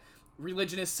mean that.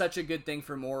 Religion is such a good thing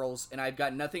for morals, and I've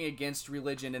got nothing against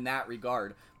religion in that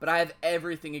regard, but I have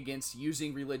everything against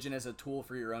using religion as a tool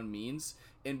for your own means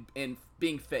and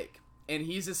being fake. And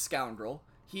he's a scoundrel.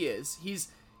 He is.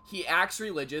 He acts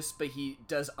religious, but he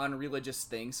does unreligious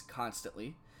things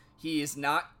constantly. He is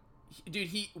not... Dude,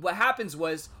 what happens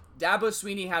was Dabo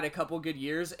Swinney had a couple good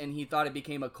years, and he thought it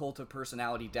became a cult of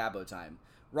personality Dabo time.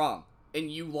 Wrong. And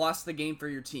you lost the game for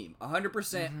your team.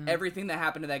 100%, everything that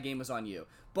happened in that game was on you.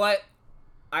 But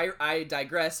I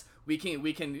digress. We can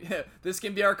this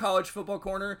can be our college football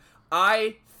corner.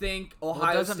 I think Ohio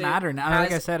State... It doesn't matter. Now,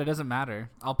 like I said, it doesn't matter.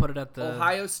 I'll put it at the...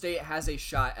 Ohio State has a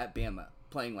shot at Bama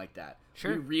playing like that.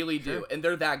 Sure. We really do. And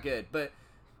they're that good. But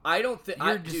I don't think...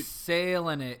 You're just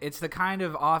sailing it. It's the kind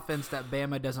of offense that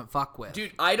Bama doesn't fuck with.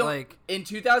 Dude, I don't... In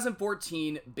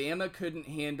 2014, Bama couldn't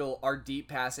handle our deep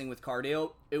passing with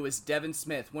Cardale. It was Devin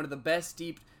Smith, one of the best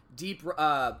deep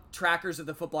trackers of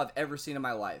the football I've ever seen in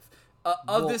my life.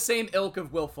 The same ilk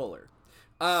of Will Fuller.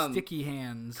 Sticky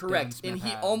hands. Correct. And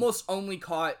he almost only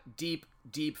caught deep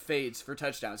fades for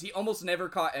touchdowns. He almost never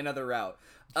caught another route.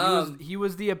 He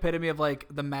was the epitome of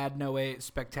the Madden 08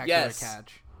 spectacular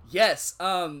catch. Yes.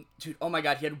 Dude, oh my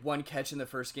God, he had one catch in the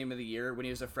first game of the year when he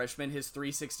was a freshman, his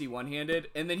 360 one-handed,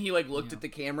 and then he looked at the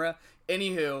camera.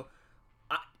 Anywho,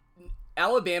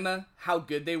 Alabama, how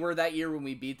good they were that year when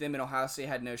we beat them and Ohio State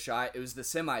had no shot. It was the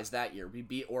semis that year. We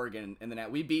beat Oregon and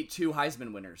then we beat 2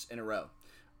 Heisman winners in a row.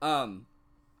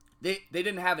 They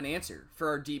didn't have an answer for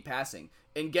our deep passing.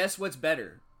 And guess what's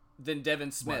better than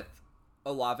Devin Smith?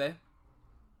 What? Olave.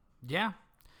 Yeah.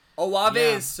 Olave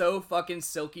is so fucking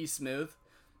silky smooth.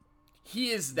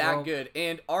 He is that good.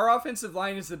 And our offensive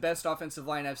line is the best offensive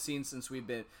line I've seen since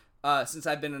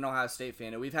I've been an Ohio State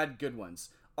fan. And we've had good ones.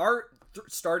 Our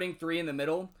starting 3 in the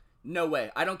middle, no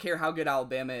way. I don't care how good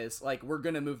Alabama is. We're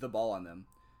going to move the ball on them.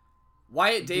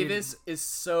 Wyatt Davis is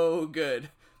so good.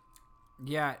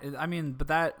 Yeah, I mean, but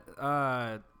that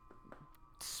Devontae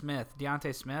Smith. Yeah,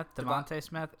 Devontae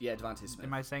Smith.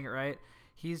 Am I saying it right?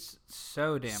 He's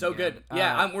so damn so good.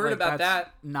 Yeah, I'm worried about that's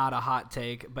that. Not a hot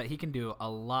take, but he can do a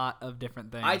lot of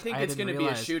different things. I think it's going to be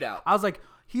a shootout. I was like,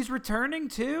 He's returning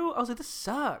too? I was like, this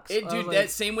sucks. Dude, like, that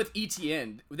same with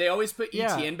Etienne. They always put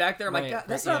Etienne back there. I'm like, God,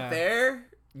 that's not fair.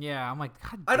 Yeah, I'm like,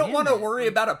 God I don't want to worry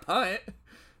about a punt.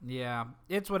 Yeah,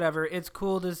 it's whatever. It's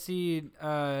cool to see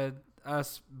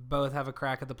us both have a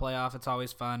crack at the playoff. It's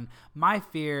always fun. My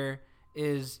fear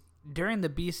is during the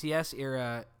BCS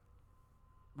era,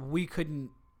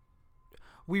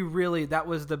 that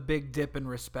was the big dip in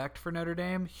respect for Notre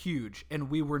Dame. Huge. And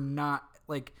we were not,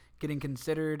 like, getting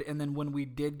considered, and then when we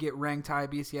did get ranked high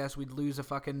BCS, we'd lose a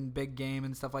fucking big game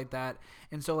and stuff like that.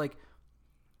 And so, like,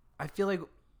 I feel like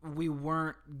we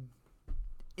weren't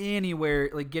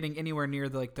getting anywhere near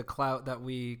the clout that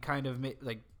we kind of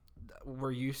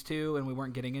were used to, and we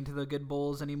weren't getting into the good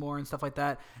bowls anymore and stuff like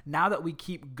that. Now that we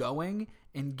keep going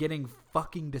and getting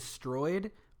fucking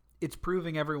destroyed, it's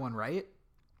proving everyone right.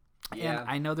 Yeah. And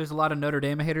I know there's a lot of Notre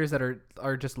Dame haters that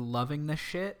are just loving this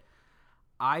shit.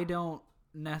 I don't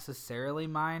necessarily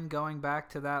mind going back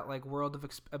to that like world of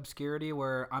obscurity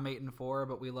where I'm 8-4,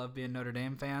 but we love being Notre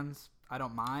Dame fans. I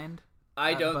don't mind.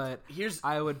 I don't. But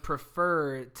I would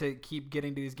prefer to keep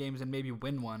getting to these games and maybe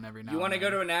win one every now. You want to go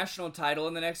to a national title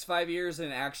in the next 5 years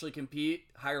and actually compete?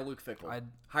 Hire Luke Fickell.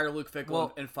 Hire Luke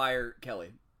Fickell and fire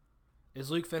Kelly.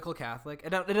 Is Luke Fickell Catholic? It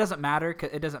doesn't matter.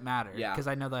 It doesn't matter. Yeah. Because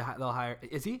I know they'll hire.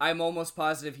 Is he? I'm almost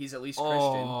positive he's at least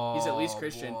Christian. He's at least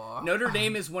Christian. Boy. Notre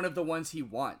Dame is one of the ones he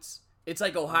wants. It's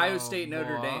like Ohio State,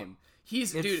 Notre Dame.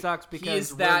 It sucks because he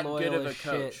is that good of a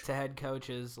coach to head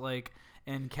coaches. Like,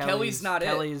 and Kelly's not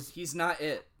it. He's not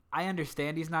it. I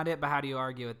understand he's not it, but how do you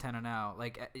argue at 10-0?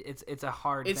 Like, it's a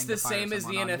hard. It's thing the to fire same as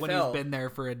the NFL when he's been there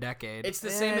for a decade. It's the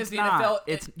same as the NFL.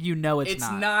 It's not. It's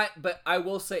not. But I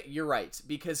will say you're right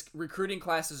because recruiting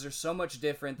classes are so much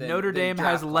different than Notre Dame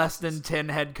has less than 10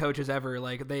 head coaches ever.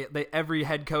 Like they every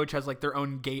head coach has like their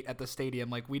own gate at the stadium.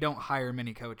 Like we don't hire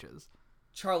many coaches.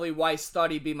 Charlie Weiss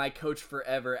thought he'd be my coach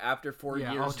forever after 4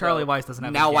 years. Oh, Charlie Weiss doesn't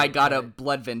have. Now I got a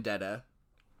blood vendetta.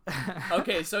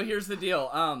 Okay, so here's the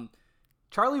deal.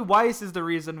 Charlie Weiss is the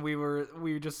reason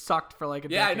we just sucked for like a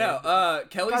decade. Yeah, I know.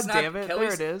 Kelly's God damn it.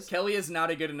 There it is. Kelly is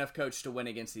not a good enough coach to win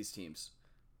against these teams.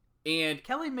 And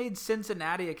Kelly made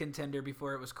Cincinnati a contender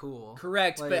before it was cool.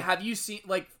 Correct, but have you seen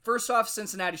first off,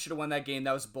 Cincinnati should have won that game.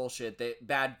 That was bullshit.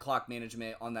 Bad clock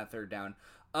management on that third down.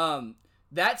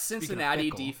 That Cincinnati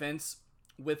defense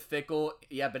with Fickell,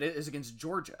 yeah, but it is against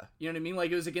Georgia. You know what I mean?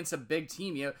 Like it was against a big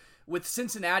team. You know, with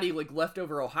Cincinnati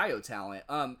leftover Ohio talent.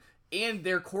 And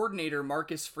their coordinator,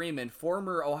 Marcus Freeman,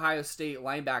 former Ohio State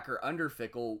linebacker under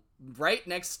Fickell, right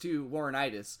next to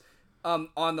Laurinaitis, on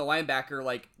the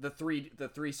linebacker, the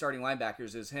three starting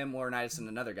linebackers is him, Laurinaitis, and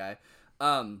another guy.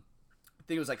 I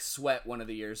think it was Sweat one of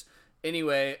the years.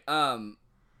 Anyway,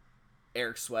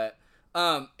 Eric Sweat.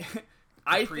 I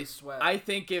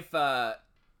think if Fickell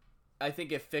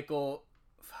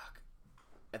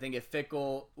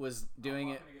was doing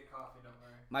it.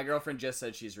 My girlfriend just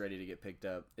said she's ready to get picked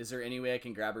up. Is there any way I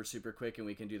can grab her super quick and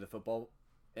we can do the football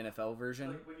NFL version?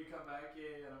 Like when you come back, yeah.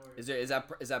 No worries.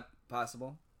 Is that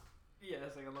possible? Yeah,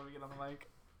 let me get on the mic.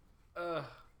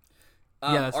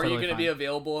 Are you going to be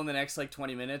available in the next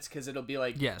 20 minutes? Because it'll be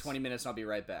 20 minutes and I'll be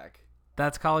right back.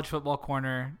 That's College Football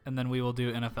Corner, and then we will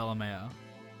do NFL Mayo.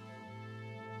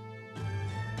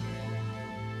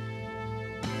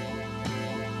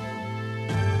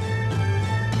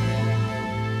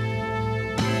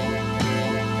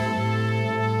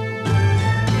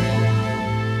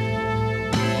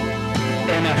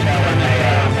 NFL